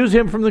excuse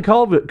him from the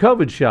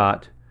COVID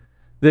shot,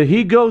 that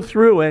he go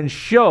through and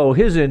show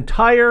his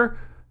entire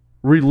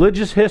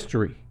religious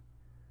history.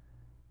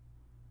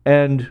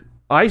 And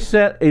I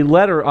sent a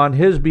letter on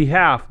his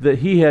behalf that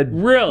he had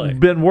really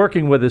been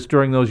working with us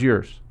during those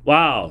years.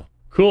 Wow,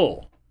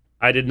 cool.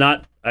 I did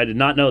not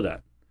know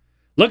that.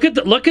 Look at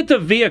the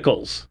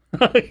vehicles.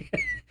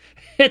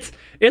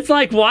 It's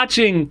like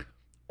watching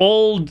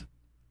old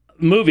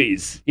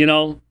movies,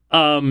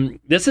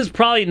 This is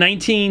probably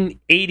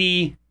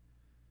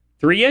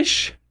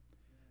 1983-ish.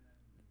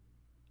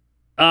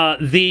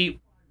 It's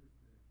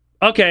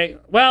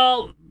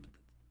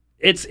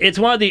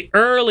one of the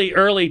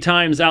early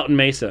times out in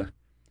Mesa,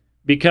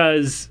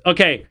 because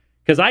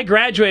I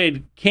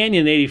graduated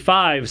Canyon in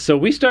 85, so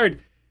we started.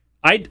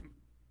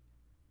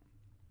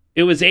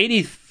 It was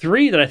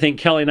 83 that I think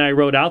Kelly and I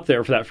rode out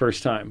there for that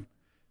first time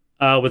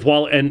with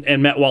Wally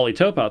and met Wally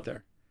Tope out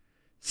there.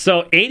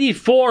 So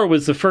 84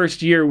 was the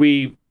first year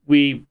we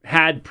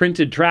had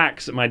printed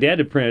tracks that my dad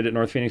had printed at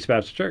North Phoenix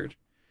Baptist Church. So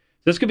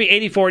this could be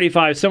 84,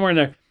 85, somewhere in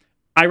there.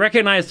 I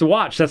recognize the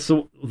watch. That's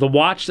the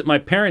watch that my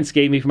parents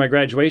gave me for my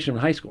graduation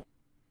in high school.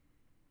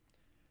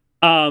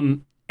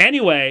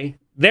 Anyway,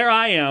 there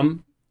I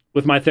am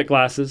with my thick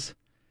glasses,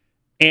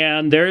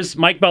 and there's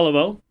Mike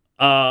Beliveau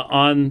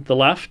on the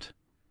left.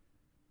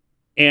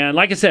 And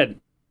like I said,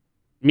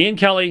 me and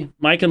Kelly,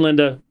 Mike and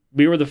Linda,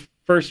 we were the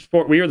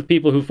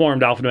people who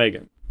formed Alpha and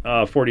Omega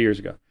 40 years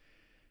ago.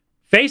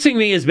 Facing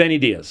me is Benny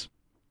Diaz.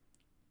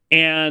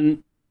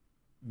 And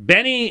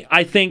Benny,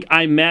 I think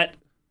I met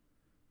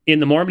in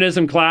the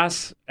Mormonism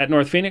class at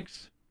North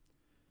Phoenix,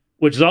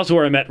 which is also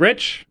where I met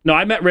Rich. No,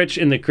 I met Rich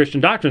in the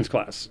Christian Doctrines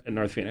class at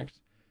North Phoenix,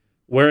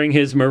 wearing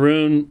his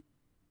maroon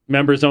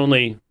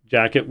members-only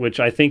jacket, which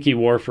I think he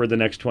wore for the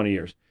next 20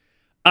 years.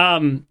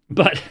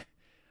 But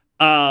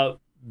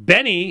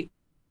Benny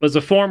was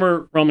a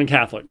former Roman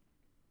Catholic.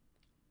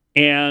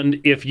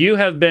 And if you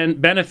have been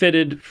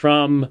benefited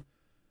from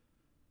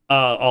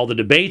all the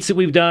debates that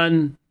we've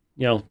done,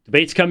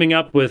 debates coming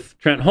up with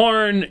Trent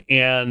Horn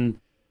and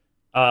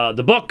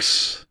the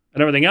books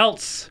and everything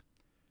else.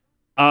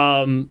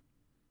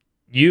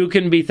 You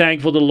can be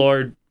thankful to the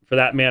Lord for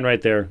that man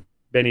right there,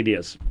 Benny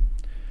Diaz,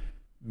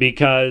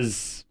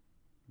 because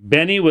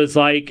Benny was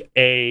like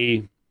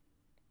a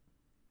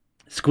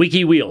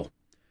squeaky wheel.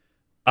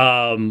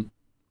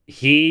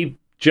 He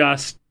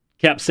just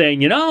kept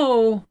saying,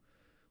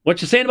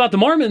 what you're saying about the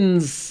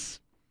Mormons,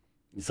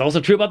 it's also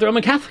true about the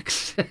Roman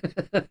Catholics.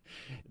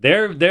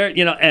 they're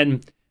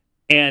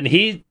and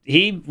he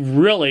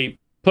really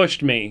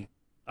pushed me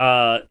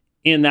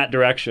in that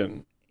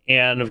direction.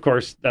 And of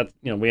course, that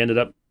we ended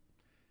up.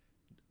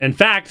 In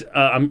fact,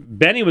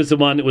 Benny was the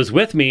one that was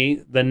with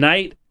me the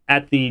night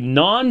at the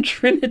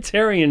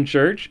non-Trinitarian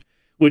church,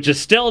 which is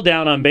still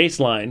down on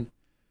Baseline,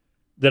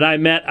 that I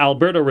met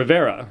Alberto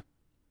Rivera,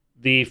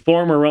 the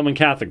former Roman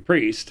Catholic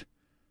priest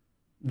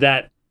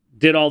that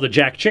did all the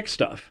Jack Chick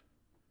stuff.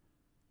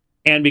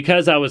 And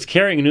because I was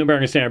carrying a New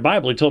American Standard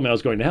Bible, he told me I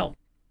was going to hell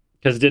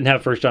because it didn't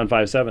have 1 John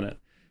 5:7 in it.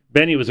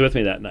 Benny was with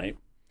me that night.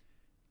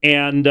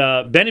 And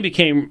Benny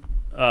became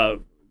a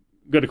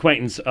good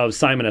acquaintance of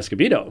Simon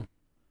Escobedo.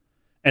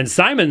 And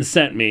Simon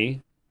sent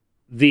me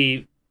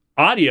the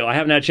audio, I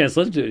haven't had a chance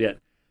to listen to it yet,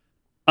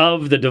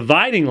 of the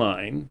dividing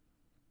line.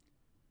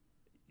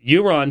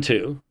 You were on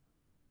too.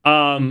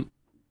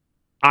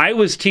 I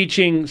was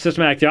teaching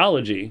systematic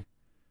theology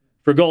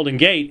for Golden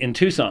Gate in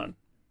Tucson.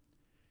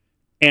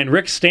 And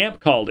Rick Stamp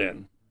called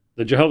in,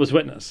 the Jehovah's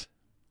Witness.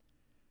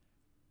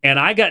 And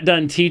I got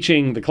done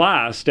teaching the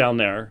class down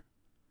there,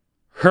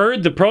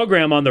 heard the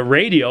program on the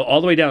radio all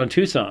the way down in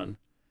Tucson,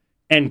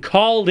 and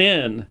called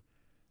in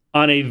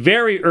on a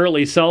very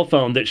early cell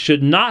phone that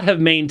should not have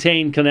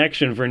maintained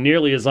connection for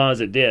nearly as long as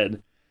it did,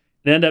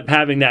 and ended up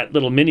having that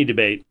little mini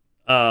debate.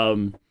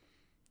 And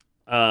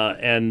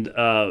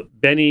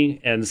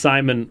Benny and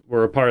Simon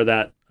were a part of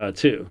that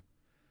too.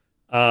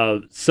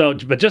 But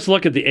just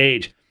look at the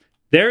age.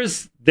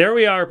 There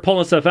we are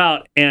pulling stuff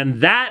out,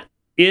 and that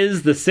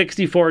is the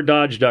 64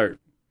 Dodge Dart.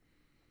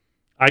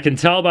 I can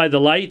tell by the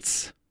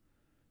lights,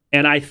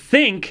 and I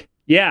think,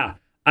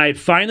 I had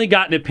finally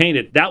gotten it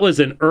painted. That was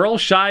an Earl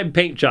Scheib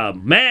paint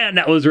job. Man,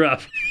 that was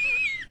rough.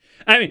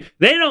 I mean,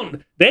 they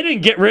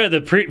didn't get rid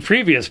of the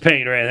previous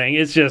paint or anything.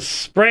 It's just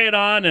spray it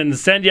on and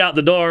send you out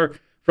the door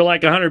for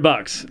like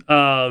 $100.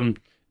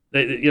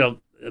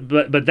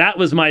 But that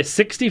was my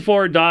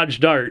 64 Dodge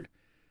Dart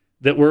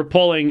that we're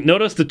pulling.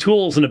 Notice the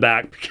tools in the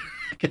back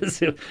because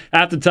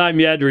half the time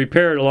you had to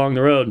repair it along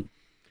the road.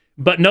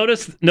 But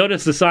notice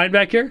the sign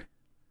back here.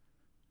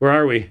 Where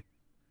are we?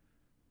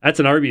 That's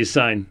an Arby's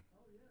sign.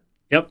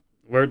 Yep,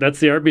 that's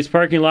the Arby's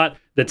parking lot.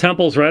 The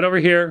temple's right over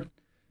here.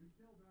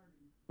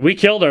 We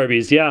killed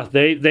Arby's. Yeah,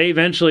 they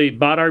eventually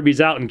bought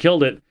Arby's out and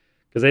killed it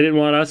because they didn't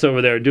want us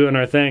over there doing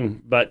our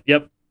thing. But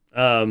yep,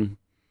 I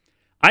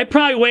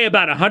probably weigh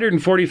about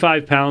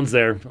 145 pounds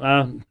there.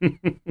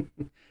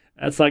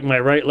 That's like my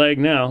right leg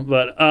now.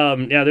 But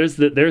there's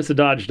the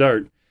Dodge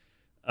Dart.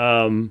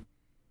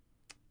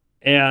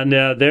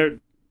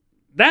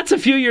 That's a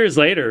few years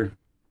later.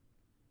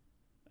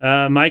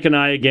 Mike and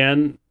I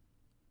again.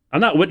 I'm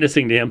not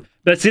witnessing to him,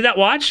 but see that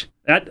watch?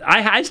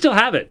 I still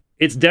have it.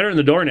 It's deader than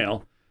the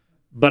doornail,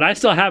 but I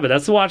still have it.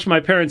 That's the watch my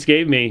parents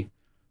gave me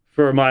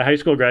for my high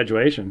school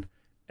graduation,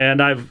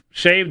 and I've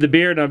shaved the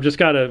beard. And I've just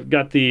got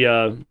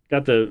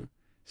the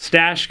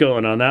stash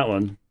going on that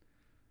one.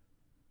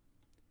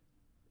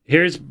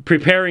 Here's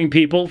preparing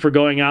people for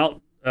going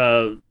out,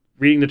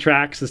 reading the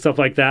tracts and stuff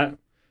like that.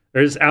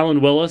 There's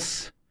Alan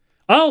Willis.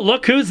 Oh,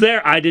 look who's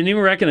there! I didn't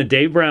even reckon it.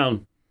 Dave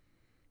Brown.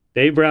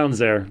 Dave Brown's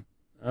there.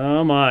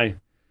 Oh my.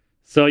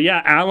 So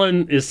yeah,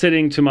 Alan is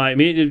sitting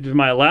immediately to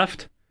my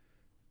left,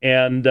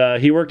 and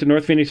he worked at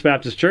North Phoenix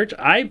Baptist Church.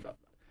 I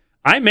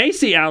may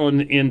see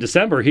Alan in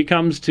December. He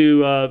comes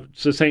to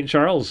St.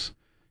 Charles.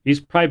 He's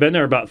probably been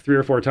there about 3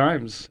 or 4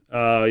 times.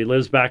 He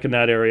lives back in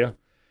that area.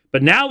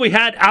 But now we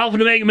had Alpha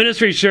and Omega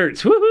Ministry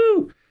shirts.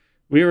 Woohoo!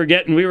 We were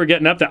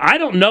getting up there. I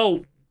don't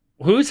know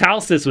whose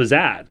house this was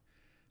at,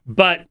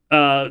 but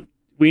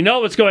we know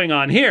what's going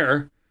on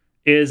here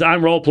is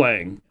I'm role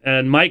playing,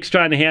 and Mike's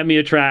trying to hand me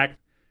a track.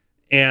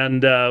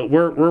 And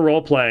we're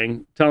role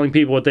playing, telling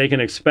people what they can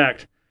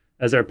expect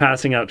as they're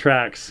passing out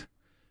tracts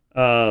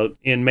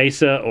in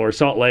Mesa or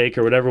Salt Lake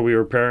or whatever we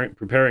were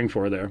preparing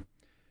for there.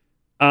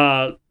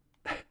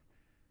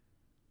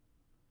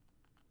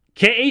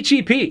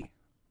 KHEP.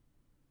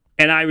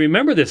 And I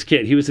remember this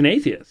kid. He was an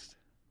atheist.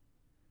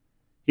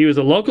 He was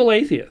a local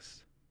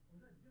atheist.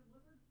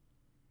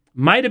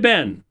 Might have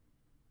been.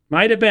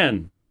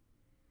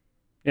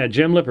 Yeah,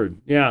 Jim Lippard.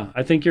 Yeah,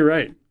 I think you're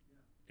right.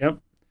 Yep.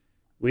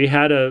 We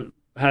had a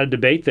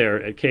debate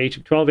there at KH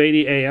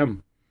 1280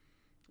 AM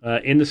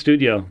in the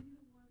studio.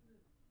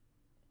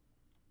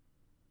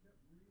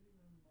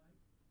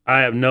 I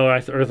have no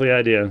earthly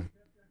idea.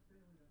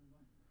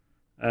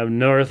 Let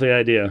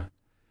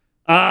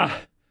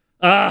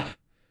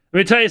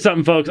me tell you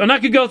something, folks. I'm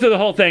not going to go through the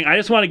whole thing. I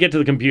just want to get to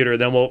the computer,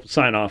 then we'll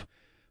sign off.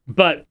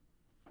 But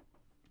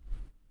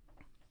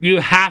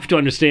you have to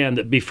understand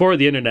that before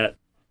the internet,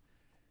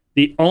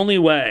 the only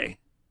way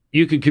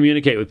you could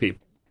communicate with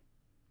people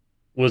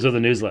was with a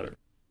newsletter.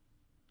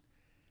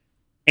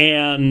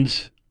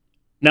 And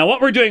now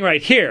what we're doing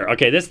right here,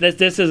 okay, this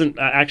isn't,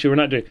 actually we're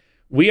not doing,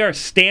 we are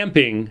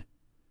stamping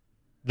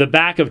the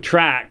back of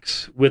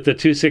tracks with the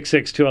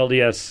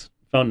 266-2LDS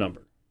phone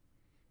number.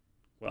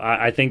 Well,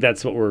 I think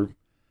that's what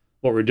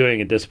we're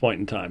doing at this point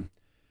in time.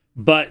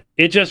 But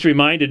it just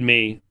reminded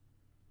me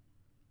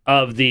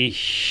of the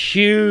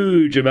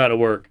huge amount of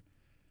work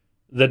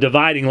the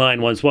dividing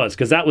line once was,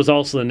 because that was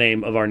also the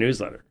name of our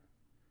newsletter.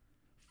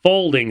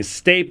 Folding,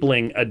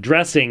 stapling,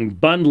 addressing,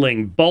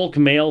 bundling, bulk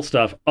mail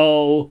stuff.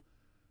 Oh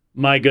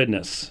my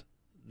goodness.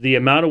 The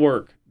amount of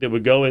work that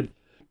would go into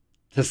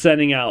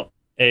sending out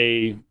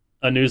a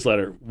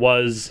newsletter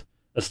was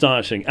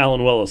astonishing.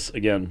 Alan Willis,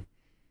 again,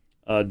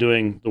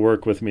 doing the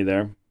work with me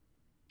there.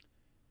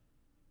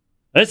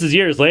 This is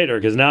years later,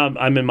 because now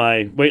I'm in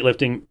my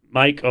weightlifting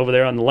mic over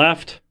there on the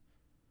left.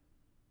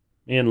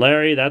 Me and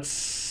Larry,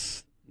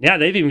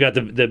 they've even got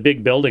the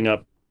big building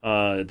up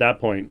at that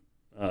point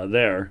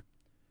there.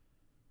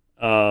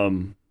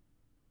 So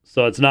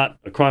it's not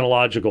a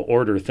chronological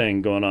order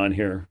thing going on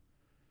here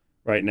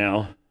right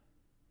now.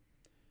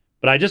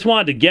 But I just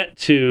wanted to get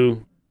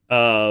to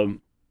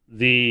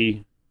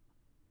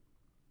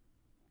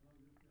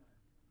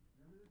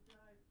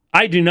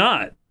I do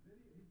not.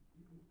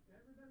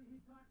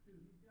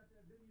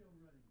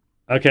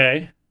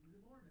 Okay.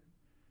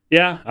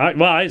 Yeah,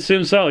 I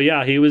assume so.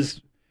 Yeah, he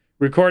was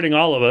recording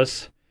all of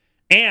us.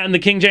 And the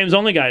King James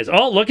only guys.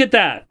 Oh, look at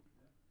that.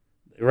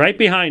 Right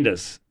behind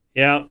us.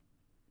 Yeah,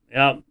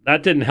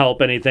 that didn't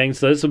help anything.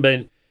 So this has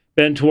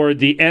been toward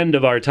the end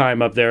of our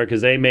time up there,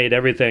 because they made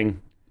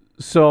everything.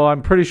 So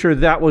I'm pretty sure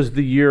that was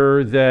the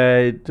year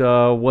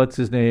that, what's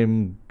his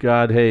name,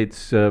 God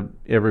Hates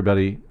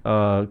Everybody,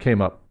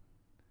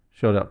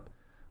 showed up.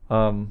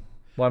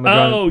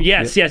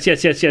 Yes.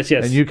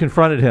 And you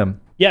confronted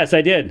him. Yes,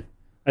 I did.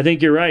 I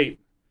think you're right.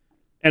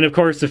 And of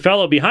course, the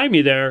fellow behind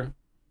me there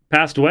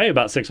passed away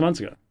about 6 months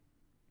ago.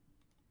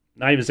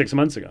 Not even 6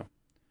 months ago.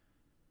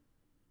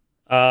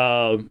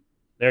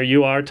 There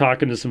you are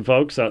talking to some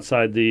folks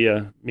outside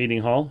the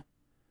meeting hall.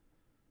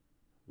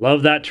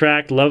 Love that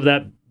track. Love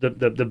that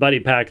the buddy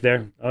pack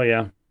there. Oh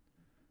yeah.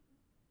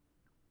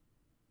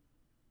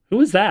 Who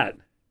was that?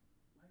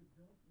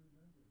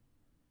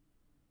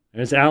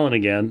 There's Alan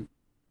again,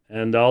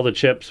 and all the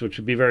chips, which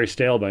would be very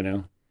stale by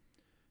now.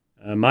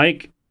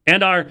 Mike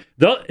and I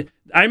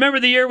remember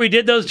the year we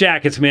did those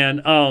jackets,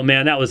 man. Oh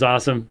man, that was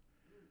awesome.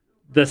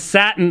 The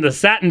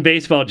satin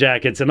baseball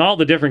jackets and all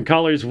the different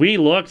colors. We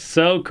looked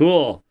so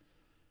cool.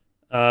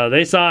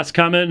 They saw us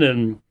coming,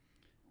 and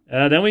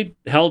then we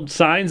held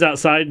signs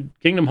outside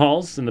Kingdom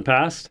Halls in the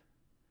past.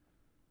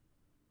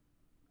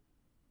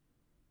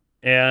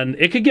 And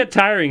it could get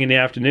tiring in the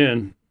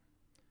afternoon.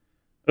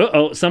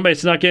 Uh-oh, somebody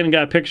snuck in and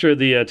got a picture of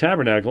the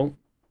tabernacle.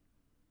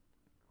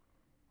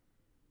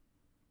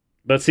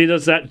 But see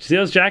those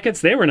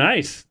jackets? They were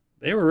nice.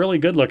 They were really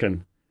good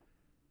looking.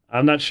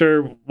 I'm not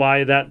sure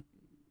why that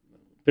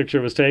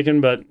picture was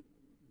taken, but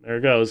there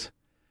it goes.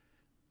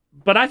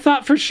 But I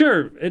thought for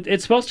sure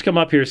it's supposed to come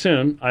up here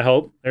soon. I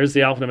hope. There's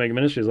the Alpha and Omega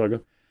Ministries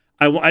logo.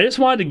 I just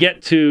wanted to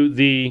get to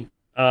the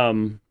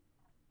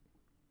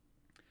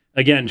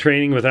again,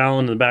 training with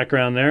Alan in the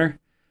background there.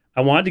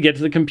 I wanted to get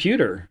to the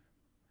computer.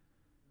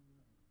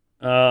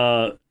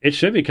 It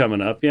should be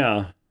coming up.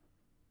 Yeah.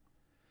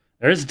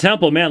 There's the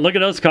temple, man. Look at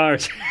those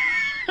cars.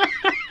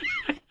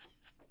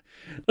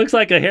 Looks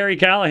like a Harry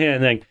Callahan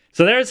thing.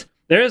 So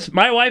there's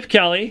my wife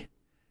Kelly,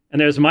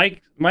 and there's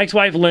Mike's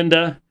wife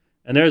Linda,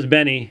 and there's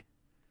Benny.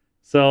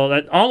 So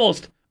that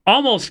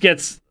almost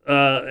gets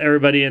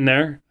everybody in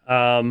there.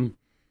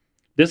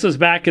 This was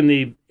back in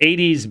the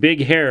 80s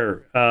big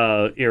hair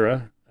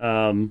era,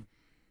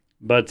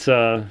 but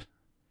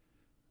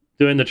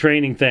doing the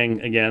training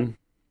thing again.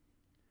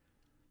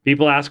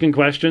 People asking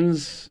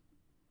questions.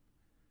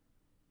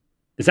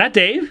 Is that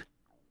Dave?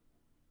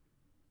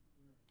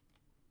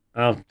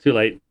 Oh, too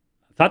late.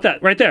 I thought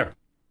that right there.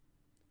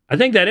 I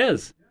think that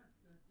is.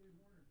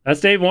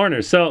 That's Dave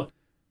Warner. So,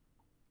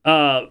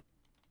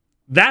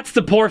 that's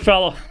the poor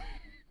fellow.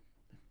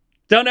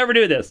 Don't ever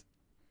do this.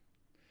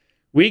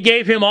 We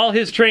gave him all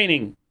his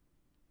training.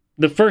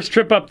 The first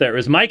trip up there. It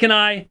was Mike and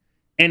I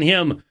and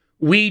him.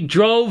 We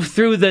drove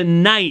through the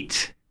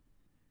night.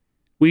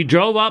 We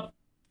drove up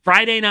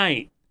Friday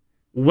night,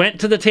 went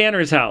to the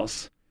Tanner's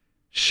house,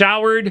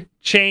 showered,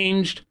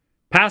 changed,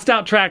 passed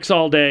out tracks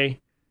all day.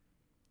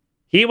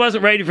 He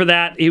wasn't ready for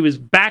that. He was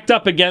backed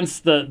up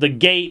against the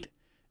gate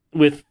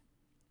with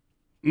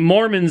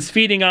Mormons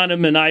feeding on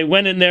him, and I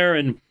went in there,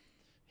 and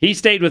he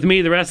stayed with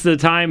me the rest of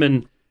the time,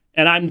 and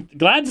I'm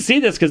glad to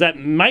see this, because that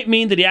might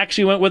mean that he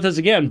actually went with us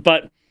again,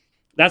 but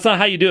that's not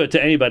how you do it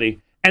to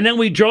anybody. And then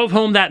we drove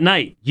home that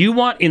night. You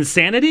want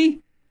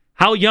insanity?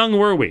 How young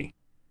were we?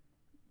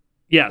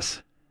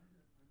 Yes.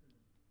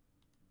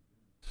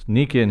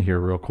 Sneak in here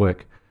real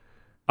quick.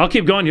 I'll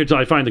keep going here until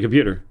I find the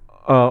computer.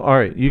 All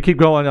right. You keep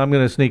going. I'm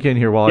going to sneak in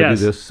here while I do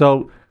this.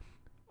 So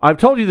I've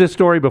told you this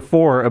story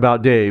before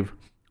about Dave.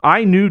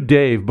 I knew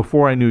Dave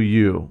before I knew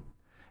you,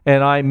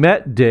 and I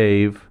met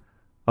Dave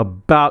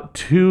about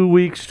 2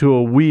 weeks to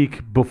a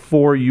week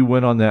before you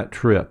went on that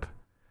trip,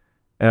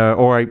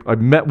 or I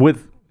met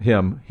with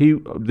him.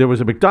 There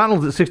was a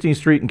McDonald's at 16th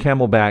Street in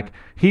Camelback.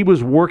 He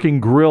was working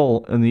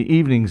grill in the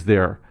evenings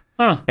there.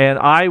 Huh. And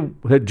I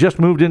had just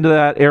moved into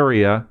that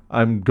area.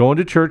 I'm going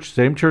to church,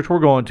 same church we're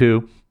going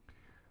to,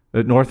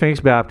 at North Phoenix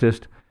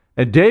Baptist.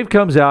 And Dave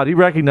comes out. He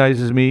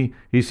recognizes me.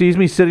 He sees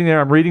me sitting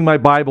there. I'm reading my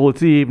Bible. It's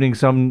the evening.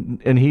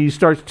 And he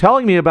starts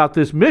telling me about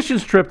this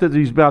missions trip that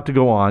he's about to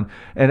go on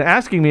and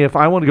asking me if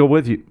I want to go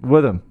with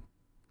him.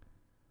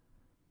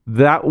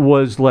 That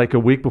was like a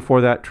week before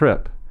that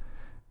trip.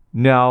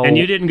 Now, and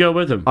you didn't go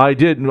with him? I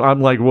didn't. I'm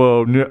like,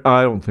 whoa, no,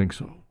 I don't think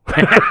so.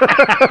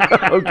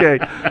 Okay.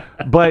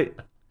 But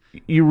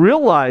you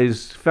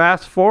realize,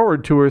 fast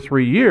forward 2 or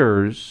 3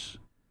 years,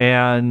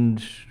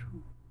 and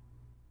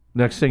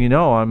next thing you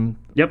know, I'm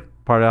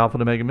part of Alpha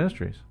and Omega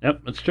Ministries.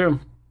 Yep, that's true.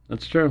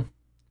 That's true.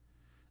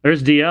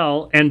 There's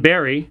DL and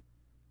Barry.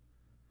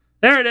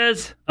 There it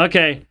is.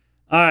 Okay.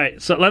 All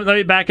right. So let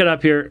me back it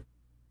up here.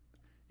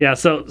 Yeah.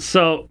 So.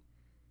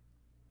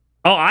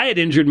 Oh, I had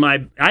injured my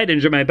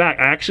back.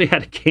 I actually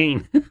had a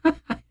cane.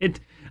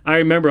 I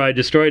remember I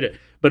destroyed it.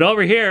 But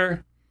over here's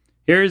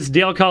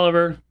DL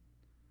Culliver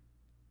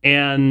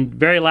and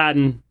Barry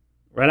Ladden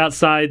right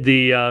outside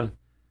the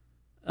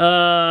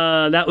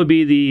that would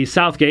be the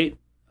south gate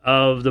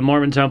of the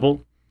Mormon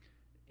Temple.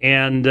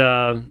 And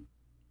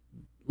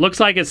looks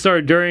like it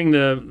started during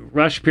the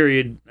rush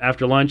period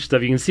after lunch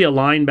stuff. You can see a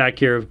line back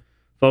here of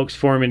folks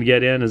forming to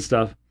get in and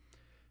stuff.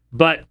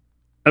 But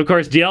of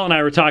course, DL and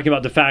I were talking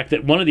about the fact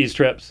that one of these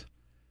trips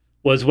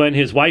was when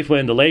his wife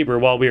went into labor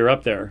while we were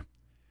up there.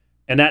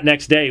 And that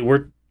next day,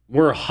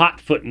 we're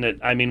hot-footing it.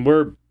 I mean,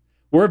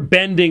 we're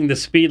bending the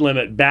speed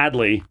limit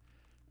badly,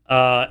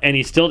 and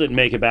he still didn't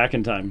make it back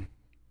in time.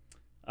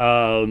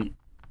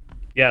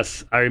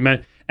 Yes, I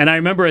remember. And I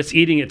remember us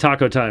eating at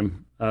taco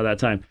time that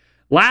time.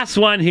 Last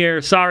one here.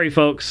 Sorry,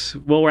 folks.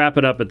 We'll wrap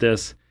it up at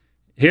this.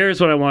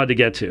 Here's what I wanted to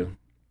get to.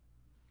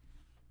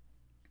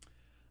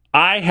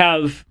 I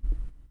have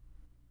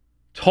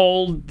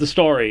told the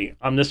story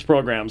on this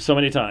program so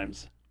many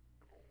times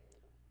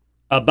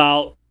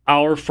about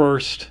our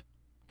first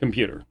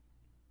computer.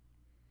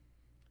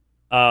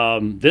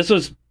 This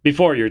was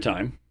before your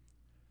time.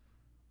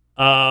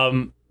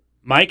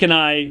 Mike and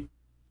I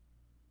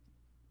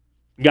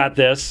got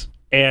this,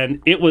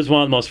 and it was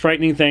one of the most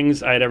frightening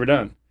things I had ever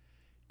done.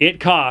 It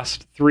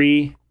cost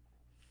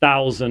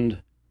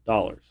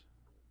 $3,000,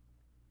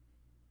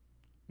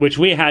 which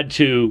we had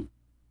to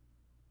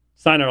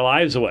sign our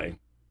lives away.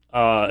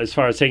 As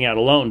far as taking out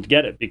a loan to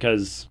get it,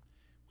 because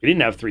we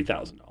didn't have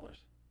 $3,000.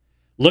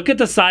 Look at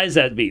the size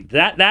that'd be.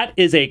 That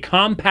is a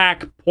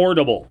compact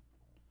portable.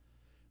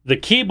 The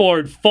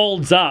keyboard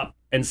folds up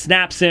and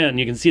snaps in.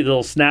 You can see the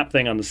little snap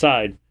thing on the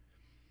side.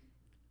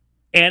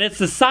 And it's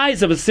the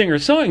size of a Singer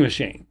sewing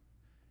machine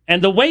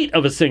and the weight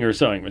of a Singer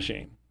sewing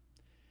machine.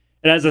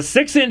 It has a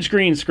 6-inch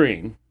green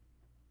screen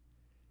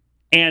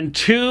and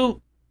 2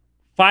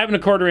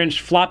 5.25-inch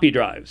floppy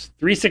drives,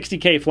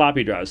 360K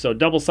floppy drives, so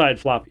double-sided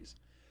floppies.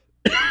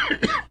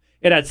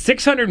 It had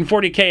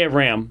 640K of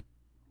RAM,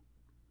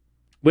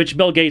 which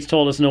Bill Gates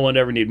told us no one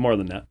ever need more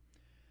than that.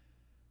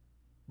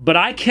 But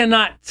I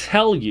cannot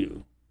tell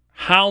you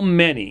how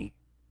many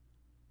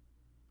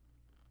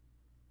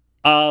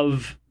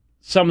of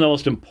some of the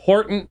most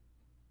important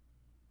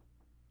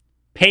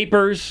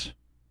papers,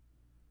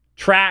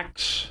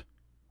 tracts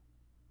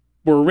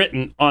were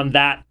written on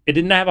that. It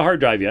didn't have a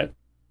hard drive yet.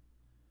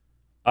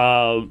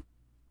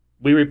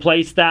 We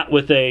replaced that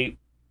with a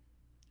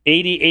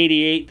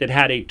 8088 that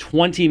had a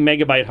 20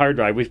 megabyte hard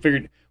drive.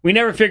 We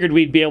never figured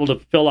we'd be able to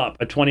fill up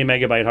a 20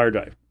 megabyte hard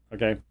drive.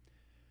 Okay.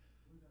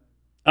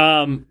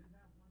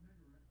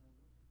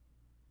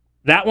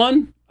 That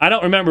one, I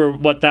don't remember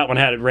what that one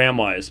had at RAM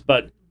wise,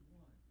 but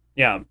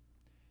yeah.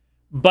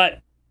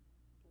 But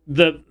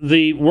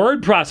the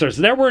word processor,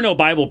 there were no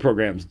Bible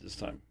programs at this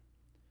time.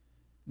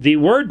 The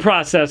word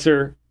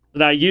processor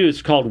that I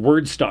used called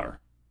WordStar.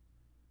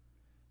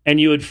 And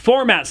you would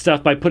format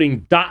stuff by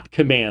putting dot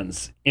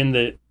commands in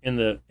the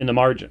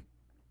margin.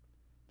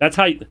 That's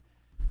how you.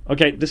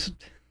 Okay, this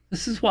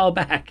is a while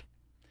back,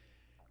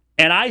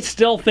 and I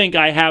still think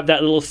I have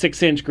that little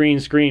 6-inch green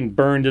screen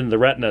burned into the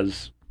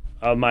retinas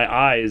of my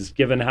eyes,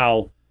 given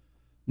how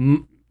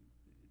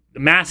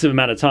massive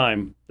amount of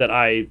time that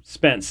I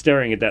spent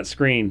staring at that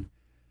screen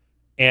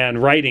and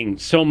writing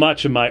so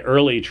much of my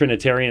early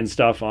Trinitarian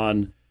stuff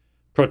on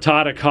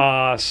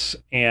Protodikos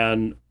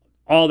and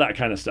all that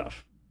kind of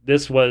stuff.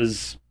 That's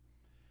what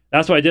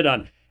I did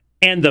on.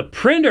 And the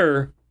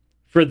printer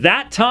for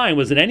that time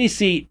was an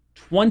NEC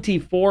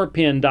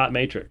 24-pin dot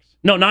matrix.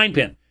 No,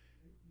 9-pin.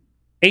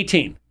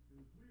 18.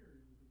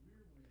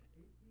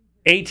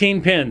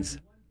 18 pins.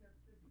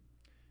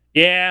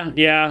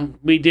 Yeah,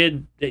 we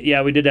did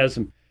have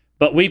some.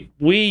 But we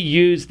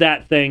used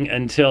that thing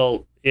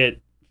until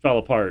it fell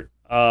apart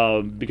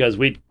because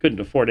we couldn't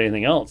afford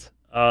anything else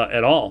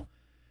at all.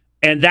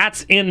 And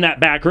that's in that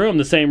back room,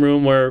 the same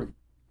room where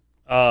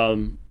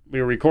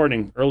we were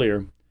recording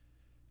earlier.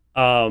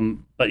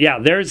 But yeah,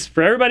 there's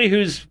for everybody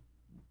who's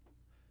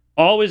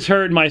always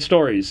heard my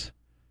stories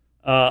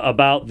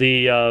about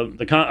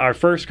our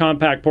first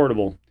compact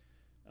portable.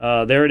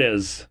 There it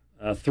is,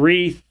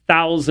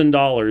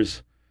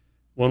 $3,000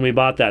 when we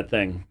bought that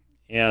thing,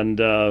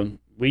 and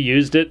we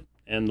used it,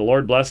 and the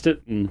Lord blessed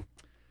it. And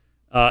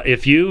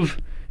if you've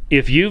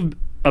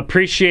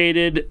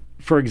appreciated,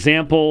 for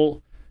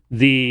example,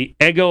 the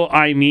Ego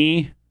I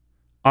Me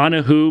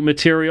Anahu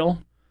material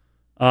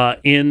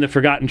in the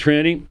Forgotten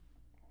Trinity,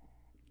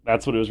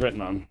 that's what it was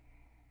written on.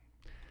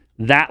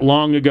 That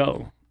long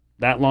ago,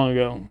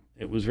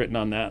 it was written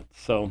on that.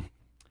 So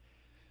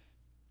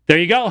there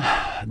you go.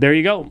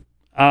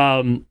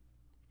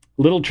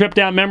 Little trip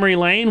down memory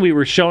lane. We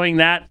were showing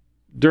that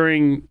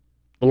during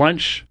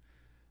lunch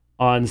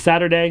on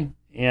Saturday,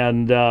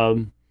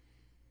 and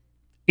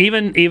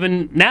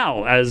even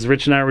now, as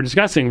Rich and I were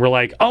discussing, we're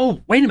like,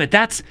 oh, wait a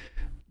minute,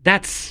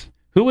 that's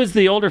who was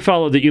the older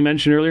fellow that you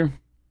mentioned earlier?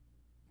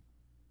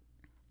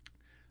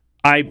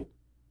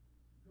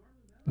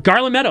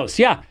 Garland Meadows,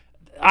 yeah.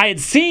 I had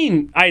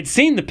seen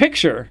the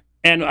picture,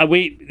 and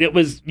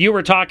you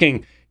were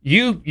talking.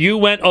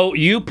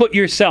 You put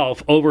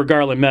yourself over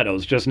Garland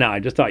Meadows just now. I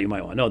just thought you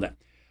might want to know that.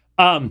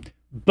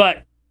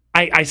 But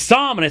I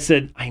saw him and I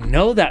said, I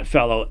know that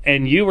fellow.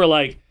 And you were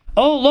like,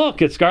 oh,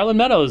 look, it's Garland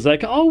Meadows.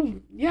 Like, oh,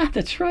 yeah,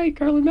 that's right,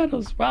 Garland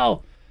Meadows.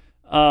 Wow.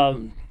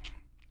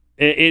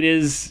 It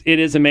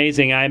is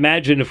amazing. I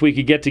imagine if we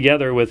could get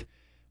together with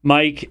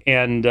Mike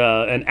and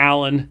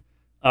Alan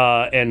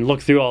and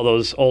look through all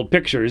those old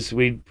pictures,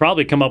 we'd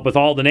probably come up with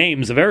all the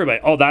names of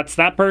everybody. Oh, that's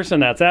that person.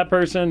 That's that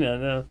person.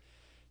 And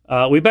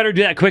we better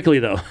do that quickly,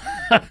 though.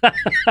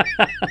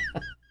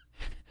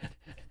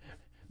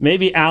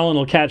 Maybe Alan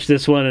will catch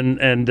this one,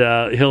 and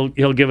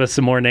he'll give us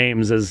some more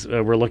names as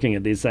we're looking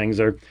at these things.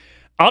 Or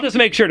I'll just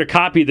make sure to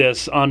copy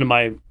this onto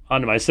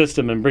my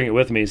system and bring it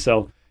with me.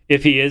 So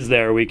if he is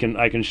there,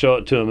 I can show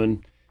it to him,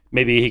 and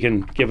maybe he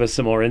can give us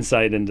some more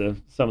insight into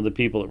some of the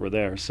people that were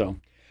there. So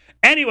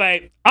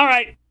anyway, all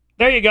right,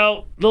 there you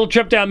go. Little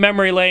trip down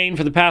memory lane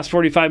for the past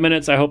 45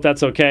 minutes. I hope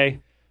that's okay.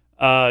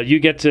 You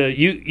got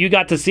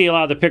to see a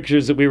lot of the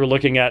pictures that we were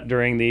looking at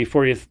during the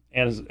 40th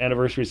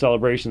anniversary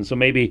celebration. So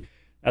maybe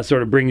that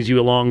sort of brings you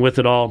along with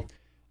it all.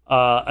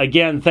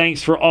 Again,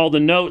 thanks for all the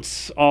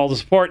notes, all the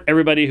support,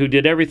 everybody who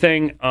did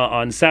everything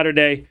on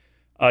Saturday.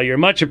 You're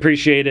much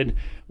appreciated.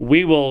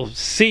 We will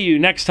see you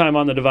next time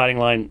on The Dividing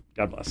Line.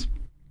 God bless.